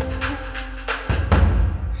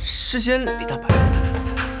诗仙李大白。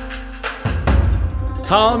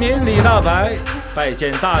草民李大白拜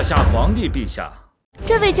见大夏皇帝陛下。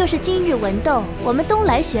这位就是今日文斗我们东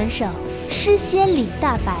来选手诗仙李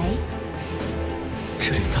大白。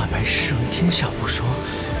这李大白诗文天下无双，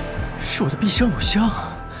是我的毕生偶像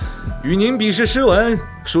啊！与您比试诗文，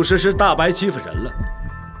属实是大白欺负人了。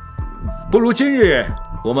不如今日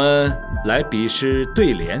我们来比试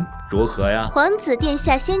对联，如何呀？皇子殿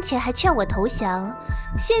下先前还劝我投降，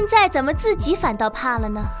现在怎么自己反倒怕了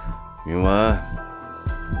呢？允文，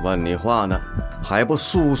问你话呢，还不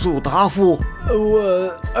速速答复？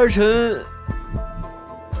儿臣，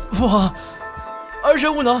父皇，儿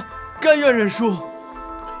臣无能，甘愿认输。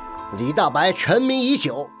李大白沉迷已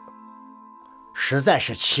久，实在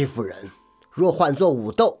是欺负人。若换作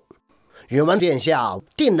武斗，允文殿下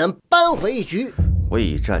定能扳回一局。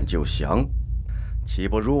未战就降，岂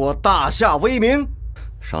不辱我大夏威名？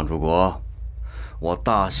上主国，我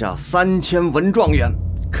大夏3000文状元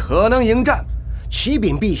可能迎战。启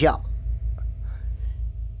禀陛下，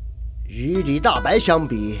与李大白相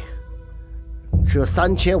比，这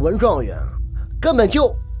3000文状元根本就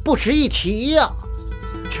不值一提呀！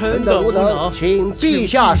臣等无能，请陛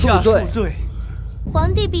下恕罪。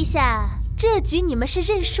皇帝陛下，这局你们是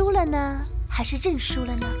认输了呢，还是认输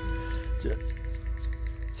了呢？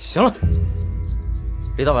行了，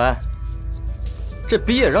李大白，这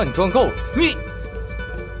逼也让你装够了。你，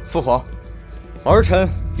父皇，儿臣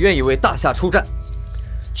愿意为大夏出战。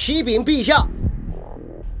启禀陛下，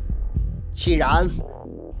既然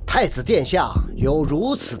太子殿下有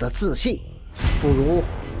如此的自信，不如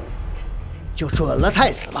就准了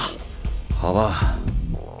太子吧。好吧，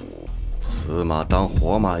死马当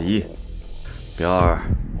活马医。彪儿，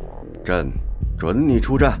朕准你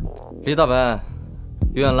出战。李大白，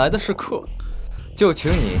远来的是客，就请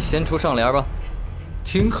你先出上联吧。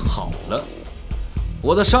听好了，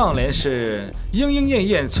我的上联是莺莺燕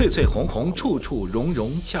燕，翠翠红红，处处融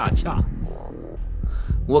融洽洽。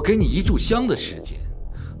我给你一炷香的时间，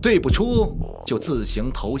对不出就自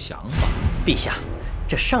行投降吧。陛下，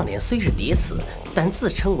这上联虽是叠词，但自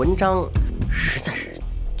成文章，实在是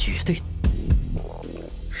绝对。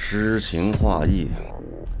诗情画意，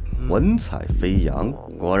文采飞扬，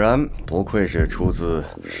果然不愧是出自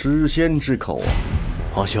诗仙之口啊！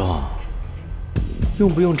皇兄，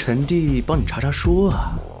用不用臣弟帮你查查书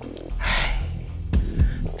啊？唉，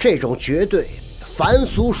这种绝对，凡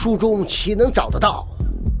俗书中岂能找得到？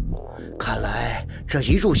看来这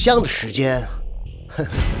一炷香的时间，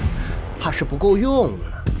怕是不够用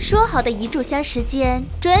了。说好的一炷香时间，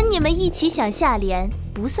准你们一起想下联，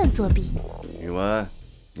不算作弊。允文，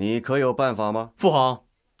你可有办法吗？父皇，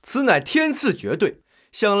此乃天赐绝对，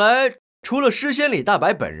想来除了诗仙李大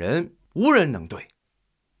白本人，无人能对。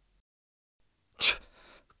切，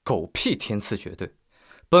狗屁天赐绝对！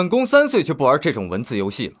本宫3岁就不玩这种文字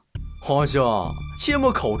游戏了。皇兄，切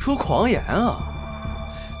莫口出狂言啊！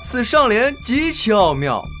此上联极其奥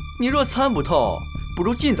妙，你若参不透，不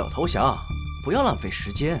如尽早投降，不要浪费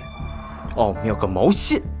时间。奥妙个毛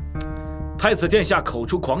线！太子殿下口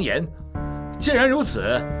出狂言，既然如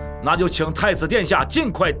此，那就请太子殿下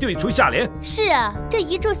尽快对出下联。是啊，这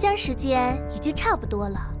一炷香时间已经差不多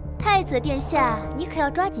了，太子殿下，你可要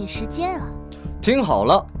抓紧时间啊！听好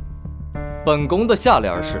了，本宫的下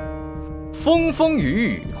联是：风风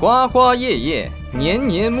雨雨，花花叶叶，年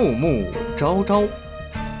年暮暮，朝朝。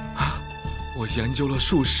我研究了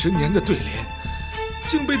数十年的对联，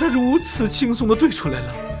竟被他如此轻松地对出来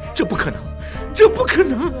了，这不可能，这不可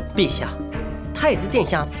能！陛下，太子殿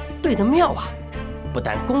下对得妙啊，不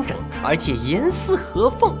但工整，而且严丝合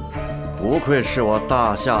缝。不愧是我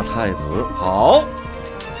大夏太子，好！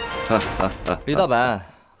李大白，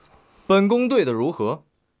本宫对的如何？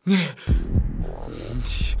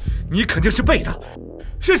你肯定是背的，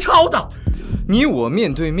是抄的。你我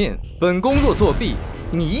面对面，本宫若作弊，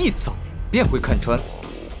你一早便会看穿。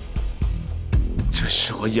这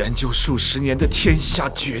是我研究数十年的天下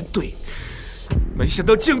绝对，没想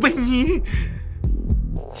到竟被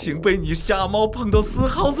你瞎猫碰到死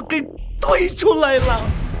耗子给对出来了。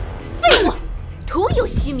废物，徒有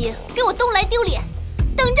虚名，给我东来丢脸，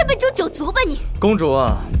等着被诛九族吧你！公主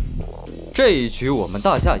啊，这一局我们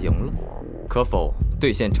大夏赢了，可否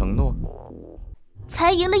兑现承诺？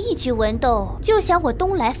才赢了一局文斗，就想我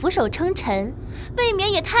东来俯首称臣，未免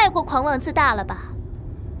也太过狂妄自大了吧？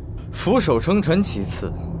俯首称臣其次，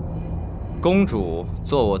公主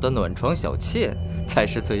做我的暖床小妾才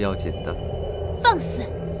是最要紧的。放肆！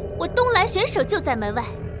我东来选手就在门外，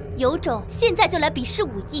有种现在就来比试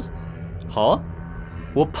武艺。好啊，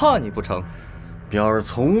我怕你不成？彪儿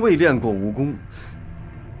从未练过武功，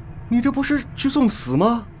你这不是去送死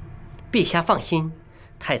吗？陛下放心，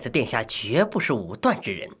太子殿下绝不是武断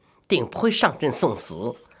之人，定不会上阵送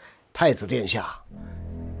死。太子殿下，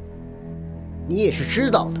你也是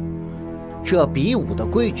知道的，这比武的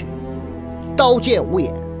规矩，刀剑无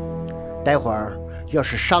眼。待会儿要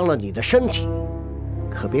是伤了你的身体，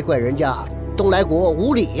可别怪人家东来国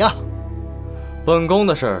无礼呀。本宫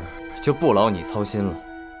的事儿就不劳你操心了。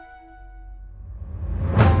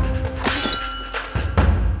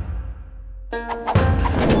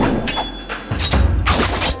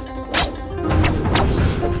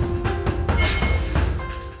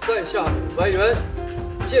在下武完元，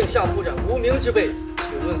剑下不染无名之辈，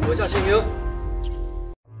请问阁下姓名？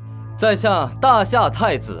在下大夏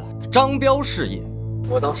太子张彪是也。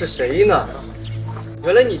我当是谁呢？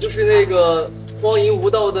原来你就是那个荒淫无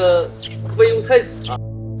道的废物太子啊！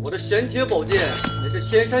我的玄铁宝剑也是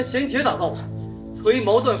天山玄铁打造的，垂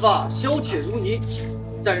毛断发，削铁如泥，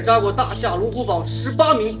斩杀过大夏龙虎榜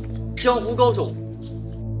18名江湖高手，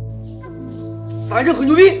反正很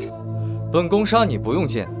牛逼。本宫杀你不用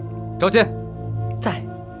剑，召见。在。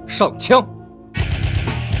上枪。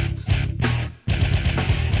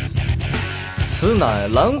此乃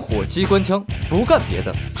蓝火机关枪，不干别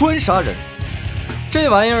的，专杀人。这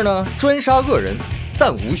玩意儿呢，专杀恶人，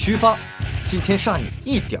弹无虚发。今天杀你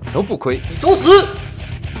一点都不亏。你找死！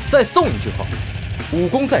再送一句话，武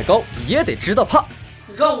功再高也得知道怕。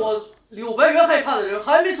让我柳白猿害怕的人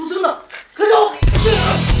还没出生呢，可手！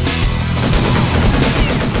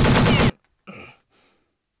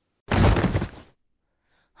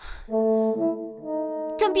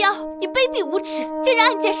张彪，你卑鄙无耻，竟然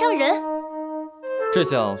暗箭伤人！这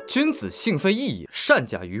叫君子性非异也，善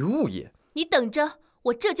假于物也。你等着，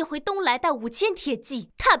我这就回东来带5000铁骑，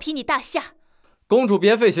踏平你大夏。公主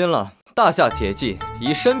别费心了，大夏铁骑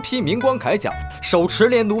已身披明光铠甲，手持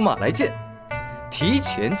连弩马来剑，提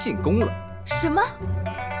前进攻了。什么？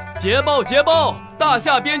捷报捷报！大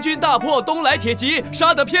夏边军大破东来铁骑，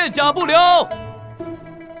杀得片甲不留。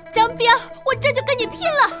张彪，我这就跟你拼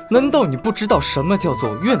了！难道你不知道什么叫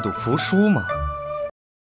做愿赌服输吗？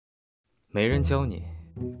没人教你，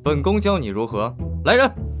本宫教你如何。来人，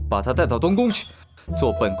把他带到东宫去，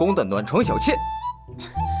做本宫的暖床小妾。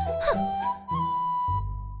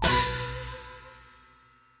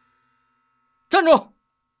站住！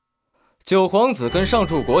九皇子跟上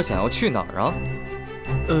柱国想要去哪儿啊？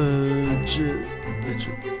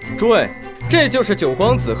诸位，这就是九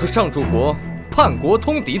皇子和上柱国叛国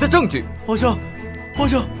通敌的证据。皇上，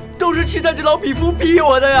都是七彩之老匹夫逼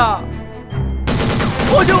我的呀！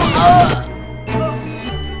我就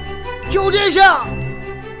九殿下，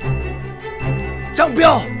张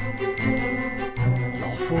彪，老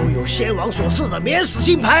夫有先王所赐的免死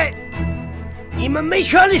金牌，你们没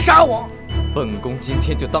权利杀我。本宫今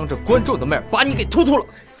天就当着观众的面把你给突突了。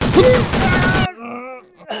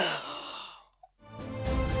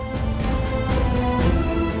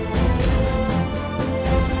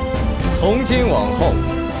从今往后，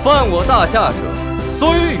犯我大夏者，虽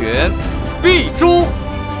远必诛。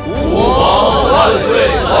吾皇万岁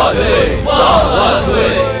万岁万万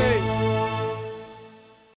岁！